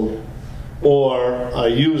disposal, or I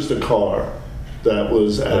used a car that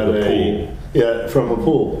was at a pool. Yeah, from a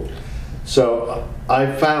pool. So I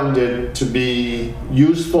found it to be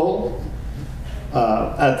useful.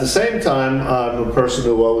 At the same time, I'm a person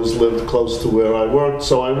who always lived close to where I worked,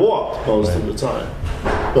 so I walked most of the time.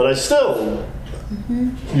 But I still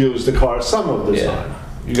used the car some of the time.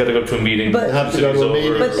 You got to go to a meeting. But- Have to go to a city's over.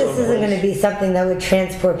 meeting. But this isn't going to be something that would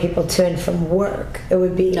transport people to and from work. It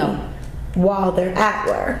would be No. while they're at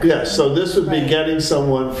work. Yes, so this would be Right. getting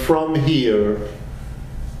someone from here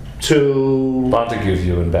to Montague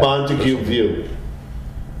View and back. Montague View.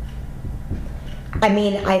 I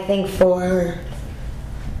mean, I think for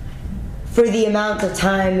the amount of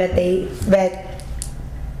time that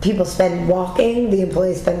people spend walking, the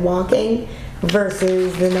employees spend walking,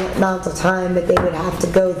 versus the amount of time that they would have to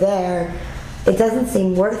go there, it doesn't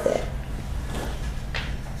seem worth it.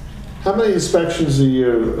 How many inspections a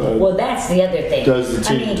year Well, that's the other thing. does the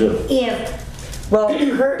team do? Well,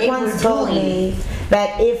 Kurt They once were told doing- me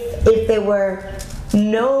that if there were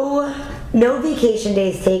no vacation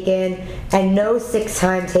days taken and no sick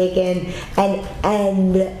time taken,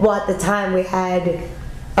 and well, at the time we had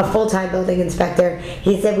a full-time building inspector,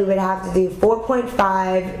 he said we would have to do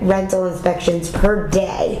 4.5 rental inspections per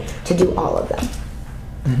day to do all of them.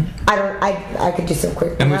 I could do some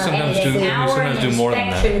quick And we math. sometimes And do- an we hour sometimes do more than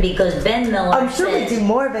that. inspection because Ben Miller I'm sure we says- do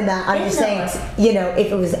more than that. I'm just saying, you know,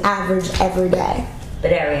 if it was average every day.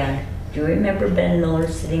 But Ariana, do you remember Ben Miller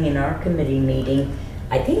sitting in our committee meeting?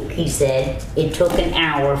 I think he said it took an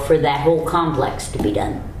hour for that whole complex to be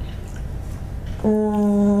done.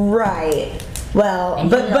 Right. Well, And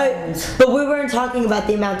but he knows. we weren't talking about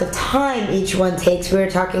the amount of time each one takes. We were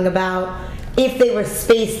talking about if they were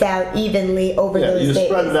spaced out evenly over Yeah, those you days.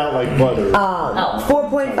 spread it out like butter. Oh.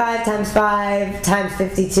 4.5 times 5 times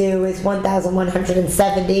 52 is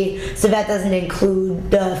 1,170. So that doesn't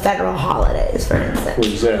include the federal holidays, for For instance.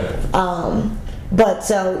 example. But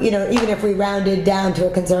so, you know, even if we rounded down to a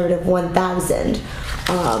conservative 1,000,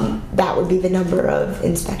 that would be the number of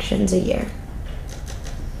inspections a year.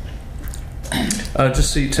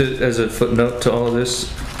 Just so as a footnote to all of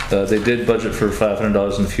this, they did budget for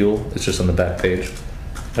 $500 in fuel. It's just on the back page.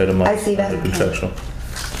 Itemized I see that. under contractual.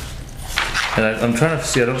 And I'm trying to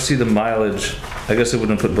see. I don't see the mileage. I guess I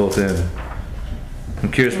wouldn't put both in.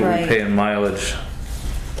 I'm curious what we Right. pay in mileage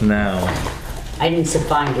now. I didn't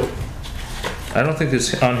find it. I don't think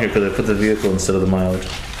it's on here because I put the vehicle instead of the mileage.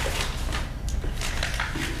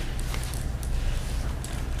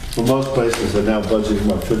 Well, most places are now budgeting,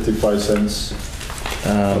 what, 55 cents?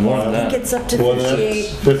 More than I that. think it's up to More than that? 58.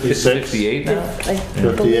 56? 58 now? I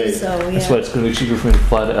 58. believe so, yeah. That's why it's going to be cheaper for me to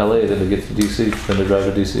fly to LA than to get to DC, than to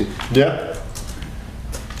drive to DC. Yeah.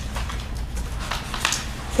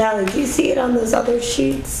 Sally, do you see it on those other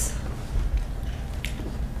sheets?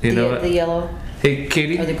 You know The what? yellow Hey,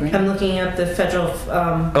 Katie? or the green? I'm looking at the federal,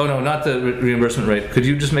 Oh, no, not the reimbursement rate. Could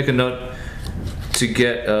you just make a note to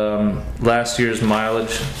get last year's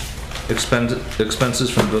mileage expenses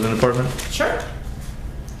from the building department? sure.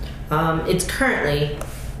 It's currently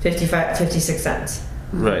 56 cents.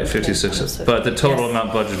 Right, 56. But the total Yes.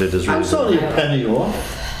 amount budgeted is I really was only a penny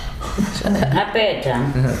off. Not bad,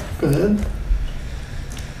 Tom. Go ahead.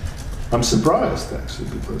 I'm surprised, actually,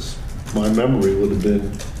 because my memory would have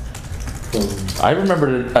been from... I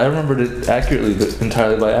remembered it accurately, but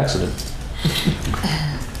entirely by accident.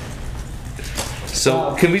 So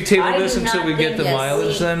Well, can we table I this do until not we get the think that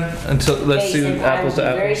mileage we- then? Until, let's see Jason, I apples would to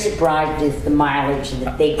be very apples. surprised if the mileage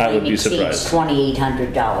that they I would claim be exceeds surprised.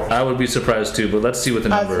 $2,800. I would be surprised too, but let's see what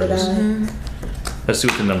the As number would is. I. Let's see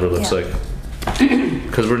what the number looks Yeah. like.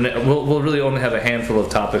 Because we'll really only have a handful of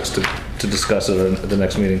topics to discuss at the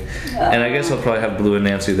next meeting. And I guess I'll probably have Blue and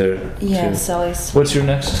Nancy there Yeah, too. Sally's. What's your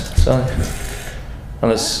next, Sally?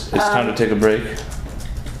 Unless it's time to take a break.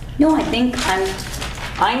 No, I think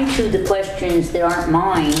I'm to the questions that aren't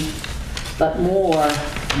mine, but more,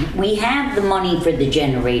 we have the money for the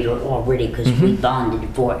generator already because we bonded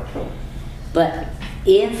for it. But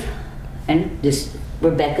if, and this,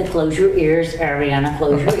 Rebecca, close your ears, Ariana,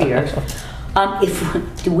 close your ears.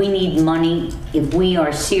 Do we need money if we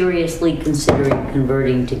are seriously considering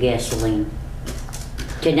converting to gasoline?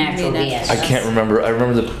 To natural gas? I can't remember. I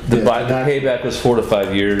remember the payback was 4 to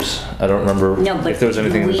 5 years. I don't remember No, but if there was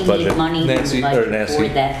anything in this do we budget. need money in the Nancy or budget for Nancy.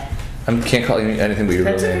 that? I can't call you anything but your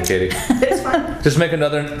real That's name, okay. Katie. It's fine. Just make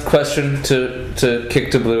another question to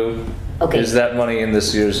kick to Blue. Okay. Is that money in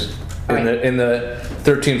this year's All right. in the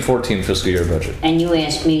 13-14 fiscal year budget? And you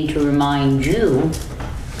asked me to remind you,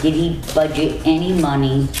 did he budget any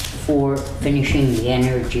money for finishing the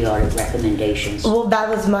energy audit recommendations? Well, that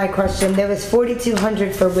was my question. There was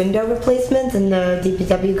 4,200 for window replacements in the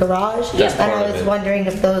DPW garage. That's And part I of was it. wondering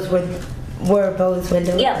if those were both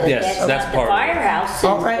window Yeah, but Yes, that's that's not the part of it. firehouse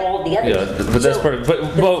All and right. all the others. Yeah, but that's So, part of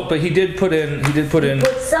it. But he did put in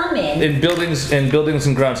Put some in, buildings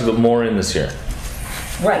and grounds, he put more in this year.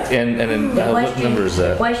 right. And in, The what number is The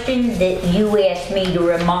that? question that you asked me to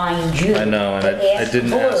remind you. I know, and to I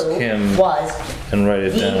didn't ask Blue him. Was, And write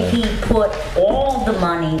it did down. he put all the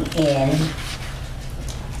money in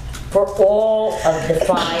for all of the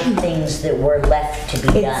 5 things that were left to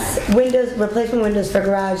be done? It's replacement windows for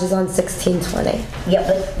garage is on 1620. Yeah,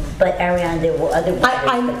 but Ariana, there were other ones,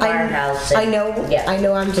 the firehouse. I and- know, Yeah. I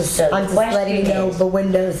know, I'm just So the letting you question know is, the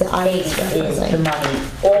windows that I was Is the referencing. money,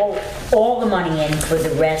 all the money in for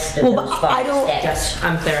the rest of Well, those but I 5 don't- steps? Yes,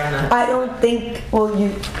 I'm clear on that. I don't think, well,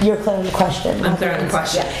 you're clear on the question. I'm clear on the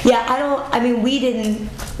question. Yeah, I mean,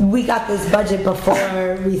 we got this budget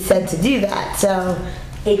before we said to do that, so,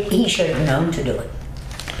 He should have known to do it.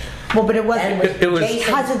 well, but it That wasn't, It was- Jason's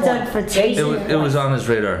Hasn't done point. for Jason's It was point. on his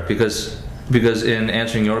radar because in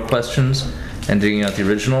answering your questions and digging out the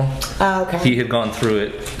original, okay. he had gone through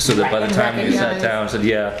it so that by the Right, time he sat recognized. down and said,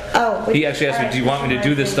 yeah. Oh, He actually asked me, do you want me to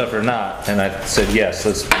do this stuff or not? And I said, yes,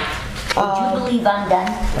 let's, Would you believe I'm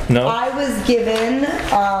done? no? I was given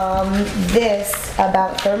this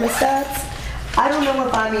about thermostats. I don't know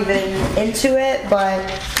if I'm even into it, but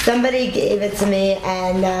somebody gave it to me,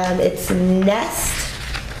 and it's Nest.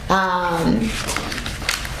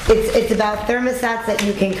 It's about thermostats that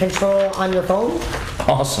you can control on your phone.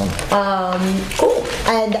 Awesome. Cool.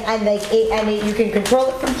 And you can control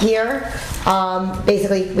it from here.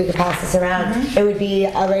 Basically, we could pass this around. It would be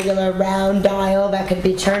a regular round dial that could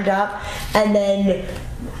be turned up, and then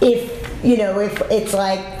if it's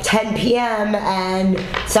like 10 p.m. and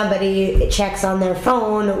somebody checks on their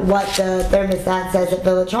phone what the thermostat says at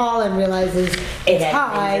Village Hall and realizes It it's has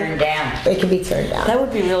high, been turned down. it can be turned down. That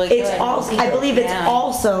would be really It's good. also, I believe it's Yeah.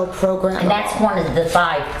 also programmable. And that's one of the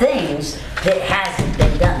 5 things that hasn't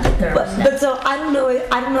been done, the thermostat. But so I don't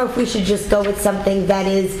know if we should just go with something that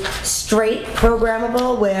is straight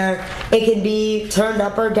programmable where it can be turned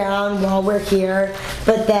up or down while we're here,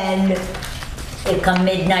 but then It come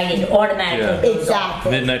midnight, it automatically goes off.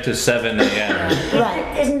 exactly Midnight to 7 a.m.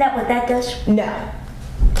 right. Isn't that what that does? No.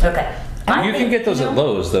 Okay. I You can think, get those you at know,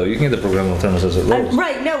 Lowe's, though. You can get the programmable thermostats at Lowe's.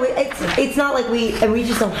 Right, no, it's not like we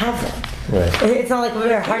just don't have them. Right. It's not like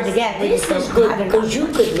they're hard to get. We This just is don't good have because them.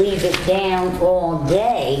 you could leave it down all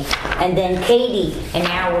day, and then Katie, an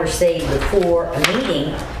hour, say, before a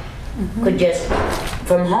meeting, could just,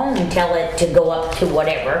 from home, tell it to go up to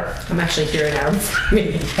whatever. I'm actually here an hour before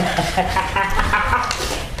me.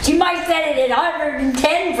 She might set it at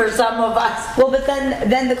 110 for some of us. Well, but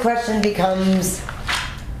then the question becomes,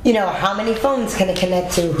 you know, how many phones can it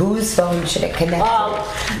connect to? Whose phone should it connect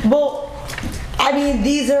to? Well, I mean,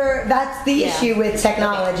 that's the issue with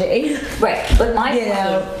technology. Right, but my You point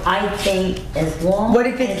know. is, I think as long What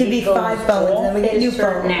if it as could be goes 5 phones and then we get off new at a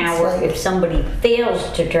certain phones, hour, like- if somebody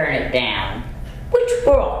fails to turn it down, which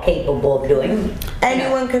we're all capable of doing,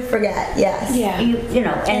 Anyone could forget, yes. Yeah. you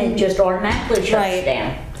know, and it just automatically shuts Right.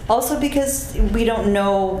 down. Also because we don't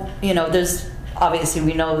know, you know, there's, obviously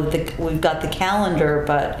we know that we've got the calendar,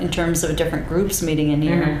 but in terms of different groups meeting in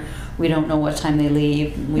here, we don't know what time they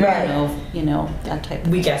leave. We Right. don't know, you know, that type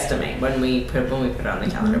of We guesstimate when we put it on the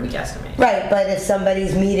calendar. We guesstimate. Right, but if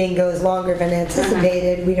somebody's meeting goes longer than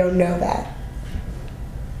anticipated, we don't know that.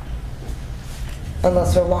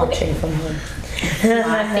 Unless we're watching from home.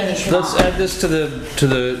 Let's add this to the, let's see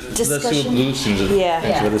what Discussion. Blue seems to Yeah.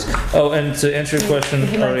 answer this. Oh, and to answer your question,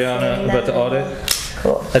 Would you mind Ariana, saying about that? the audit,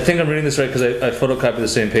 Cool. I think I'm reading this right because I photocopied the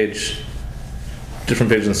same page,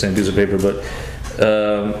 different page on the same piece of paper, but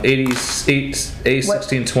 88,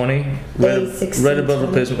 A1620, A1620. right above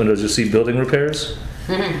replacement windows, you'll see building repairs.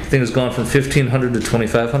 Thing has gone from 1,500 to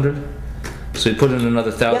 2,500. So you put in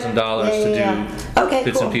another $1,000 Yep. to Yeah. do Okay,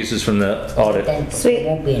 bits and cool. pieces from the audit. Then Sweet. it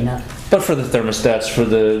won't be enough. But for the thermostats, for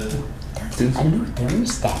the, A new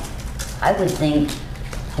thermostat. I would think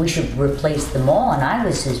we should replace them all, and I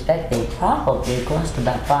would suspect they probably cost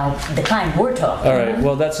about the kind we're talking. all right,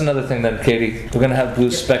 well, that's another thing then, Katie. We're gonna have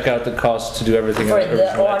Blue spec out the cost to do everything. For on the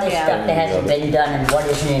original. audit stuff that hasn't been done and what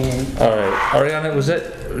isn't in, and All right,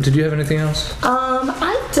 Ariana, did you have anything else?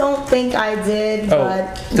 I don't think I did, Oh,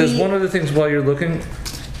 but there's one other thing while you're looking.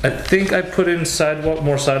 I think I put in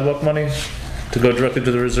more sidewalk money to go directly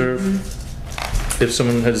to the reserve. If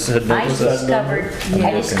someone had I noticed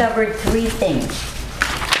that. discovered 3 things.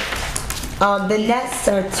 the nets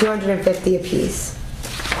are 250 apiece.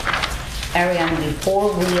 Ariana,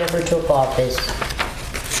 before we ever took office,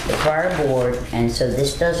 the prior board, and so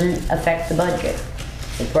this doesn't affect the budget,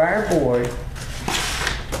 the prior board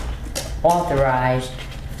authorized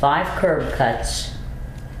 5 curb cuts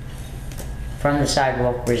from the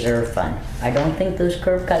sidewalk reserve fund. I don't think those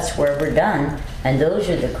curb cuts were ever done, and those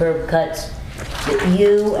are the curb cuts that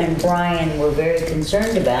you and Brian were very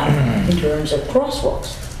concerned about in terms of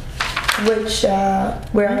crosswalks. Which,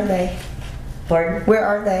 where are they? Pardon? Where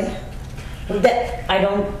are they? That,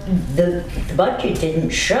 the budget didn't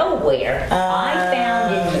show where. I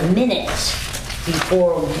found in the minutes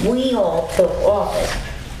before we all took office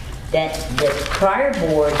that the prior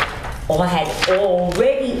board had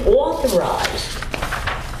already authorized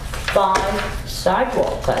 5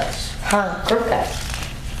 sidewalk cuts, Huh. curb cuts,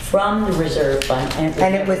 from the reserve fund, and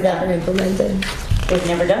And it was never never done. implemented. It was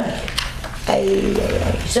never done.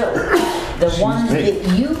 So, the ones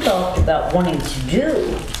that you talked about wanting to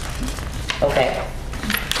do, okay,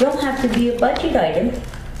 don't have to be a budget item,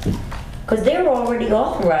 because they're already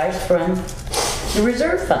authorized from the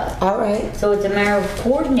reserve fund. All right. So it's a matter of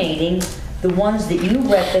coordinating the ones that you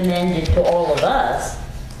recommended to all of us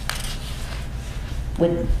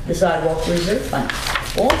with the sidewalk reserve fund.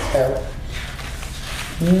 Also,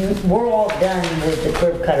 we're all done with the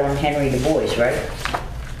curb cut on Henry Du Bois, right?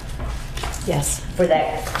 yes. For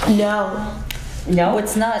that, No, No, no?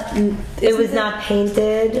 it's not. it was not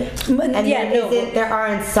painted. And yeah, there, no, there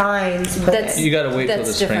aren't signs put That's- in. You gotta wait till That's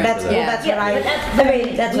the spring different. for Well, that. that's Yeah, what but that's- I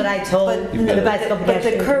mean, that's what I told But- the bicycle But the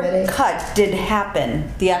pedestrian curb committee. cut did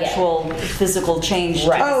happen, the actual physical change to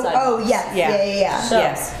Right. the Oh, sidewalks. yes, yeah. So-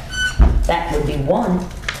 Yes. That would be one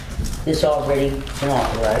that's already been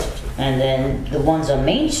authorized. And then the ones on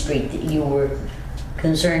Main Street that you were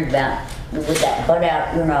concerned about with that butt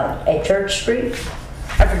out, at Church Street.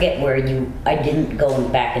 I forget where I didn't go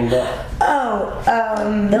back and look. Oh,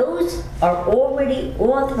 Those are already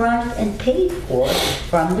authorized and paid for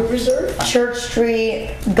from the reserve fund. Church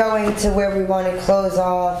Street going to where we want to close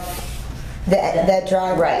off that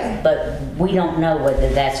driveway. Right, but we don't know whether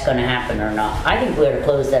that's gonna happen or not. I think we ought to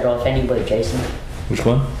close that off anyway, Jason. Which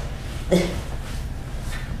one?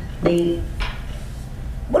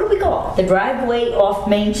 What do we call it? The driveway off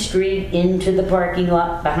Main Street into the parking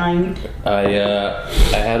lot behind? I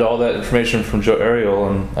had all that information from Joe Ariel,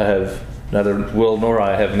 and I have neither Will nor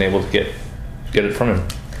I have been able to get it from him.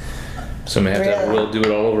 So I may have to have Really? Will do it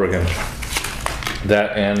all over again.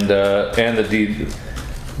 That and the deed,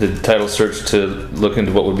 the title search to look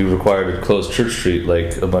into what would be required to close Church Street,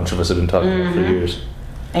 like a bunch of us have been talking about for years.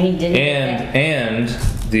 And he didn't. And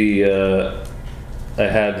the I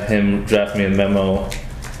had him draft me a memo.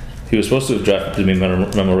 He was supposed to have drafted me a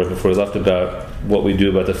memo right before he left about what we do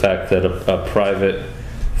about the fact that a private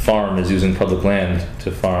farm is using public land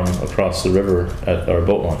to farm across the river at our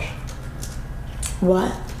boat launch.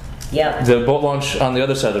 What? Yep. The boat launch on the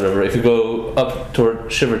other side of the river, if you go up toward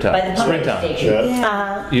Shivertown, By the pumping Springtown, station.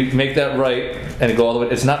 Yeah. you make that right and go all the way.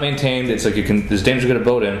 It's not maintained. It's like there's danger to get a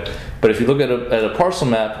boat in. But if you look at a parcel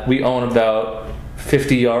map, we own about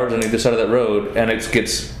 50 yards on either side of that road, and it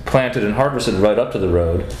gets planted and harvested right up to the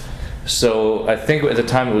road. So I think at the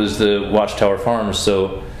time it was the Watchtower Farms.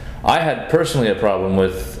 So I had personally a problem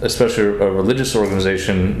with, especially a religious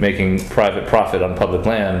organization, making private profit on public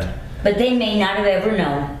land. But they may not have ever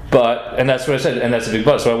known. And that's what I said, and that's a big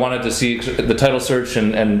but. So I wanted to see the title search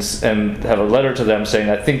and have a letter to them saying,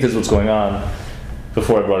 I think this is what's going on,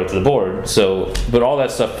 before I brought it to the board. So, but all that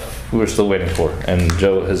stuff we were still waiting for, and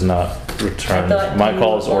Joe has not returned my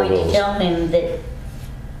calls or You bills. tell him that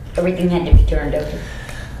everything had to be turned over.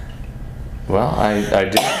 Well, I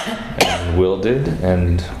did, and Will did,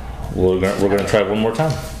 and we're gonna try one more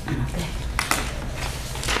time.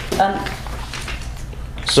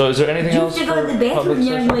 So is there anything You else have to go to for the bathroom, public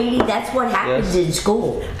young session? lady. That's what happens Yes. in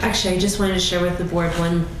school. Actually, I just wanted to share with the board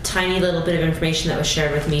one tiny little bit of information that was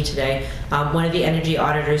shared with me today. One of the energy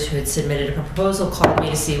auditors who had submitted a proposal called me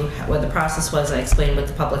to see what the process was. I explained what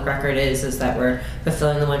the public record is that we're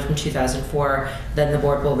fulfilling the one from 2004. Then the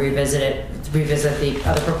board will revisit the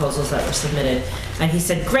other proposals that were submitted. And he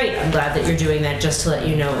said, great, I'm glad that you're doing that. Just to let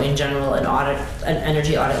you know, in general, an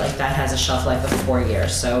energy audit like that has a shelf life of 4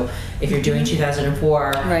 years. So if you're doing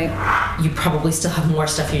 2004, Right. you probably still have more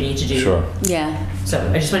stuff you need to do. Sure. Yeah. So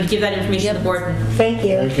I just wanted to give that information to the board. Thank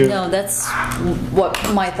you. Thank you. No, that's what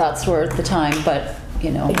my thoughts were at the time, but,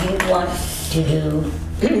 you know. Do you want to do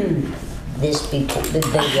this before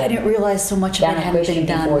I didn't realize so much of it Donna hadn't Christian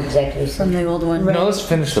been before done executive from session? the old one. No, let's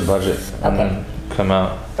finish the budget and Okay. then come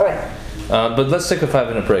out. All right. But let's take a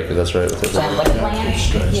 5-minute break if that's right with Sound like a plan?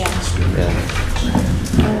 Yeah.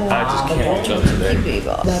 I just can't jump today.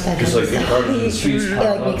 Not that Just like the cars in the streets, Yeah,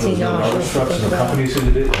 like makes me nauseous to think no about. companies who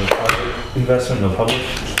did it, no private investment, no public.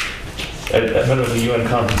 I met at the UN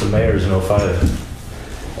Conference of Mayors in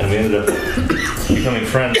 05, and we ended up becoming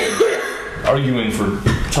friends, arguing for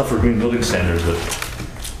tougher green building standards, but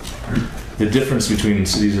the difference between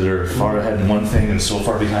cities that are far ahead in one thing and so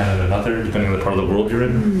far behind in another, depending on the part of the world you're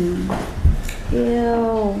in.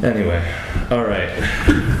 Ew, Anyway, all right.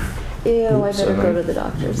 ew, I Oops, better I go know. to the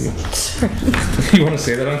doctor's. You want to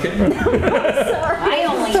say that on camera?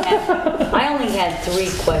 I only had 3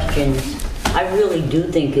 questions. I really do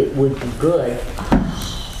think it would be good,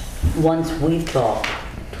 once we've talked,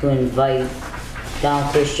 to invite Don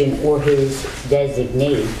Christian or his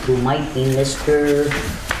designee, who might be Mr.,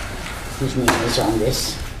 whose name is on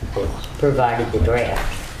this, that provided the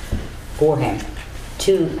draft for him,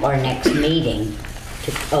 to our next meeting,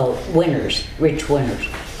 Rich Winters,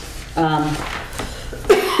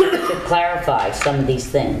 to clarify some of these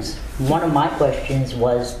things. One of my questions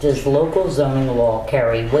was, does local zoning law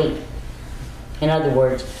carry weight? In other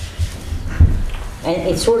words, and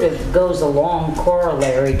it sort of goes along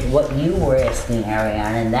corollary to what you were asking,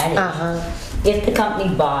 Ariana, and that is, if the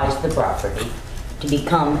company buys the property to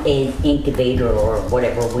become an incubator or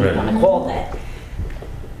whatever we Right. want to call that,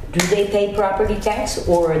 do they pay property tax,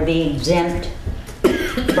 or are they exempt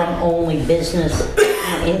from only business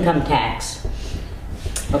income tax?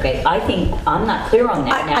 Okay, I think, I'm not clear on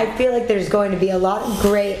that now. I feel like there's going to be a lot of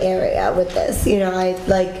gray area with this. You know, I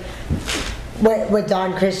like what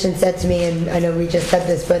Don Christian said to me, and I know we just said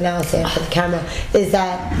this, but now I'll say it for the camera, is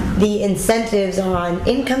that the incentives are on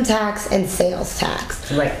income tax and sales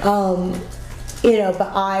tax. Right. You know,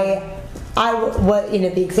 but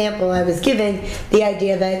the example I was giving, the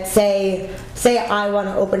idea that say I want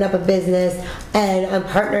to open up a business and I'm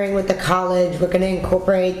partnering with the college, we're going to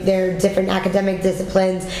incorporate their different academic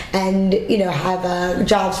disciplines and, you know, have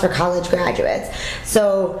jobs for college graduates.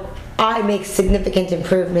 So I make significant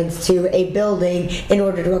improvements to a building in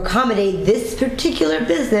order to accommodate this particular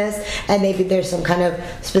business, and maybe there's some kind of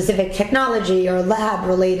specific technology or lab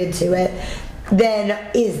related to it. Then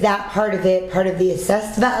is that part of it, part of the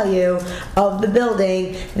assessed value of the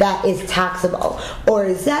building that is taxable? Or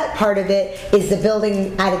is that part of it, is the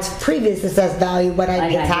building at its previous assessed value what I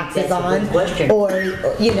pay think taxes that's a on? good question. Or,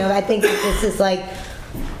 you know, I think that this is like,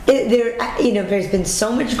 there's been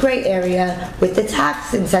so much gray area with the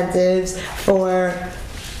tax incentives for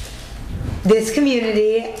this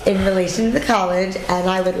community in relation to the college, and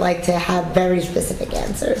I would like to have very specific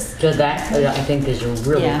answers. So that, I think, is a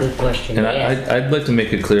really Yeah. good question And to ask. I'd like to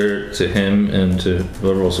make it clear to him and to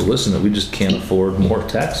whoever else will listen that we just can't afford more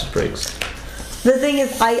tax breaks. The thing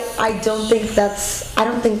is, I don't think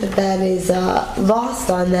that is lost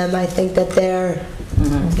on them. I think that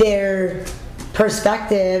their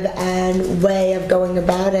perspective and way of going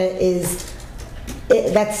about it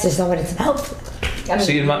that's just not what it's about. I mean,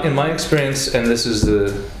 See, in my experience, and this is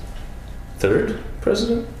the third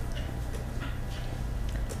president?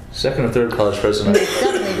 Second or third college president? It's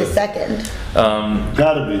definitely the second.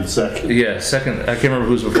 Gotta be the second. Yeah, second. I can't remember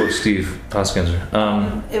who's before Steve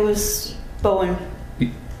Hoskinser. It was Bowen.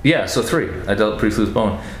 Yeah, so 3. I dealt briefly with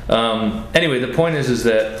Bowen. Anyway, the point is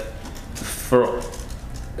that for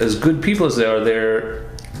as good people as they are,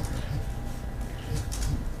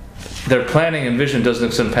 their planning and vision doesn't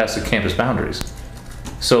extend past the campus boundaries.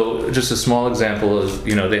 So just a small example of,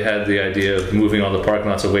 they had the idea of moving all the parking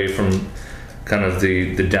lots away from kind of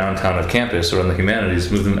the downtown of campus or on the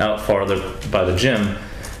humanities, move them out farther by the gym,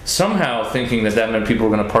 somehow thinking that meant people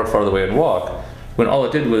were going to park farther away and walk, when all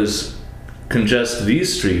it did was congest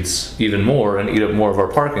these streets even more and eat up more of our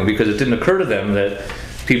parking, because it didn't occur to them that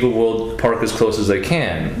people will park as close as they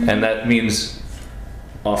can, and that means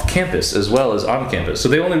off campus as well as on campus. So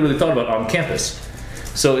they only really thought about on campus.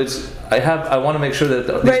 So I want to make sure that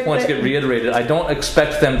these Right, points but- get reiterated. I don't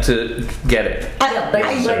expect them to get it. I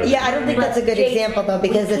don't think that's a good But example though,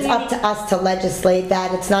 because it's up to us to legislate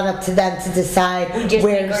that. It's not up to them to decide We just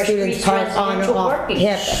where make our students streets park on or residential off parking.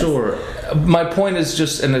 campus. Sure. My point is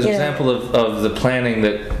just an Yeah. example of the planning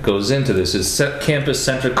that goes into this is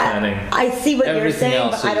campus-centric planning. I see what you're Everything saying,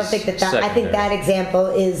 else but I don't is think that I think secondary. that example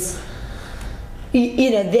is,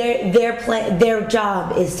 their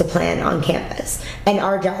job is to plan on campus, and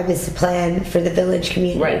our job is to plan for the village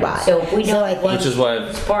community Right, wide. so if we don't I think- Which is why I've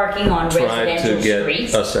It's parking on tried to residential get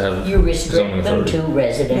streets, us to have you zoning restrict them authority. to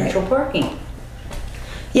residential parking.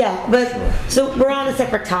 Yeah, but so we're on a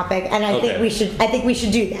separate topic, and I think Okay. we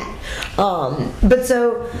should do that. But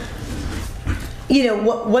so,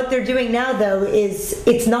 what they're doing now though is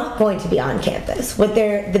it's not going to be on campus.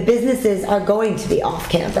 The businesses are going to be off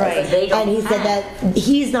campus. Right. They don't And he said have- that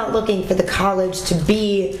he's not looking for the college to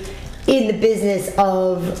be in the business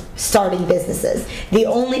of starting businesses. The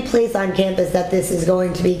only place on campus that this is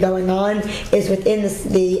going to be going on is within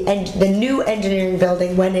the new engineering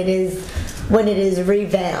building when it is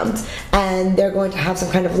revamped, and they're going to have some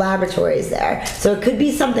kind of laboratories there. So it could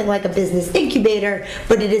be something like a business incubator,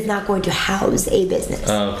 but it is not going to house a business.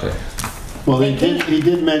 Okay. Well, he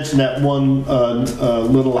did mention that one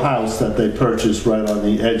little house that they purchased right on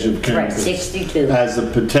the edge of Right, campus. 62. As a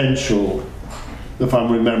potential, if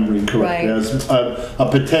I'm remembering correctly, Right. as a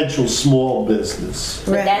potential small business.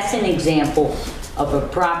 But Right. that's an example of a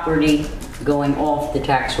property going off the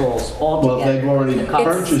tax rolls altogether. Well, they've already The college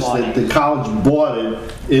purchased bought it, the college bought it,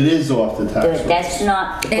 it is off the tax roll. That's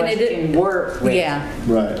not the And it- question we're raising. Yeah.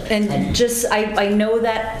 Right. And just, I know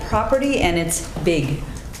that property and it's big.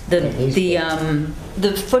 It is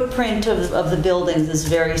The footprint of the buildings is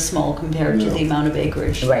very small compared to the amount of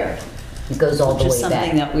acreage. Right. It goes all the Which is way back.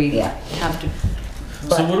 something that we Yeah. have to,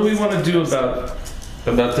 So what do we want to do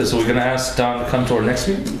about this? Are we going to ask Don to come to our next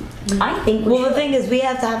meeting? I think we Well, the should. thing is, we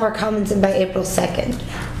have to have our comments in by April 2nd.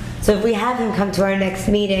 So if we have him come to our next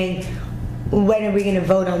meeting, when are we going to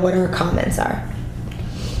vote on what our comments are?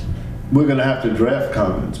 We're gonna have to draft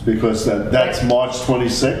comments because that's Right. March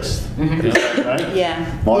 26th, is that right? yeah.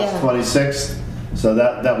 March Yeah. 26th, so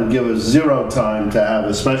that would give us 0 time to have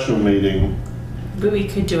a special meeting. But we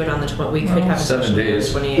could do it on the we could have a 7 special meeting on the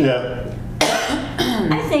days. 28th.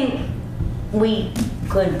 Yeah, I think we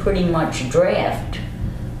could pretty much draft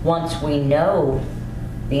once we know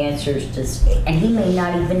the answers to, and he may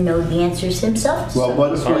not even know the answers himself. well,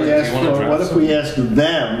 what if Sorry, we do ask, you wanna what draft if we ask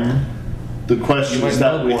them the You might questions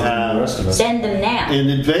know that we more than the rest have of us. Send them now. in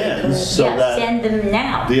advance, so Yeah, that send them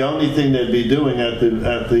now. the only thing they'd be doing at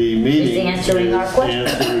the meeting answering our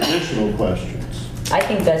questions. answer additional questions. I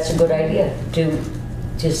think that's a good idea,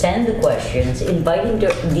 to send the questions, inviting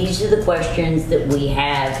to, these are the questions that we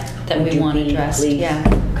have. That we Would you want please- addressed, please yeah.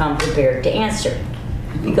 come prepared to answer.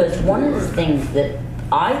 Because one of the things that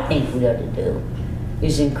I think we ought to do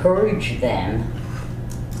is encourage them,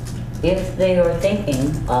 if they are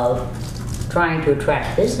thinking of trying to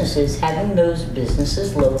attract businesses, having those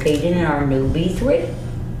businesses located in our new B3.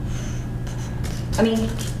 I mean,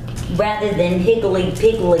 rather than higgly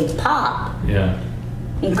pop, Yeah.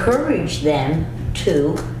 encourage them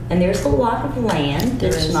to, and there's a lot of land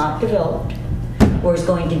There that's is. not developed, or is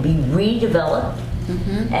going to be redeveloped,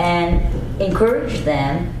 and encourage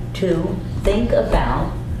them to think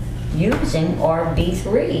about using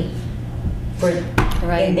RB3 in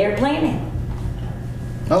Right. their planning.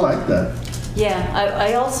 I like that. Yeah,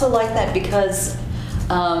 I also like that because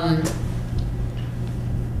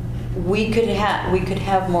we could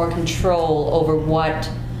have more control over what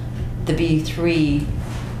the B3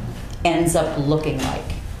 ends up looking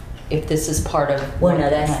like if this is part of. Well, no,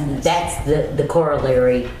 what the plan is. that's the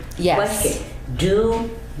corollary Yes. question. Do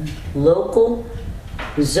local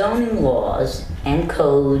zoning laws and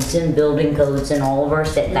codes and building codes and all of our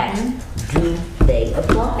setbacks, do they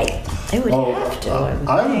apply? They would Oh, have to.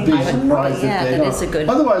 I would be surprised Yeah, if they that is a don't. good-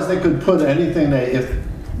 Otherwise, they could put anything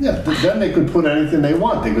then they could put anything they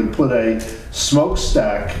want. They could put a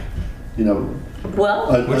smokestack, you know, Well,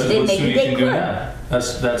 Which is then What maybe SUNY they can do could. now.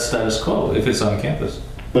 That's status quo if it's on campus.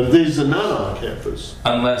 but these are not on campus.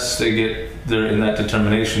 Unless they're in that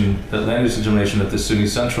determination, that land use determination that the SUNY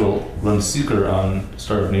Central runs seeker on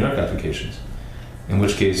Star of New York applications. In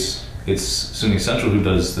which case, it's SUNY Central who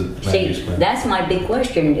does the land use See, plan. that's my big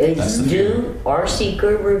question, is That's the do our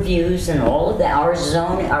seeker reviews and all of that, our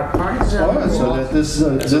current All zone right, so that laws? this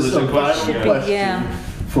is That's a a legit vital question, question yeah.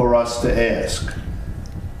 for us to ask.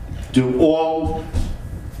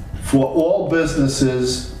 For all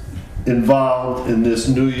businesses involved in this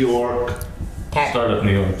New York Startup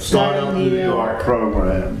New York. Startup New York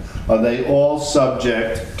program, are they all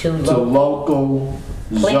subject To to local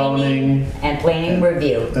zoning And planning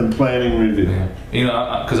review. and planning review? Yeah. You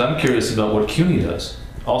know, because I'm curious about what CUNY does,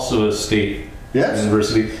 also a state Yes.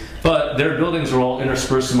 university, but their buildings are all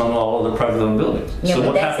interspersed among all other private owned buildings. Yeah, So but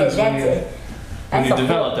what that's happens it, when that's you, it. when That's you a whole-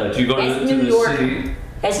 develop that? Do you go that's to New the York. city?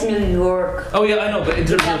 That's New York. Oh yeah, I know, but in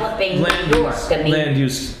terms of Developing New York, I mean- land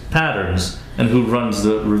use patterns and who runs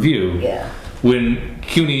the review. Yeah. When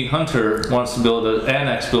CUNY Hunter wants to build an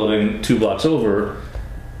annex building 2 blocks over,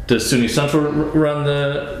 does SUNY Central run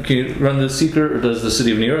the seeker, or does the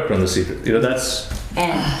City of New York run the seeker? You know, that's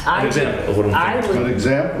And an example of what I'm I thinking. An would,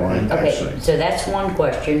 example, okay, actually. so that's one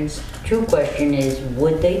question. Two question is,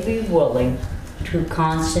 would they be willing to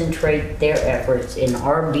concentrate their efforts in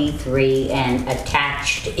RB3, and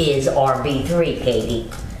attached is RB3,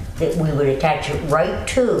 Katie? That we would attach it right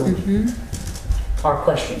to our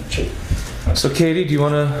question sheet. So Katie, do you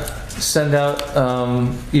want to send out,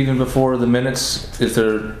 even before the minutes, if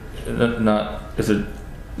they're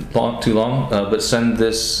too long, but send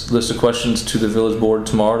this list of questions to the village board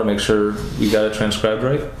tomorrow to make sure we got it transcribed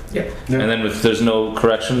right? Yep. Yeah. And then if there's no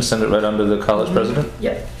corrections, send it right on to the college president?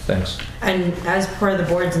 Yep. Thanks. And as per the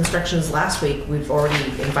board's instructions last week, we've already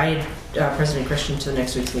invited President Christian to the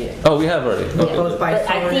next week's meeting. Oh, we have already? Okay. Both by But I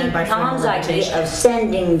phone and think by formal Tom's idea invitation. of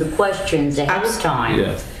sending the questions ahead of time,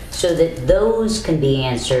 Yeah. so that those can be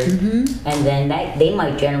answered, and then they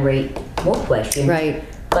might generate more questions. Right.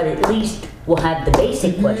 But at least we'll have the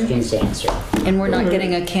basic questions answered. And we're not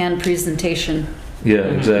getting a canned presentation. Yeah, Yeah,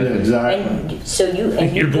 exactly. exactly. And so you,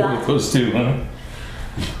 and You're you bored with got, those too, huh?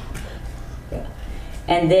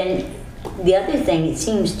 and then the other thing, it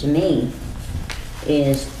seems to me,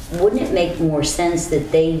 is wouldn't it make more sense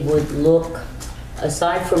that they would look,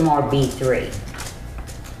 aside from our B3,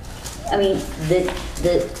 I mean,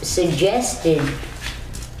 the suggested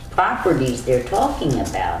properties they're talking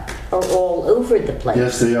about are all over the place.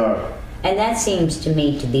 Yes, they are. And that seems to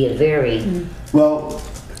me to be a very, Well,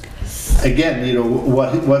 again, you know,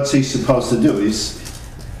 what's he supposed to do?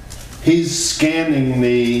 He's scanning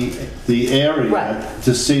the area Right.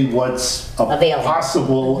 to see what's a Available.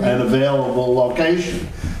 possible and available location.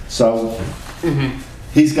 So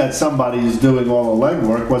he's got somebody who's doing all the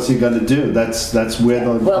legwork. What's he going to do? That's where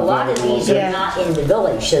the well, a lot of available these are location- not in the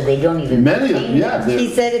village, so they don't even. Many of them, contain yeah, them. He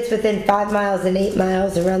they're- said it's within 5 miles and 8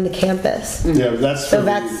 miles around the campus. yeah. That's So for the-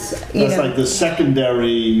 that's, you know- like the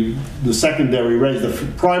secondary range. The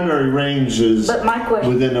primary range is But my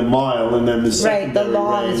question- within a mile, and then the Right, the secondary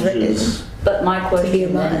law is range written. is. But my be a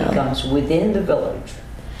question then mile. becomes, within the village,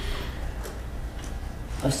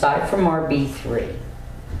 aside from RB3,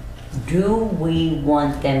 do we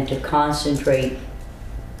want them to concentrate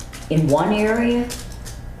in one area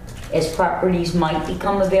as properties might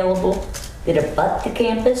become available that abut the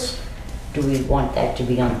campus? Do we want that to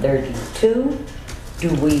be on 32? Do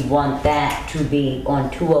we want that to be on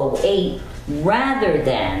 208 rather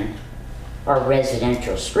than our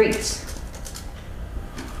residential streets?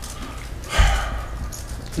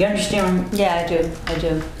 You understand? Yeah, I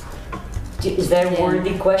do. Is that a Yeah.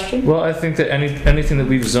 worthy question? Well, I think that anything that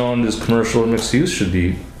we've zoned as commercial or mixed use should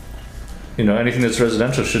be, you know, anything that's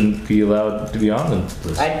residential shouldn't be allowed to be on the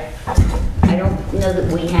list. I don't know that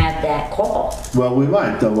we have that call. Well, we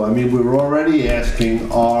might though. I mean, we were already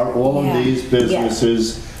asking, are all Yeah. of these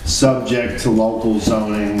businesses subject to local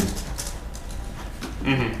zoning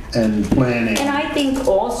and planning. And I think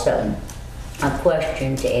also, a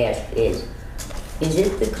question to ask is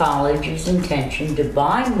it the college's intention to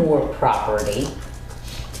buy more property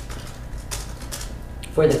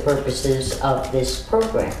for the purposes of this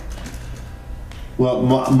program? Well,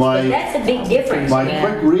 But my, that's a big difference, my man.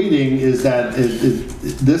 quick reading is that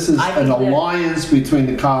this is I an think that- alliance between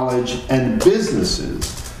the college and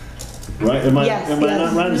businesses, right? Am I Yes, not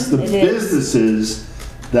yes. right? It's the It is. businesses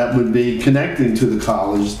that would be connecting to the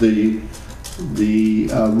college. The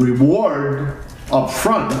reward up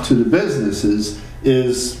front to the businesses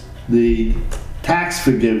is the tax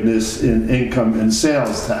forgiveness in income and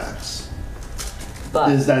sales tax.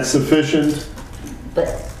 Is that sufficient?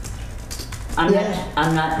 But Yeah.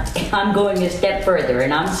 I'm going a step further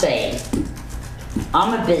and I'm saying,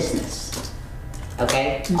 I'm a business,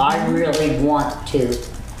 okay? I really want to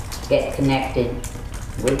get connected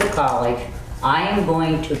with the college. I am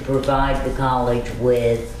going to provide the college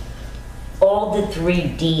with all the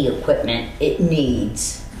 3D equipment it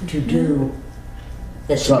needs to do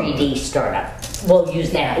the 3D startup. We'll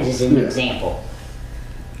use that as an Yeah. example.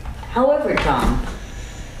 However, Tom,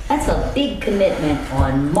 that's a big commitment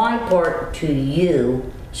on my part to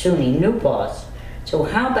you, SUNY New Paltz. So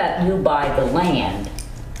how about you buy the land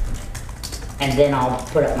and then I'll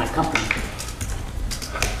put up my company?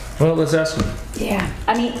 Well, let's ask him. Yeah.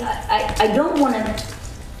 I mean, I don't want to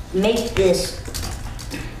make this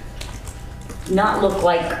not look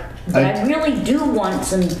like, but I really do want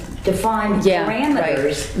some defined Yeah,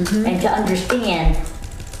 parameters and to understand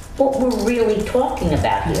what we're really talking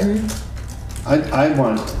about here. I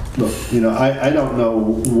want, look, I don't know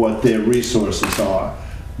what their resources are,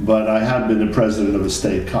 but I have been the president of a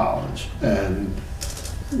state college, and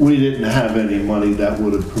we didn't have any money that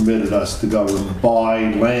would have permitted us to go and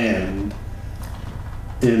buy land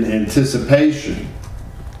in anticipation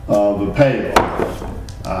of a payoff.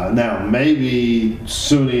 Now, maybe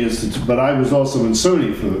SUNY Institute, but I was also in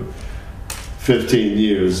SUNY for 15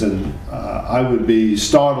 years, and I would be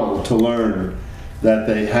startled to learn that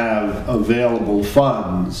they have available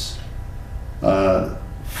funds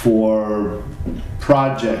for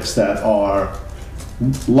projects that are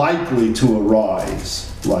likely to arise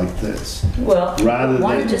like this, Well, rather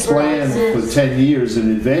one than of the plan for purposes- 10 years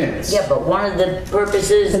in advance. Yeah, but one of the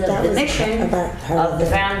purposes But of that the was mission about part of the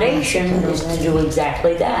of foundation is to do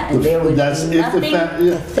exactly that. And there would That's be if the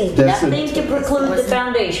nothing, that's nothing to preclude the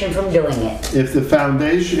foundation from doing it. if the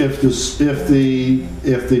foundation, if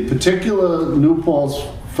the particular New Paltz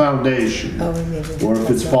Foundation, Oh, we maybe or if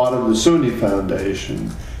it's that's part of the SUNY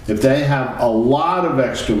Foundation, if they have a lot of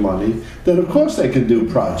extra money, then of course they can do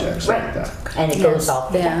projects like Right. that. And it goes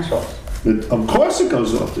off the tax roll. But of course it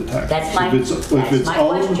goes off the tax. That's my- If it's that's my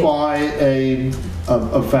owned question. by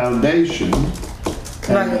a foundation,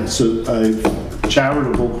 and it's a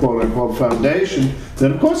charitable quote-unquote foundation,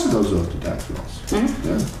 then of course it goes off the tax rolls. Mm-hmm.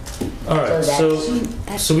 Yeah. All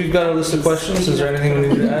right, so we've got a list of questions. Is there anything we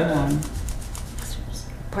need to add?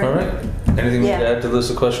 All right. Anything we need to add to the list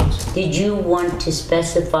of questions? Did you want to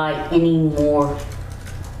specify any more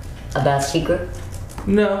about secret?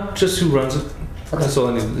 No, just who runs it. That's all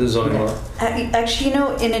I need. The zoning law. Actually,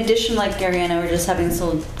 in addition, like Gary and I were just having this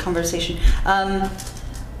little conversation,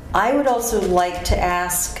 I would also like to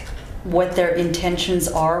ask what their intentions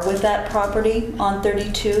are with that property on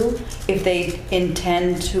 32, if they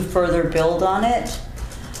intend to further build on it.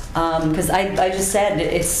 Because I just said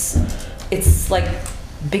it's like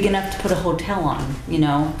big enough to put a hotel on,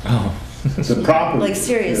 Oh. It's a property. Like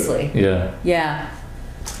seriously. Yeah. Yeah.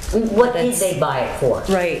 What did That's- they buy it for?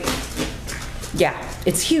 Right. Yeah,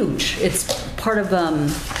 it's huge. It's part of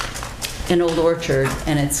an old orchard,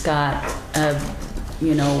 and it's got a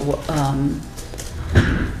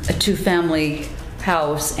two-family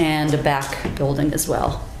house and a back building as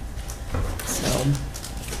well. So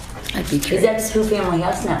I'd be Is curious. that a two-family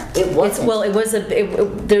house now? It wasn't.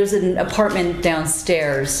 There was an apartment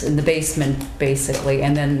downstairs in the basement, basically,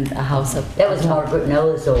 and then a house up. That was Margaret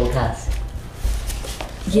Noah's old house.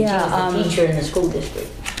 And Yeah. She was a teacher in the school district.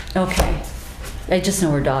 Okay. I just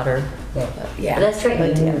know her daughter. Yeah. Yeah. But that's right.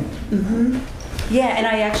 But, you yeah. knew. Yeah, and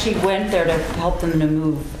I actually went there to help them to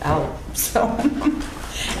move out. So the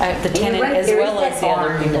You're tenant right, as there is well that as the other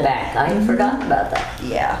barn in people. the back. I had forgotten about that.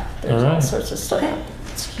 Yeah, there's All all right. sorts of stuff. Okay.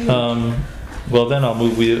 It's huge. Well, then I'll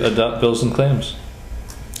move we adopt bills and claims.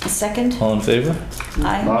 A second? All in favor?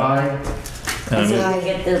 Aye. Aye. And So I we'll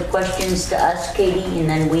get the questions to us, Katie, and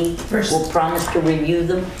then we will promise to review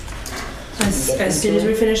them. As soon as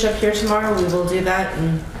we finish up here tomorrow, we will do that,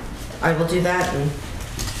 and I will do that, and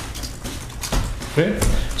Okay,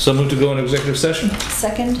 so move to go into executive session.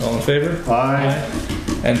 Second? All in favor? Aye.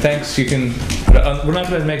 And thanks, you can, we're not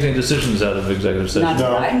going to make any decisions out of executive session. Not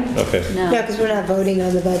that I Okay, No. No, because we're not voting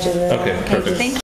on the budget at all. Okay, perfect. Thank